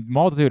any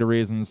multitude of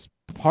reasons,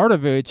 part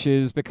of which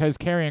is because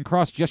Karrion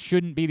Kross just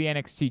shouldn't be the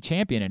NXT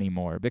champion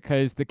anymore,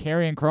 because the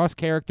Karrion Kross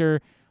character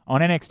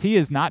on NXT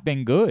has not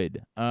been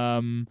good.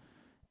 And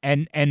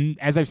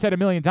as I've said a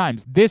million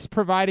times, this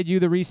provided you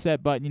the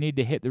reset button. You need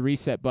to hit the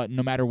reset button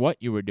no matter what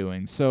you were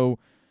doing. So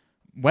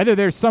whether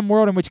there's some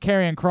world in which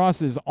Karrion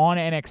Kross is on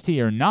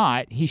NXT or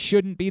not, he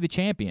shouldn't be the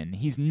champion.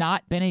 He's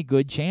not been a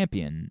good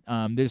champion.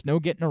 There's no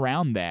getting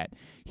around that.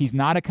 He's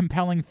not a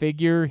compelling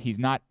figure. He's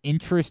not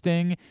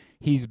interesting.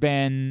 He's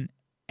been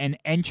an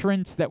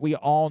entrance that we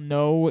all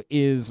know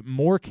is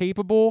more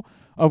capable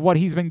of what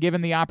he's been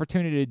given the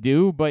opportunity to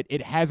do, but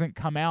it hasn't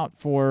come out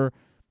for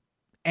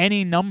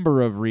any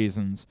number of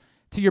reasons.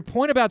 To your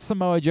point about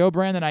Samoa Joe,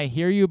 Brandon, I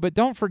hear you, but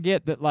don't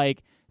forget that,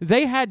 like,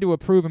 they had to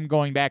approve him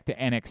going back to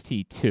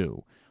NXT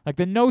too. Like,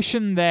 the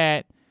notion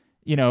that,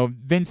 you know,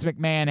 Vince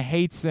McMahon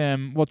hates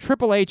him. Well,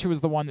 Triple H was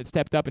the one that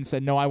stepped up and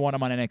said, no, I want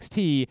him on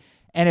NXT.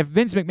 And if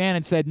Vince McMahon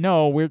had said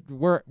no, we're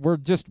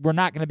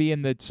not going to be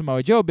in the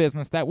Samoa Joe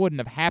business, that wouldn't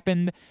have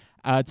happened.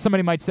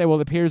 Somebody might say, well,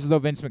 it appears as though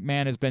Vince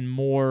McMahon has been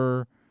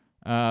more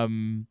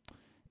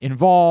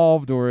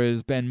involved or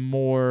has been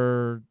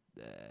more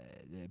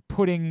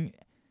putting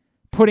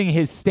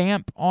his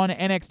stamp on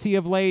NXT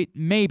of late.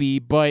 Maybe,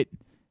 but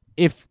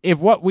if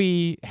what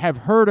we have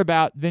heard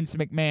about Vince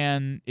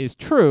McMahon is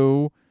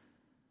true,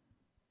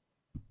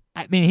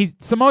 I mean,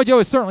 Samoa Joe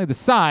is certainly the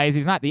size.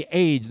 He's not the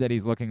age that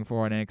he's looking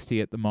for in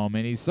NXT at the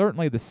moment. He's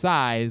certainly the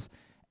size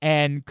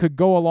and could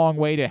go a long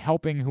way to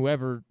helping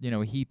whoever,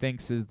 he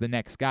thinks is the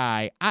next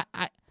guy.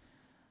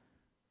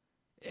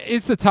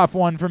 It's a tough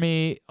one for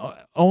me,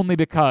 only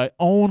because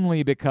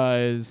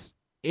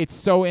it's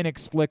so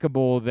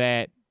inexplicable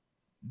that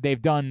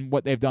they've done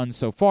what they've done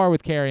so far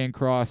with Karrion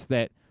Kross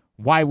that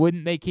why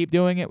wouldn't they keep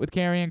doing it with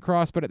Karrion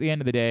Kross? But at the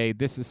end of the day,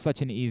 this is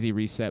such an easy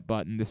reset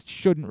button. This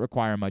shouldn't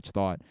require much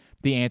thought.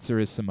 The answer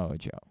is Samoa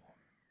Joe.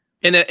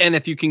 And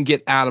if you can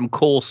get Adam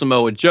Cole,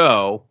 Samoa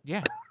Joe.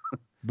 Yeah.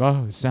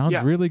 Oh, sounds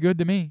really good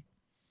to me.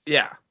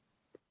 Yeah.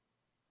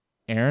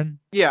 Aaron?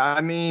 Yeah,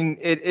 I mean,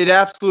 it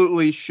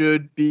absolutely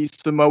should be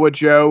Samoa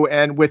Joe.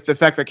 And with the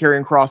fact that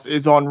Karrion Kross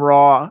is on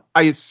Raw,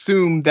 I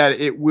assume that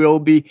it will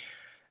be.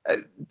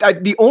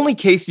 The only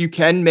case you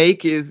can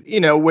make is,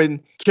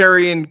 when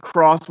Karrion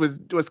Kross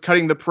was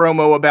cutting the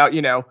promo about,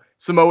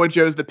 Samoa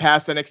Joe's the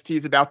past, NXT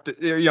is about the,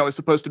 is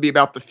supposed to be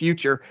about the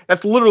future.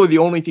 That's literally the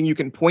only thing you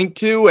can point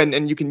to,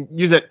 and you can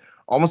use it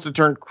almost to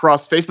turn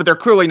Kross face, but they're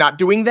clearly not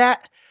doing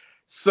that.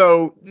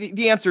 So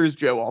the answer is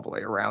Joe all the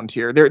way around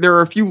here. There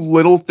are a few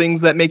little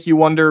things that make you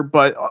wonder,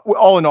 but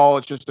all in all,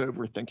 it's just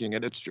overthinking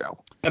it. It's Joe.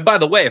 And by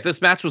the way, if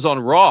this match was on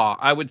Raw,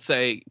 I would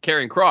say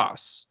Karrion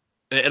Kross.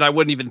 And I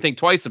wouldn't even think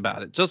twice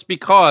about it, just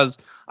because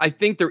I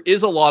think there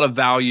is a lot of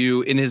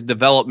value in his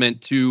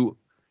development to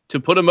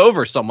put him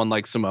over someone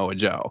like Samoa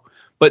Joe.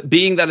 But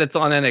being that it's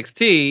on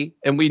NXT,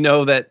 and we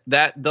know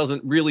that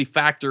doesn't really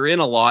factor in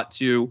a lot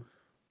to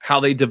how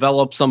they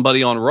develop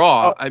somebody on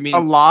Raw. I mean, a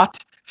lot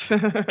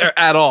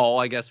at all,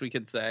 I guess we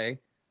could say.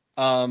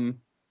 Yeah.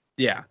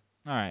 All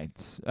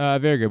right.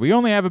 Very good. We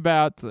only have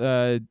about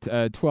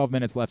 12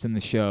 minutes left in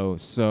the show,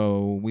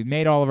 so we've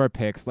made all of our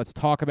picks. Let's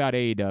talk about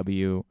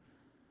AEW.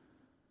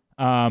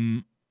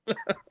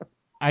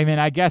 I mean,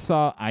 I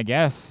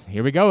guess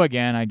here we go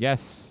again. I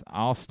guess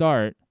I'll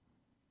start.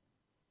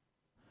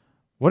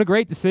 What a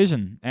great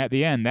decision at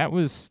the end. That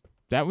was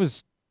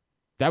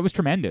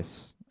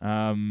tremendous.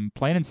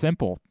 Plain and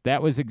simple.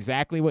 That was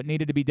exactly what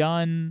needed to be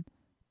done.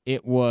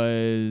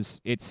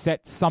 It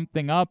set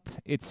something up.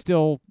 It's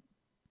still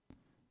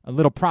a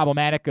little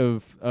problematic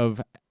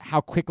of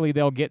how quickly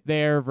they'll get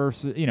there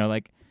versus,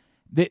 like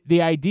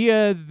the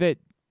idea that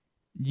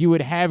you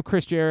would have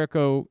Chris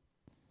Jericho.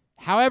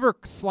 However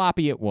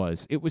sloppy it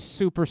was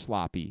super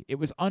sloppy. It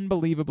was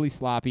unbelievably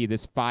sloppy,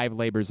 this 5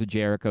 Labors of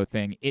Jericho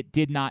thing. It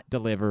did not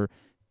deliver.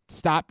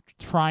 Stop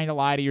trying to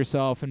lie to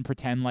yourself and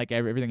pretend like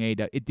everything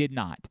it did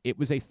not. It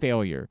was a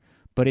failure.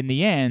 But in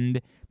the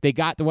end, they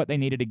got to what they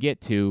needed to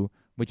get to,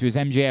 which was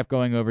MJF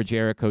going over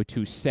Jericho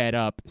to set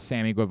up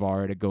Sammy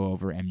Guevara to go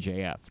over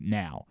MJF.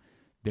 Now,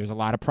 there's a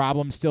lot of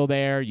problems still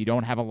there. You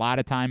don't have a lot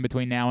of time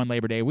between now and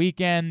Labor Day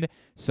weekend.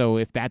 So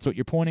if that's what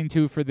you're pointing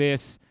to for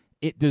this,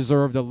 it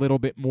deserved a little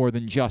bit more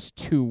than just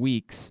 2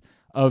 weeks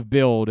of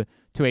build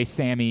to a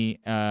Sammy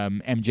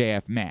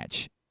MJF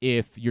match.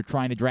 If you're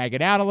trying to drag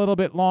it out a little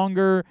bit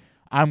longer,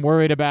 I'm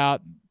worried about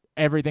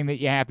everything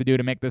that you have to do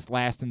to make this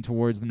last in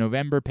towards the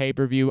November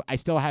pay-per-view. I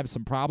still have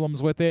some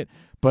problems with it,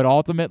 but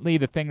ultimately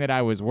the thing that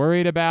I was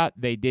worried about,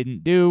 they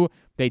didn't do.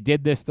 They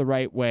did this the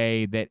right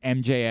way, that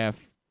MJF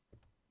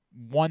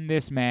won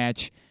this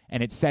match,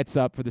 and it sets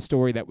up for the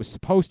story that was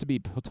supposed to be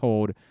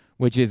told,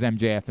 which is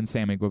MJF and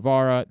Sammy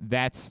Guevara.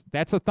 That's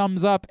a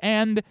thumbs up,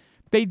 and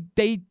they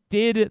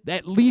did,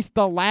 at least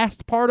the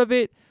last part of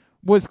it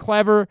was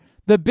clever.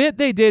 The bit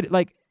they did,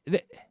 like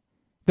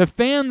the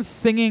fans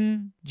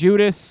singing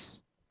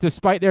Judas,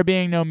 despite there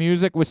being no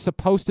music, was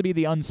supposed to be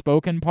the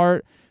unspoken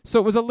part. So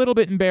it was a little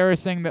bit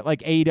embarrassing that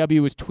like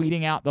AEW was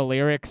tweeting out the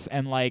lyrics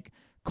and like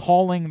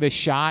calling the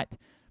shot.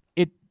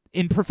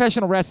 In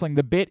professional wrestling,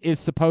 the bit is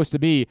supposed to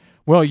be,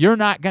 well, you're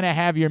not going to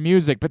have your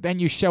music, but then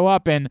you show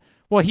up and,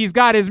 well, he's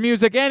got his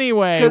music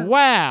anyway.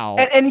 Wow.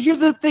 And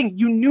here's the thing.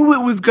 You knew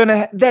it was going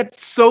to –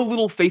 that's so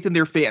little faith in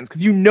their fans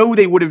because you know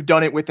they would have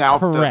done it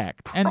without the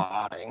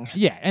prodding.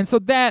 And so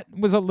that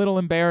was a little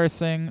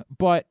embarrassing,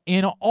 but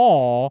in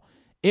all,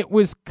 it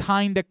was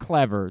kind of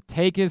clever.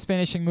 Take his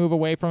finishing move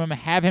away from him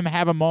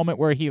have a moment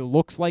where he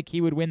looks like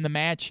he would win the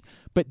match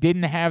but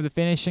didn't have the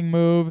finishing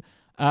move.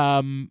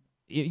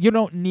 You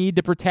don't need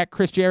to protect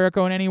Chris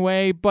Jericho in any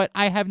way, but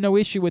I have no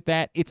issue with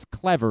that. It's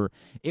clever.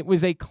 It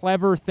was a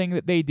clever thing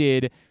that they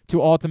did to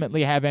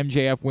ultimately have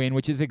MJF win,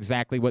 which is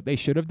exactly what they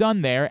should have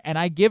done there, and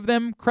I give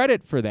them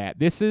credit for that.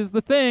 This is the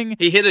thing.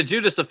 He hit a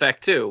Judas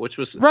effect too, which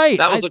was right.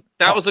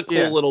 That was a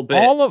cool little bit.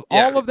 All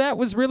of that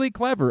was really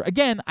clever.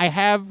 Again, I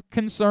have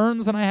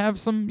concerns and I have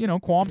some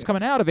qualms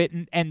coming out of it,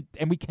 and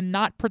we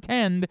cannot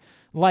pretend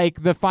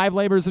like the 5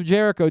 Labors of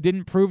Jericho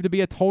didn't prove to be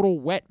a total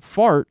wet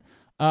fart.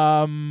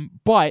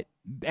 But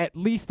at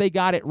least they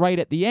got it right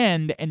at the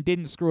end and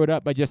didn't screw it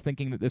up by just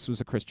thinking that this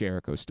was a Chris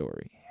Jericho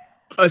story.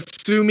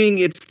 Assuming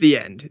it's the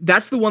end.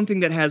 That's the one thing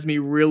that has me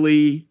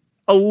really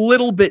a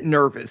little bit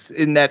nervous,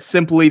 in that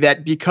simply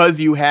that because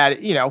you had,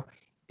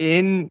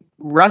 in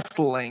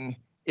wrestling,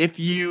 if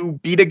you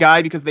beat a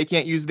guy because they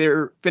can't use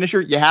their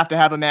finisher, you have to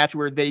have a match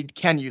where they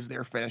can use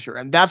their finisher.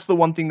 And that's the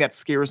one thing that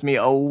scares me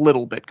a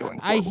little bit going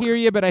forward. I hear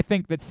you, but I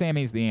think that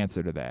Sammy's the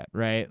answer to that,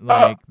 right?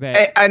 Like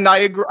that. And I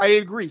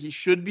agree. He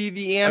should be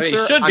the answer.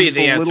 He should be I'm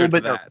the answer a little to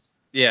bit that.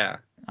 nervous. Yeah.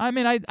 I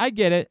mean, I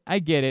get it. I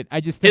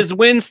just think, His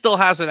win still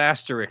has an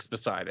asterisk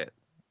beside it.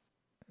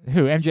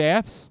 who,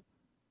 MJF's?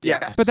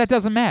 Yes. But that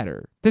doesn't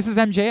matter. This is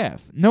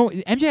MJF. No,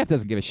 MJF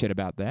doesn't give a shit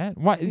about that.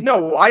 Why?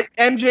 No,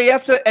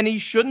 MJF, and he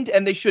shouldn't,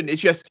 and they shouldn't.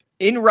 It's just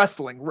in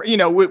wrestling.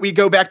 We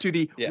go back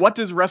to what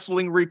does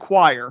wrestling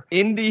require?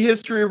 In the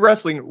history of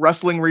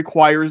wrestling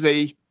requires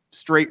a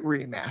straight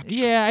rematch.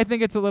 Yeah, I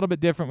think it's a little bit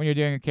different when you're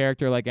doing a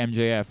character like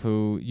MJF,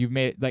 who you've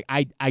made, like,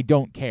 I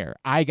don't care.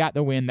 I got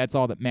the win. That's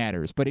all that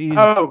matters. But it is,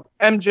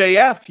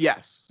 MJF,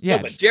 yes. yeah.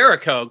 No, but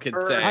Jericho could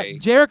say.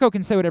 Jericho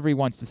can say whatever he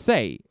wants to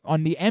say.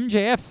 On the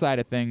MJF side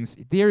of things,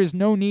 there is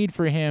no need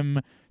for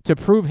him to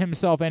prove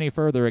himself any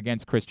further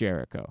against Chris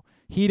Jericho.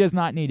 He does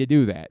not need to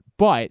do that.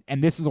 But,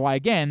 and this is why,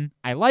 again,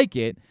 I like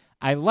it.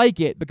 I like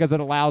it because it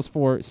allows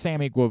for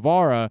Sammy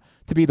Guevara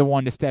to be the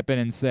one to step in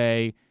and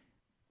say,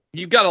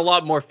 You've got a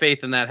lot more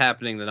faith in that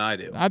happening than I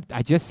do.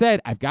 I just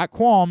said I've got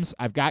qualms,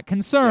 I've got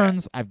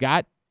concerns, I've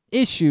got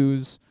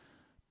issues,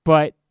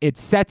 but it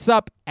sets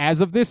up,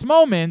 as of this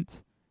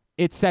moment,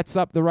 it sets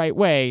up the right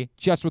way,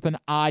 just with an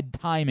odd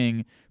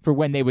timing for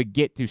when they would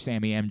get to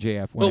Sammy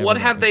MJF. But what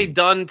have they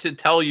done to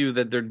tell you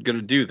that they're going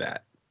to do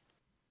that?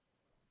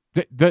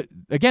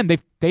 Again,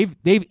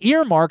 they've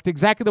earmarked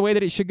exactly the way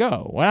that it should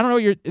go. Well, I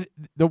don't know.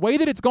 The way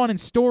that it's gone in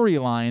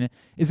storyline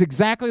is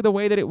exactly the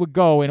way that it would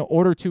go in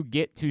order to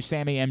get to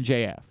Sammy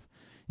MJF.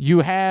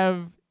 You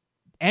have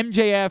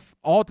MJF.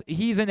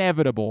 He's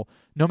inevitable.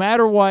 No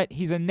matter what,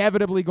 he's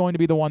inevitably going to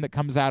be the one that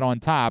comes out on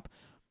top.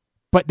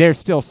 But there's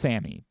still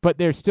Sammy. But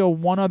there's still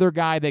one other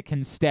guy that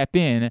can step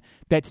in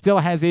that still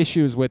has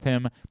issues with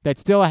him, that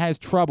still has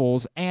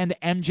troubles, and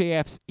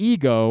MJF's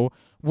ego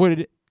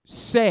would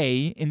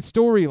say in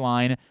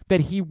storyline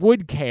that he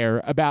would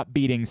care about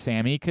beating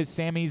Sammy because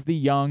Sammy's the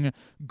young,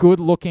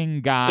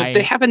 good-looking guy. But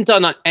they haven't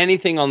done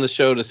anything on the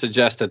show to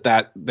suggest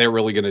that they're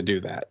really going to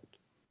do that.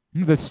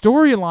 The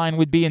storyline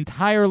would be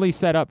entirely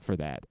set up for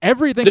that.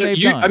 Everything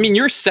they've done. I mean,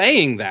 you're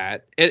saying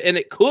that, and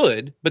it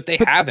could, but they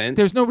haven't.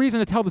 There's no reason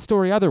to tell the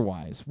story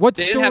otherwise. They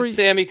didn't have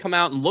Sammy come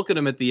out and look at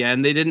him at the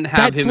end. They didn't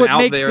have him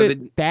out there.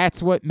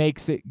 That's what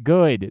makes it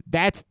good.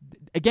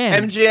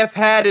 Again, MJF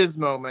had his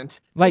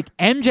moment. Like,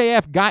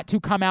 MJF got to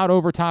come out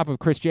over top of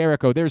Chris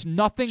Jericho. There's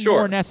nothing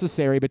more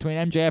necessary between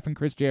MJF and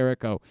Chris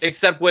Jericho.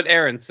 Except what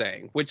Aaron's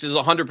saying, which is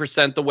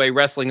 100% the way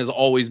wrestling has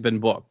always been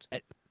booked.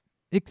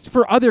 It's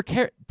for other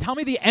tell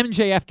me the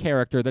MJF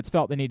character that's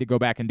felt the need to go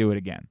back and do it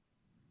again.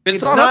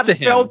 It's not up to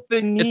him. Felt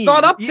the need. It's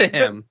not up to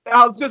him.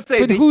 I was going to say,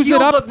 but the who's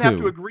heel it up doesn't to? have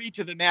to agree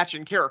to the match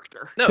in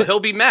character. No,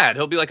 he'll be mad.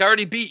 He'll be like, I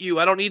already beat you.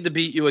 I don't need to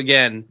beat you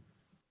again.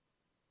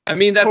 I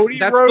mean, that's Rhodes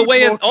the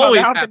way it always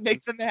happens. and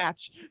makes the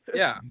match.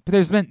 Yeah, but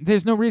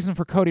there's no reason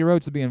for Cody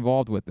Rhodes to be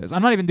involved with this.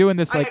 I'm not even doing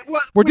this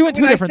we're doing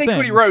two different things.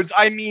 Cody Rhodes,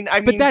 I mean,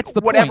 but that's the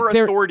whatever point.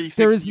 Authority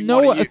figure there is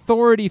no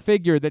authority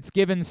figure that's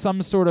given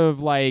some sort of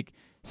like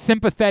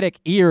sympathetic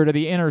ear to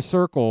the inner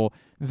circle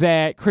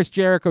that Chris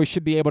Jericho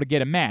should be able to get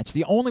a match.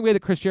 The only way that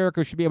Chris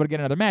Jericho should be able to get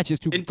another match is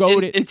to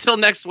until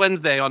next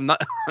Wednesday on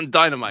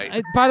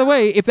Dynamite. By the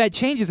way, if that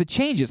changes, it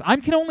changes. I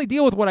can only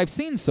deal with what I've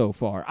seen so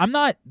far.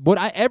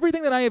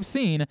 Everything that I have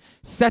seen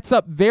sets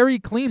up very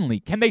cleanly.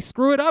 Can they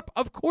screw it up?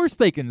 Of course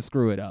they can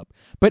screw it up.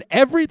 But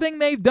everything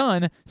they've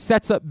done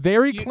sets up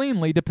very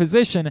cleanly to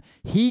position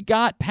he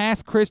got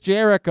past Chris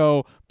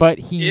Jericho, but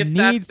he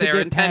needs to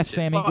get past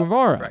Sammy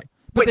Guevara. Right.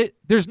 But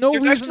there's no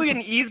reason. There's actually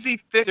an easy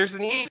fix. There's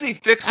an easy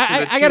fix.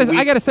 I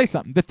gotta say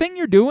something. The thing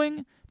you're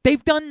doing,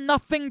 they've done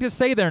nothing to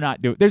say they're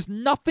not doing. There's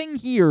nothing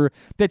here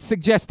that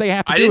suggests they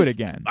have to do it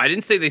again. I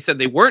didn't say they said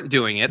they weren't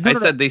doing it. I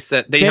said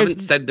they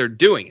haven't said they're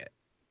doing it.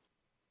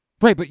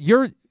 Right, but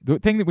the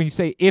thing that when you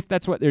say if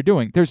that's what they're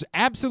doing, there's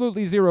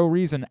absolutely zero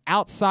reason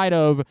outside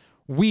of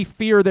we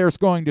fear they're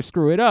going to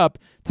screw it up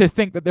to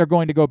think that they're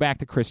going to go back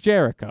to Chris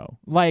Jericho.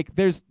 Like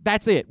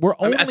that's it.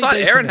 I thought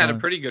Aaron had a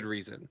pretty good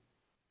reason.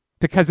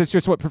 Because it's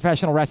just what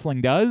professional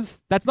wrestling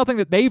does. That's nothing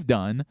that they've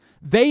done.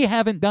 They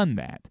haven't done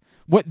that.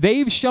 What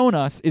they've shown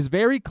us is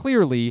very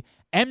clearly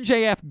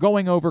MJF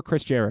going over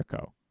Chris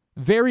Jericho.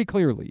 Very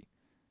clearly.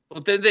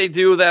 Well, did they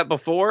do that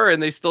before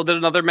and they still did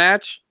another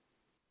match?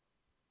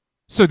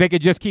 So they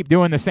could just keep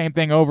doing the same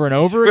thing over and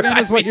over again,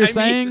 is what you're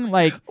saying?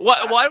 Like,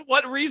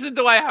 what reason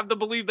do I have to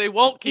believe they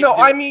won't keep? No,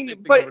 I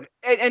mean, but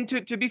and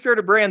to be fair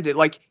to Brandon,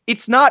 like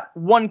it's not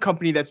one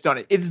company that's done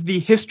it. It's the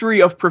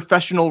history of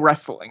professional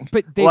wrestling.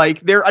 But I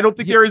don't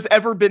think there has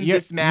ever been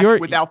this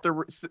match without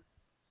the.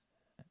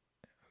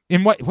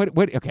 In what?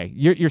 Okay,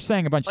 you're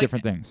saying a bunch of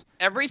different things.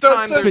 Every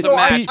time there's a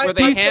match where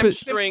they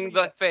hamstring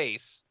the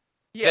face.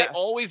 Yes. They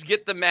always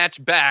get the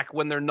match back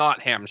when they're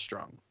not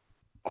hamstrung.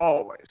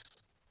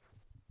 Always.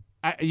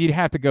 You'd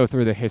have to go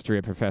through the history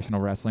of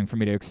professional wrestling for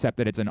me to accept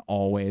that it's an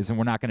always, and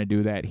we're not going to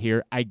do that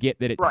here. I get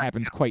that it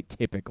happens quite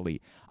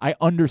typically. I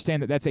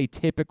understand that that's a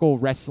typical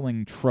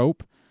wrestling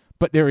trope,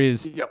 but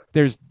there's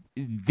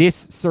this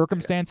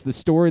circumstance, the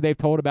story they've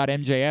told about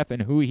MJF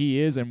and who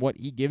he is and what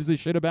he gives a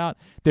shit about,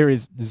 there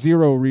is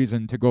zero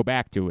reason to go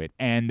back to it.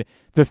 And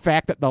the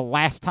fact that the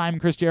last time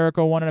Chris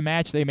Jericho won in a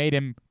match, they made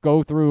him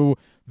go through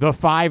the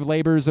 5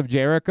 labors of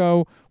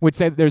Jericho, would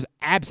say that there's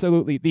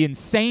absolutely the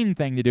insane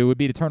thing to do would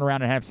be to turn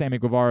around and have Sammy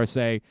Guevara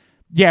say,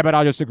 yeah, but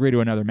I'll just agree to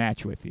another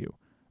match with you.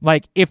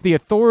 Like, if the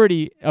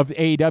authority of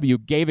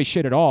AEW gave a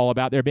shit at all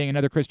about there being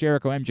another Chris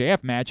Jericho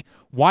MJF match,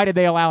 why did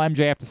they allow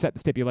MJF to set the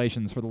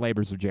stipulations for the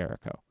labors of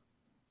Jericho?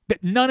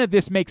 None of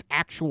this makes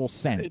actual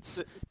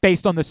sense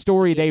based on the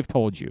story they've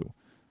told you.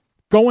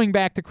 Going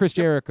back to Chris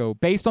Jericho,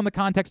 based on the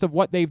context of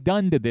what they've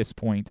done to this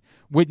point,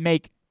 would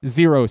make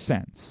zero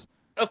sense.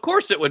 Of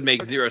course it would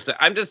make zero sense.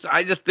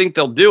 I just think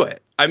they'll do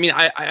it. I mean,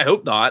 I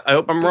hope not. I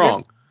hope I'm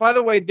wrong. By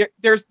the way,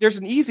 there's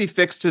an easy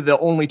fix to the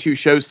only 2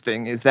 shows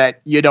thing, is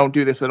that you don't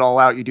do this at All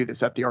Out, you do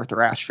this at the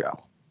Arthur Ashe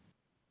show.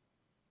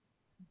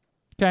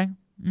 Okay.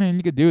 I mean,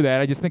 you could do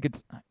that. I just think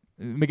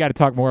we got to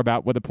talk more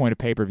about what the point of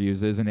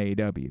pay-per-views is in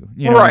AEW.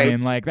 You know what I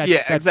mean? Like,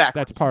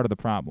 that's part of the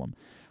problem.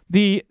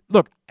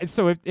 Look,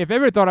 so if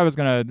everybody thought I was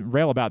going to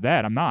rail about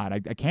that, I'm not. I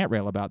can't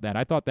rail about that.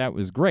 I thought that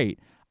was great.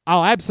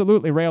 I'll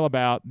absolutely rail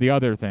about the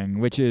other thing,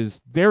 which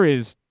is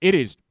it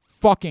is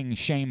fucking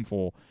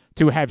shameful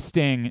to have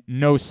Sting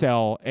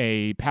no-sell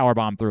a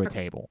powerbomb through a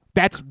table.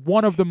 That's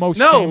one of the most...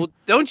 No,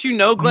 don't you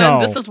know, Glenn?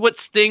 No. This is what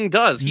Sting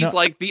does. He's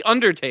like the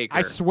Undertaker.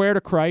 I swear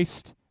to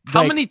Christ.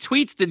 How many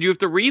tweets did you have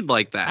to read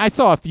like that? I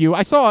saw a few.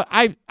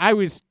 I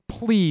was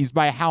pleased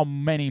by how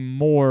many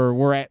more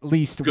were at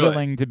least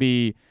willing to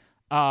be...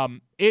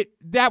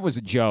 That was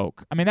a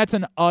joke. I mean, that's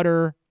an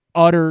utter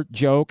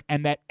joke,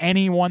 and that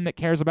anyone that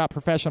cares about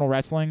professional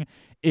wrestling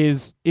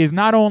is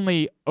not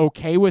only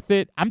okay with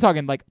it, I'm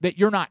talking like that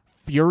you're not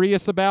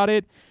furious about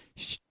it,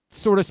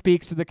 sort of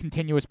speaks to the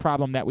continuous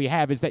problem that we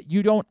have, is that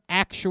you don't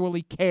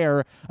actually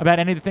care about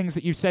any of the things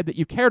that you've said that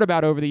you've cared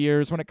about over the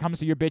years when it comes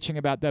to your bitching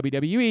about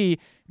WWE.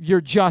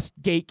 You're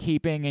just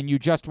gatekeeping, and you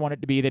just want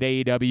it to be that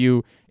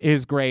AEW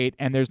is great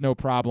and there's no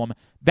problem.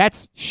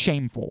 That's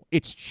shameful.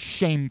 It's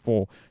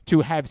shameful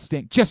to have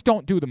Sting. Just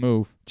don't do the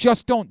move.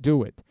 Just don't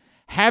do it.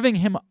 Having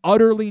him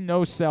utterly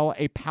no-sell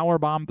a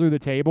powerbomb through the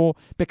table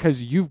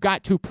because you've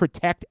got to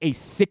protect a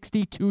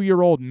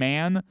 62-year-old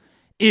man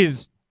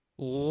is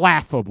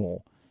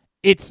laughable.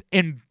 It's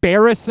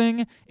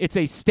embarrassing. It's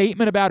a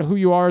statement about who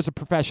you are as a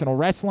professional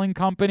wrestling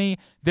company.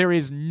 There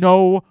is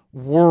no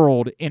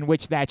world in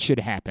which that should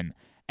happen.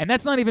 And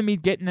that's not even me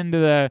getting into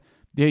the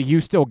you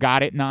still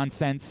got it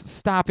nonsense.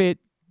 Stop it.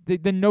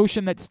 The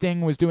notion that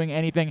Sting was doing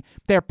anything,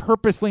 they're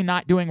purposely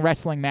not doing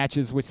wrestling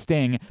matches with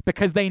Sting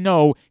because they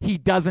know he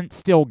doesn't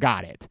still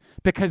got it.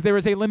 Because there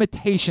is a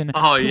limitation to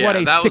what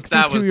a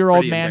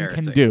 62-year-old man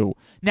can do.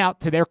 Now,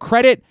 to their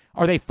credit,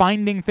 are they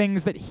finding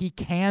things that he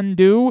can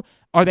do?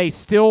 Are they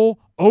still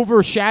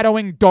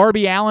overshadowing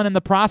Darby Allin in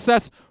the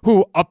process,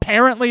 who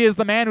apparently is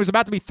the man who's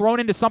about to be thrown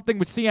into something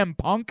with CM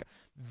Punk?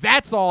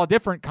 That's all a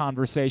different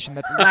conversation.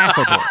 That's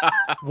laughable.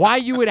 Why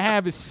you would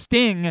have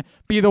Sting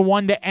be the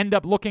one to end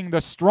up looking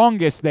the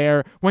strongest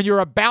there when you're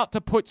about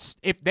to put...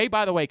 If they,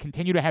 by the way,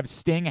 continue to have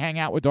Sting hang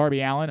out with Darby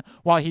Allin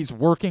while he's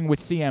working with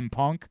CM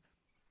Punk,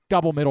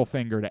 double middle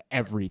finger to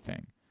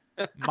everything.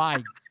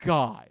 My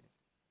God.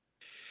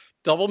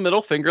 Double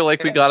middle finger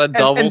like we got a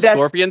double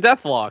Scorpion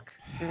Deathlock.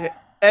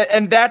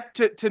 And that,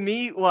 to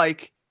me,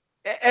 like,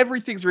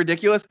 everything's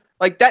ridiculous.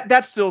 Like,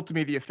 that's still, to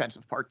me, the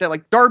offensive part. That,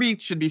 like, Darby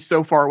should be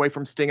so far away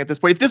from Sting at this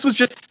point. If this was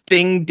just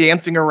Sting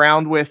dancing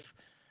around with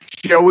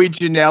Joey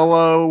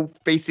Janela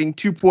facing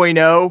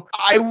 2.0,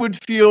 I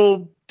would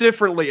feel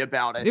differently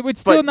about it. It would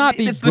still not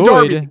be it's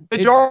good.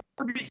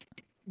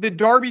 The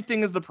Darby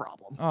thing is the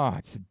problem. Oh,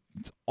 it's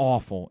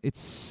awful.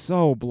 It's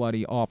so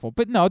bloody awful.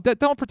 But no,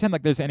 don't pretend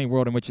like there's any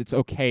world in which it's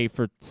okay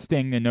for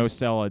Sting to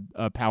no-sell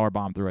a power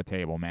bomb through a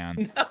table,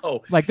 man.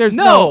 No. Like, there's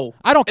no...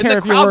 I don't care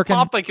if you're working...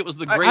 Popped like it was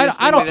the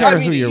greatest I don't care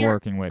who you're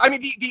working with. I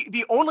mean,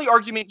 the only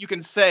argument you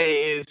can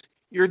say is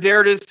you're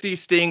there to see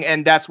Sting,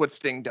 and that's what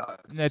Sting does.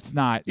 That's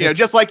not... You know,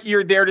 just like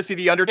you're there to see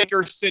The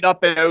Undertaker sit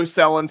up and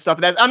no-sell and stuff.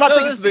 I'm not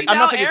saying it's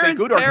a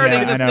good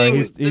argument. Yeah, I know.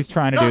 He's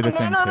trying to do the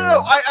thing, too.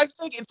 No. I'm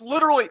saying it's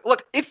literally...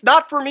 Look, it's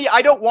not for me.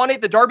 I don't want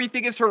it. The Darby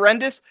thing is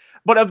horrendous.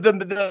 But of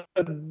the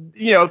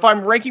if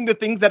I'm ranking the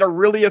things that are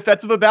really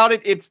offensive about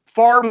it, it's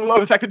far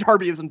below the fact that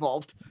Darby is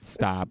involved.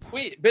 Stop.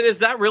 Wait, but is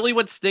that really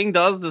what Sting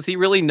does? Does he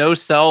really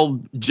no-sell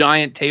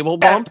giant table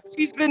bumps?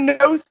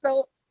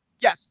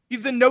 Yes,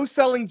 he's been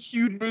no-selling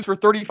huge moves for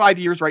 35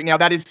 years right now.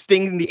 That is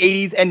Sting in the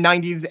 80s and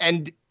 90s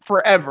and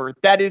forever.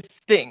 That is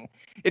Sting.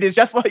 It is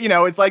just like,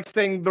 it's like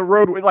saying the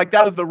Road, like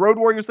that was the Road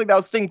Warriors thing, that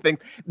was Sting thing.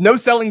 No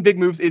selling big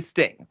moves is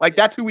Sting. Like,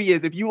 that's who he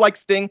is. If you like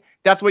Sting,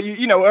 that's what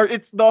or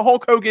it's the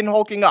Hulk Hogan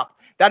hulking up.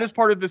 That is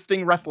part of the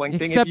Sting wrestling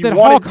thing. Except that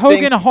Hulk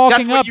Hogan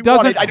hulking up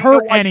doesn't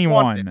hurt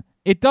anyone.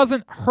 It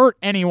doesn't hurt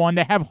anyone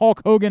to have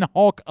Hulk Hogan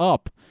Hulk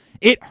up.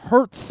 It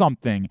hurts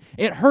something.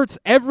 It hurts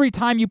every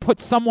time you put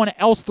someone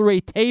else through a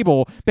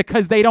table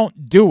because they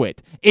don't do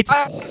it. It's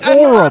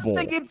horrible. I'm not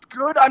saying it's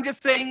good. I'm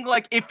just saying,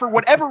 like, if for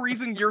whatever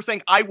reason you're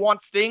saying I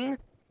want Sting,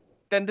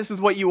 then this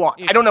is what you want.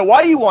 I don't know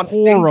why you want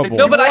horrible. Sting.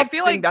 No, but I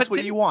feel like that's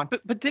what you want.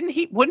 But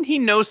wouldn't he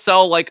no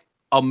sell like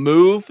a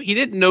move? He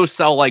didn't no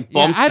sell like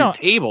bumps through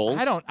tables.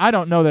 I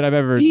don't know that I've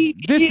ever. He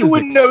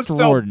wouldn't no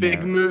sell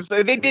big moves.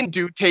 They didn't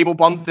do table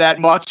bumps that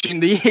much in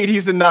the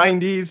 80s and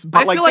 90s.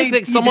 But I feel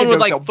like someone would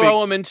like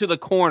throw him into the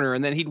corner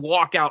and then he'd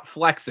walk out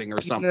flexing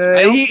or something.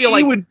 I don't feel like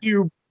he would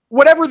do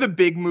whatever the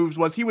big moves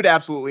was. He would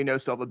absolutely no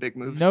sell the big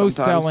moves. No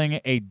sometimes. selling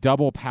a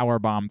double power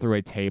bomb through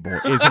a table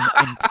is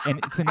and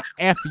it's an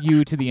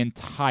FU to the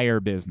entire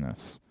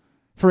business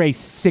for a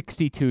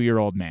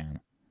 62-year-old man.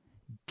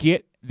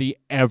 Get the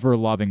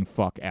ever-loving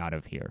fuck out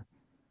of here.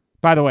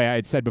 By the way, I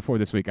had said before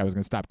this week I was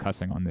going to stop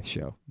cussing on this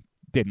show.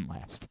 Didn't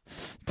last.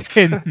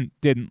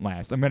 Didn't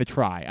last. I'm going to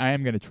try. I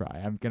am going to try.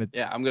 I'm going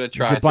to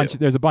try.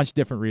 There's a bunch of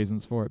different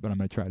reasons for it, but I'm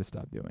going to try to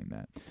stop doing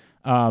that.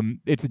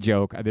 It's a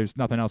joke. There's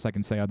nothing else I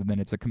can say other than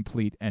it's a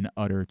complete and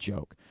utter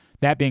joke.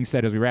 That being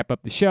said, as we wrap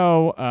up the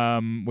show,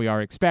 we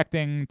are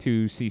expecting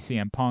to see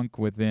CM Punk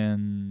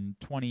within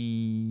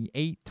 30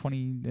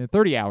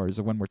 hours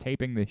of when we're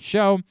taping this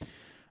show.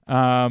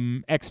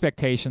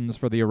 Expectations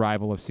for the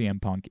arrival of CM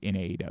Punk in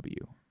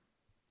AEW.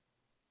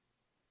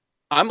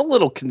 I'm a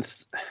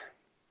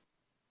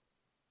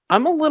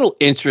little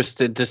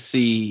interested to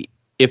see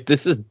if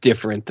this is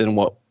different than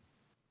what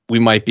we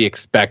might be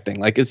expecting.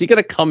 Like, is he going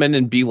to come in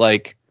and be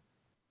like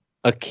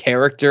a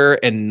character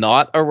and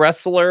not a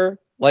wrestler?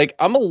 Like,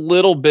 I'm a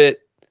little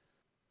bit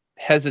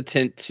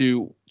hesitant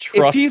to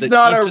trust if he's that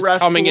not he's a just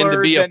wrestler, coming in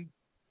to be then...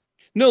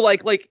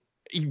 like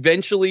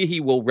eventually he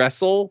will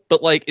wrestle,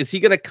 but like, is he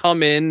going to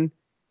come in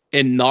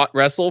and not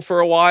wrestle for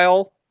a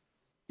while?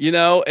 You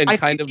know, and I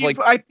think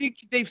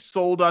they've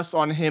sold us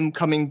on him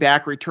coming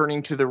back,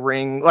 returning to the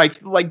ring. Like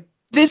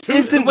this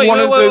isn't one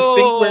of those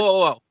things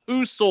where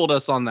who sold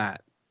us on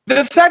that?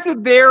 The fact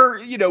that they're,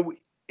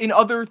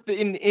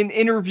 in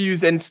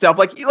interviews and stuff,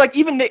 like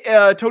even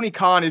Tony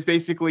Khan is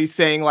basically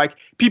saying, like,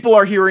 people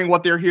are hearing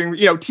what they're hearing,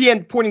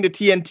 pointing to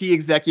TNT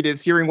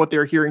executives hearing what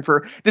they're hearing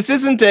for. This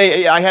isn't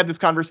I had this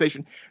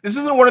conversation. This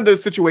isn't one of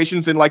those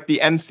situations in like the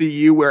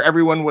MCU where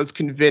everyone was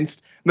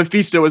convinced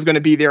Mephisto was going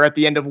to be there at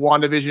the end of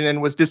WandaVision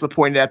and was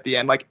disappointed at the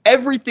end. Like,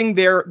 everything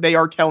they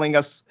are telling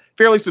us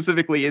fairly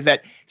specifically is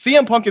that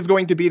CM Punk is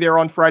going to be there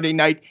on Friday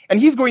night and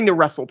he's going to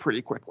wrestle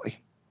pretty quickly.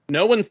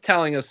 No one's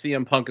telling us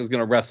CM Punk is going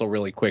to wrestle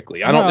really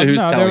quickly. I don't know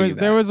who's telling you that.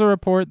 There was a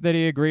report that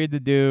he agreed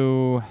to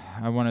do,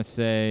 I want to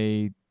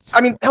say...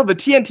 I mean, hell, the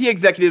TNT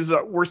executives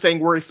were saying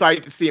we're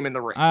excited to see him in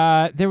the ring.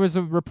 There was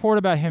a report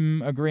about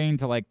him agreeing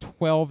to like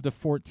 12 to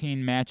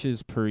 14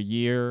 matches per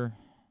year.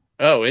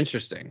 Oh,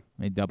 interesting.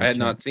 I had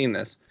not seen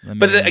this.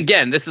 But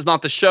again, this is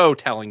not the show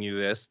telling you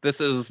this. This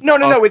is no.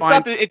 It's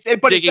not. But it's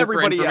everybody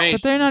else.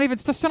 But they're not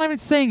even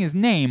saying his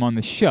name on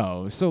the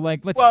show. So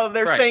like, let's. Well,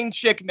 they're saying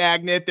Chick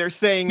Magnet. They're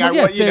saying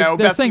they're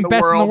saying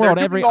best in the world.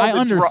 I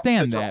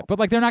understand that, drops. But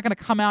like, they're not going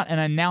to come out and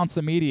announce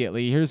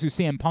immediately. Here's who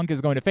CM Punk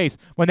is going to face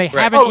when they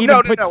haven't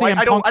even put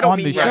CM Punk on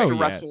the show yet.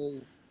 Wrestle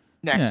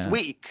next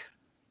week.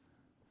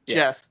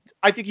 Yes,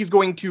 I think he's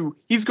going to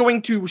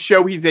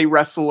show he's a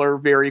wrestler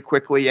very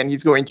quickly, and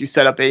he's going to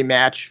set up a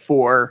match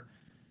for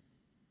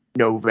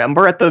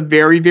November at the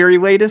very, very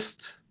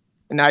latest.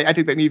 And I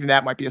think that even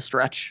that might be a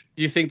stretch.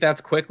 Do you think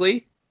that's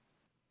quickly?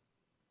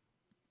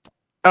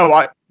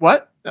 Oh,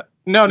 what?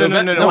 No.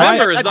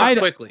 November is not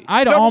quickly.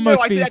 I'd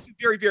almost be. That's the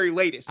very, very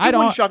latest. It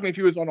wouldn't shock me if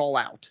he was on All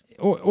Out.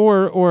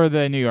 Or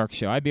the New York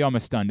show. I'd be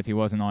almost stunned if he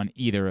wasn't on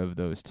either of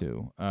those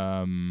two.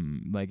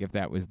 Like, if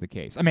that was the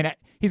case. I mean,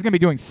 he's going to be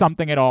doing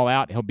something at All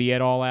Out. He'll be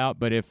at All Out.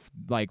 But if,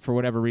 like, for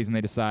whatever reason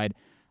they decide...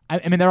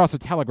 I mean, they're also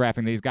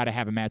telegraphing that he's got to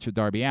have a match with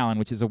Darby Allin,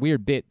 which is a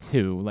weird bit,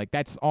 too. Like,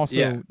 that's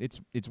also... It's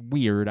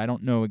weird. I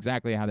don't know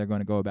exactly how they're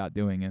going to go about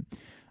doing it.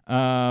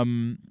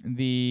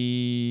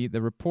 The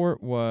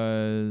report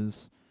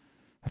was...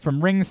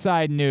 From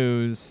Ringside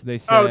News, they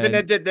said... Oh,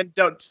 then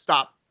don't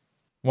stop.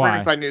 Why?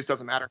 Ringside News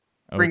doesn't matter.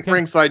 Okay.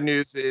 Ringside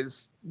News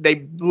is...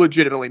 They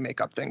legitimately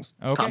make up things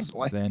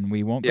constantly. Then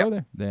we won't go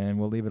there. Then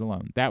we'll leave it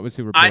alone. That was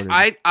who reported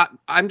it.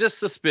 I'm just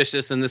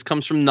suspicious, and this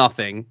comes from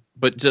nothing,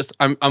 but just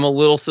I'm a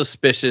little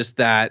suspicious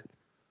that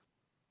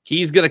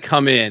he's going to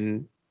come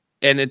in,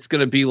 and it's going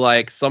to be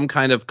like some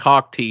kind of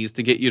cock tease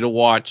to get you to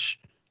watch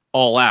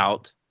All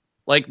Out.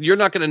 Like, you're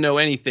not going to know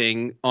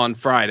anything on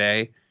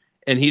Friday,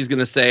 and he's going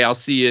to say, I'll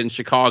see you in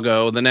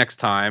Chicago the next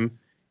time.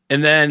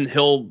 And then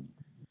he'll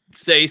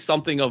say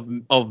something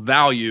of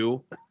value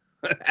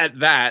at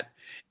that.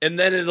 And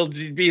then it'll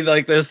be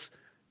like this.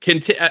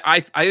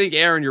 I think,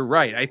 Aaron, you're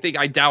right.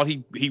 I doubt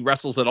he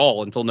wrestles at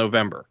all until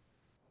November.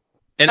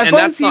 And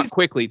that's not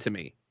quickly to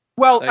me.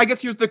 Well, I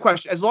guess here's the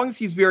question. As long as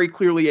he's very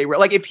clearly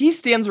like, if he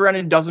stands around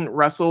and doesn't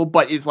wrestle,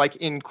 but is like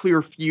in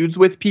clear feuds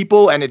with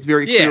people, and it's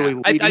very clearly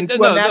leading to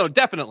a match. No,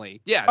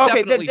 definitely. Yeah,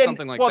 okay, definitely then,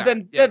 something like well,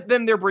 that.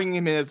 Then they're bringing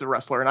him in as a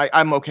wrestler, and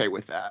I'm okay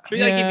with that. I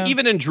mean, like,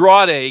 even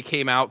Andrade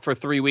came out for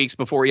 3 weeks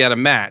before he had a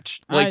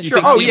match. Like,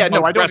 sure. Oh yeah,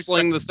 no, I don't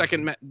wrestling the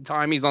second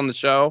time he's on the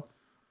show.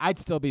 I'd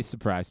still be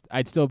surprised.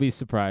 I'd still be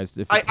surprised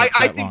if I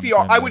think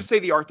I would say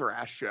the Arthur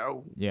Ashe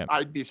show. Yeah.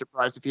 I'd be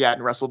surprised if he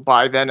hadn't wrestled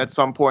by then at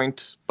some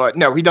point. But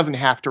no, he doesn't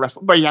have to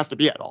wrestle. But he has to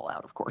be at All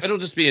Out, of course. It'll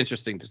just be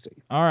interesting to see.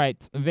 All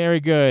right.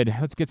 Very good.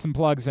 Let's get some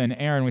plugs in.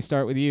 Aaron, we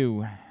start with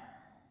you.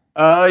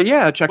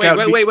 Yeah, check out...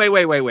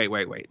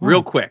 Wait.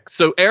 Real quick.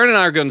 So Aaron and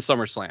I are going to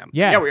SummerSlam.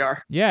 Yes. Yeah, we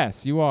are.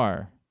 Yes, you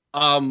are.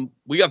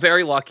 We got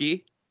very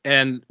lucky.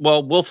 And,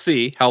 well, we'll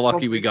see how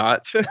lucky we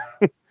got. But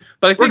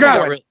I think we're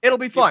going. It'll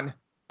be fun.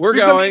 We're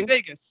going. Gonna be in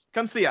Vegas.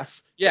 Come see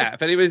us. Yeah,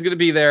 if anybody's going to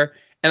be there.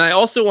 And I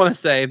also want to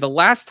say the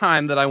last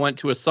time that I went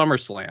to a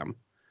SummerSlam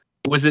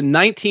was in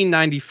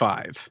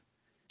 1995.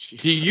 Jeez.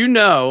 Do you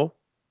know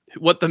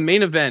what the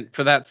main event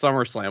for that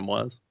SummerSlam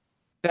was?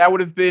 That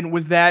would have been,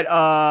 was that...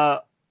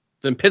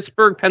 It's in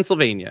Pittsburgh,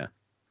 Pennsylvania.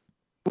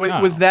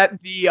 Was that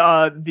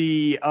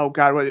the oh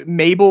God, was it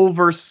Mabel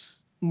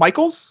versus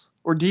Michaels?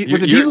 Or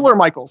was it Diesel or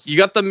Michaels? You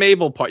got the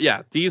Mabel part.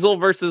 Yeah, Diesel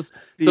versus...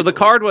 So the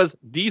card was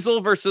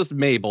Diesel versus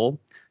Mabel,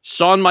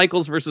 Shawn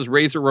Michaels versus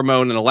Razor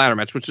Ramon in a ladder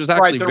match, which was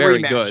actually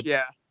very good.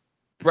 Yeah.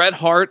 Bret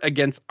Hart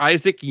against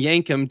Isaac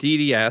Yankem,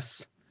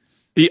 DDS.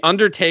 The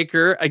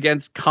Undertaker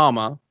against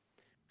Kama.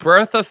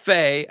 Bertha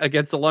Faye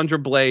against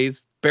Alundra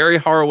Blaze. Barry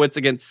Horowitz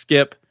against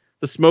Skip.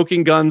 The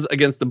Smoking Guns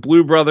against the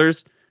Blue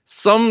Brothers.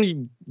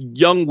 Some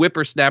young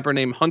whippersnapper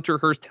named Hunter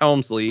Hearst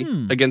Helmsley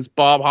against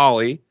Bob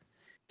Holly.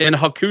 And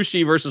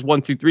Hakushi versus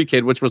 1-2-3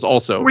 Kid, which was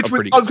also I was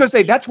going to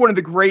say, that's one of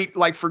the great,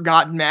 like,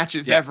 forgotten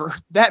matches ever.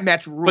 That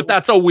match ruled. But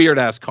that's a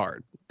weird-ass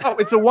card. Oh,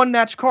 it's a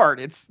one-match card.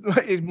 It's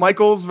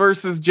Michaels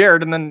versus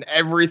Jarrett and then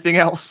everything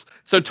else.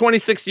 So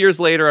 26 years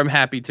later, I'm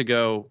happy to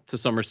go to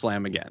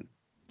SummerSlam again.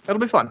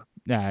 That'll be fun.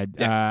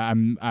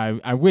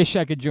 I wish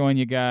I could join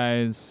you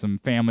guys. Some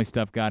family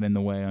stuff got in the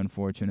way,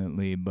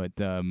 unfortunately, but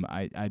I'm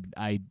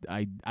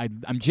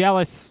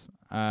jealous.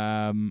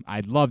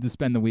 I'd love to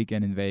spend the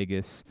weekend in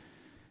Vegas.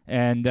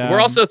 And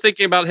we're also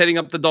thinking about hitting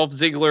up the Dolph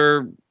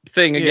Ziggler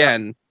thing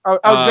again. I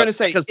was going to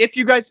say, if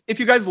you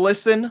guys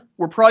listen,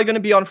 we're probably going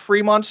to be on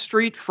Fremont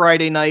Street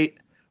Friday night.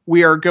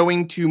 We are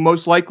going to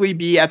most likely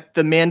be at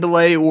the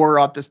Mandalay or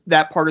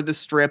that part of the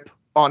Strip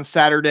on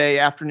Saturday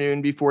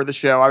afternoon before the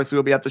show. Obviously,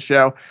 we'll be at the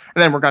show,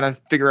 and then we're going to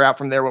figure out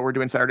from there what we're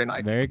doing Saturday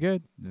night. Very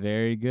good.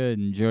 Very good.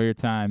 Enjoy your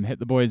time. Hit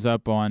the boys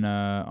up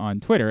on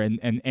Twitter.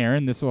 And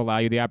Aaron, this will allow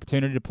you the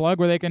opportunity to plug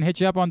where they can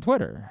hit you up on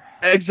Twitter.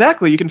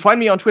 Exactly. You can find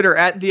me on Twitter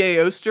at The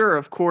Oster.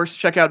 Of course,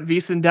 check out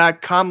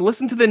VSiN.com.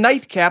 Listen to the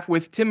Nightcap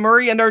with Tim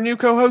Murray and our new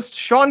co-host,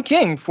 Sean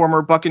King,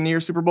 former Buccaneer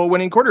Super Bowl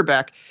winning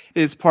quarterback,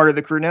 is part of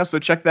the crew now, so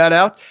check that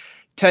out.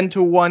 10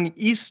 to 1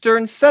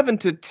 Eastern, 7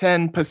 to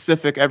 10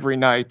 Pacific every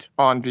night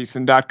on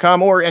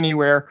VSiN.com or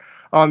anywhere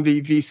on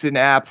the VSiN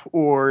app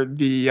or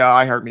the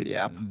iHeartMedia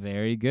app.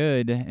 Very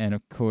good. And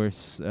of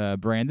course,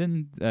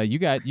 Brandon, you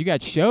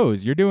got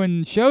shows. You're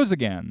doing shows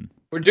again.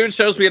 We're doing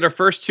shows. We had our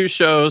first 2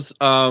 shows.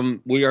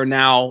 We are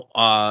now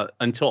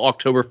until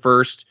October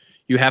 1st.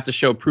 You have to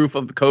show proof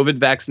of the COVID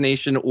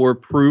vaccination or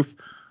proof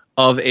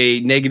of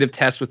a negative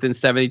test within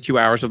 72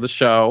 hours of the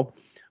show.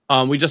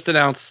 We just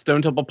announced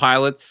Stone Temple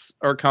Pilots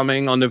are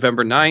coming on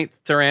November 9th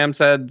to Ram's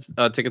Head.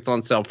 Tickets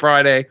on sale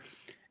Friday.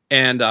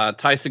 And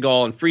Ty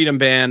Segall and Freedom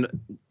Band,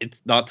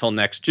 it's not till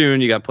next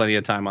June. You got plenty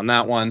of time on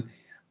that one.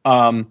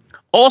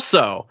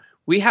 Also,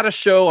 we had a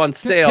show on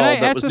sale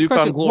that was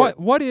Newfound Glory.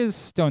 What is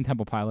Stone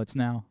Temple Pilots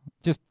now?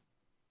 Just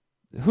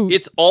who?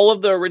 It's all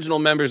of the original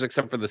members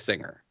except for the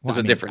singer. There's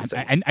a different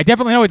singer. I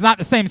definitely know it's not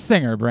the same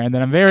singer,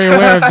 Brandon. I'm very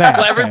aware of that.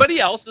 Well, everybody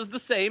else is the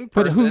same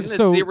person. It's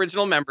the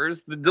original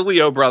members, the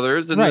DeLeo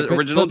brothers, and the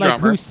original drummer.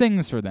 Who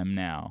sings for them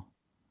now?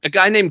 A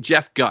guy named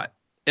Jeff Gutt.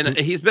 And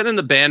he's been in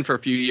the band for a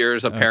few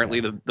years. Apparently,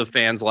 the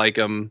fans like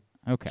him.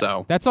 Okay,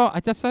 so that's all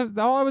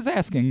I was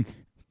asking.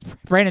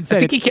 Brandon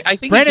said,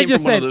 Brandon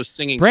just said, one of those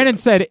singing Brandon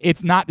shows. said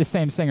it's not the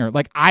same singer.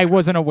 Like, I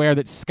wasn't aware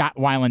that Scott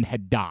Weiland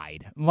had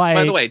died. Like,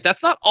 by the way,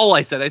 that's not all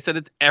I said. I said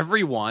it's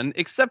everyone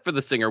except for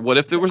the singer. What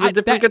if there was a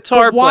different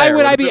guitar player? Why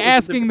would I be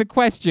asking the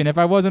question if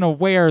I wasn't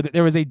aware that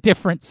there was a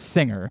different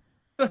singer?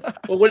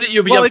 Well, wouldn't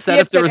you be upset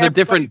if there was a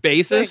different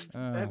bassist?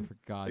 For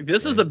God's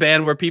this sake. is a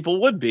band where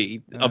people would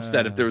be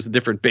upset if there was a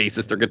different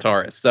bassist or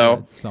guitarist.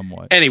 So,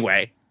 somewhat.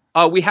 Anyway,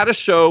 we had a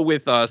show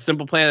with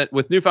Simple Plan,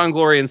 with Newfound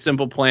Glory and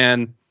Simple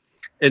Plan.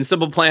 And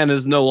Simple Plan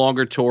is no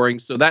longer touring.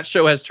 So that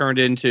show has turned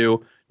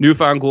into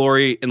Newfound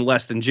Glory and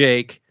Less Than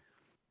Jake.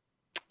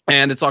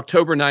 And it's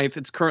October 9th.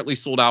 It's currently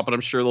sold out, but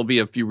I'm sure there'll be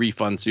a few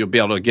refunds. So you'll be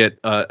able to get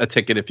a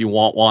ticket if you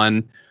want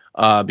one.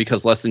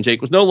 Because Less Than Jake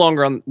was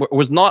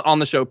not on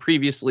the show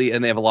previously,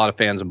 and they have a lot of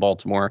fans in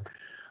Baltimore.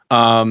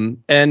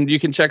 And you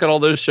can check out all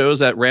those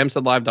shows at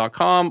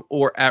ramsheadlive.com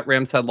or at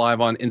ramsheadlive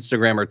on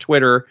Instagram or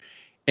Twitter.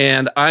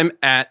 And I'm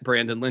at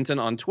Brandon Linton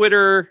on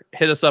Twitter.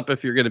 Hit us up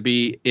if you're going to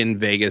be in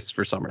Vegas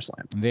for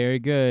SummerSlam. Very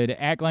good.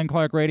 At Glenn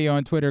Clark Radio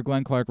on Twitter,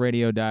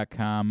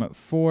 glennclarkradio.com.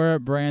 For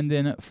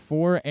Brandon,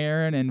 for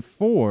Aaron, and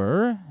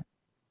for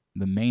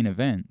the main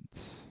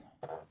event.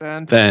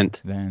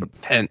 Vent.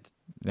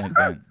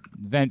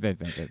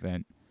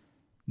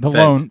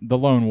 The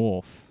lone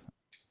wolf.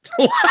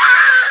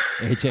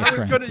 AJ I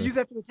was going Francis. to use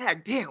that for the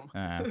tag.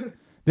 Damn.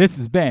 This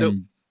has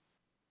been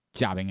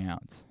Jobbing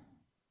Out.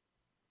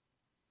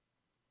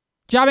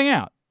 Jobbing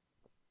Out.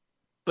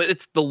 But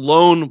it's the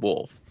lone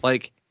wolf.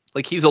 Like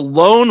he's a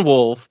lone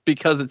wolf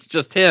because it's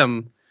just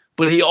him,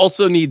 but he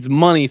also needs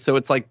money, so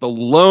it's like the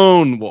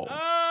lone wolf.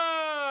 Oh!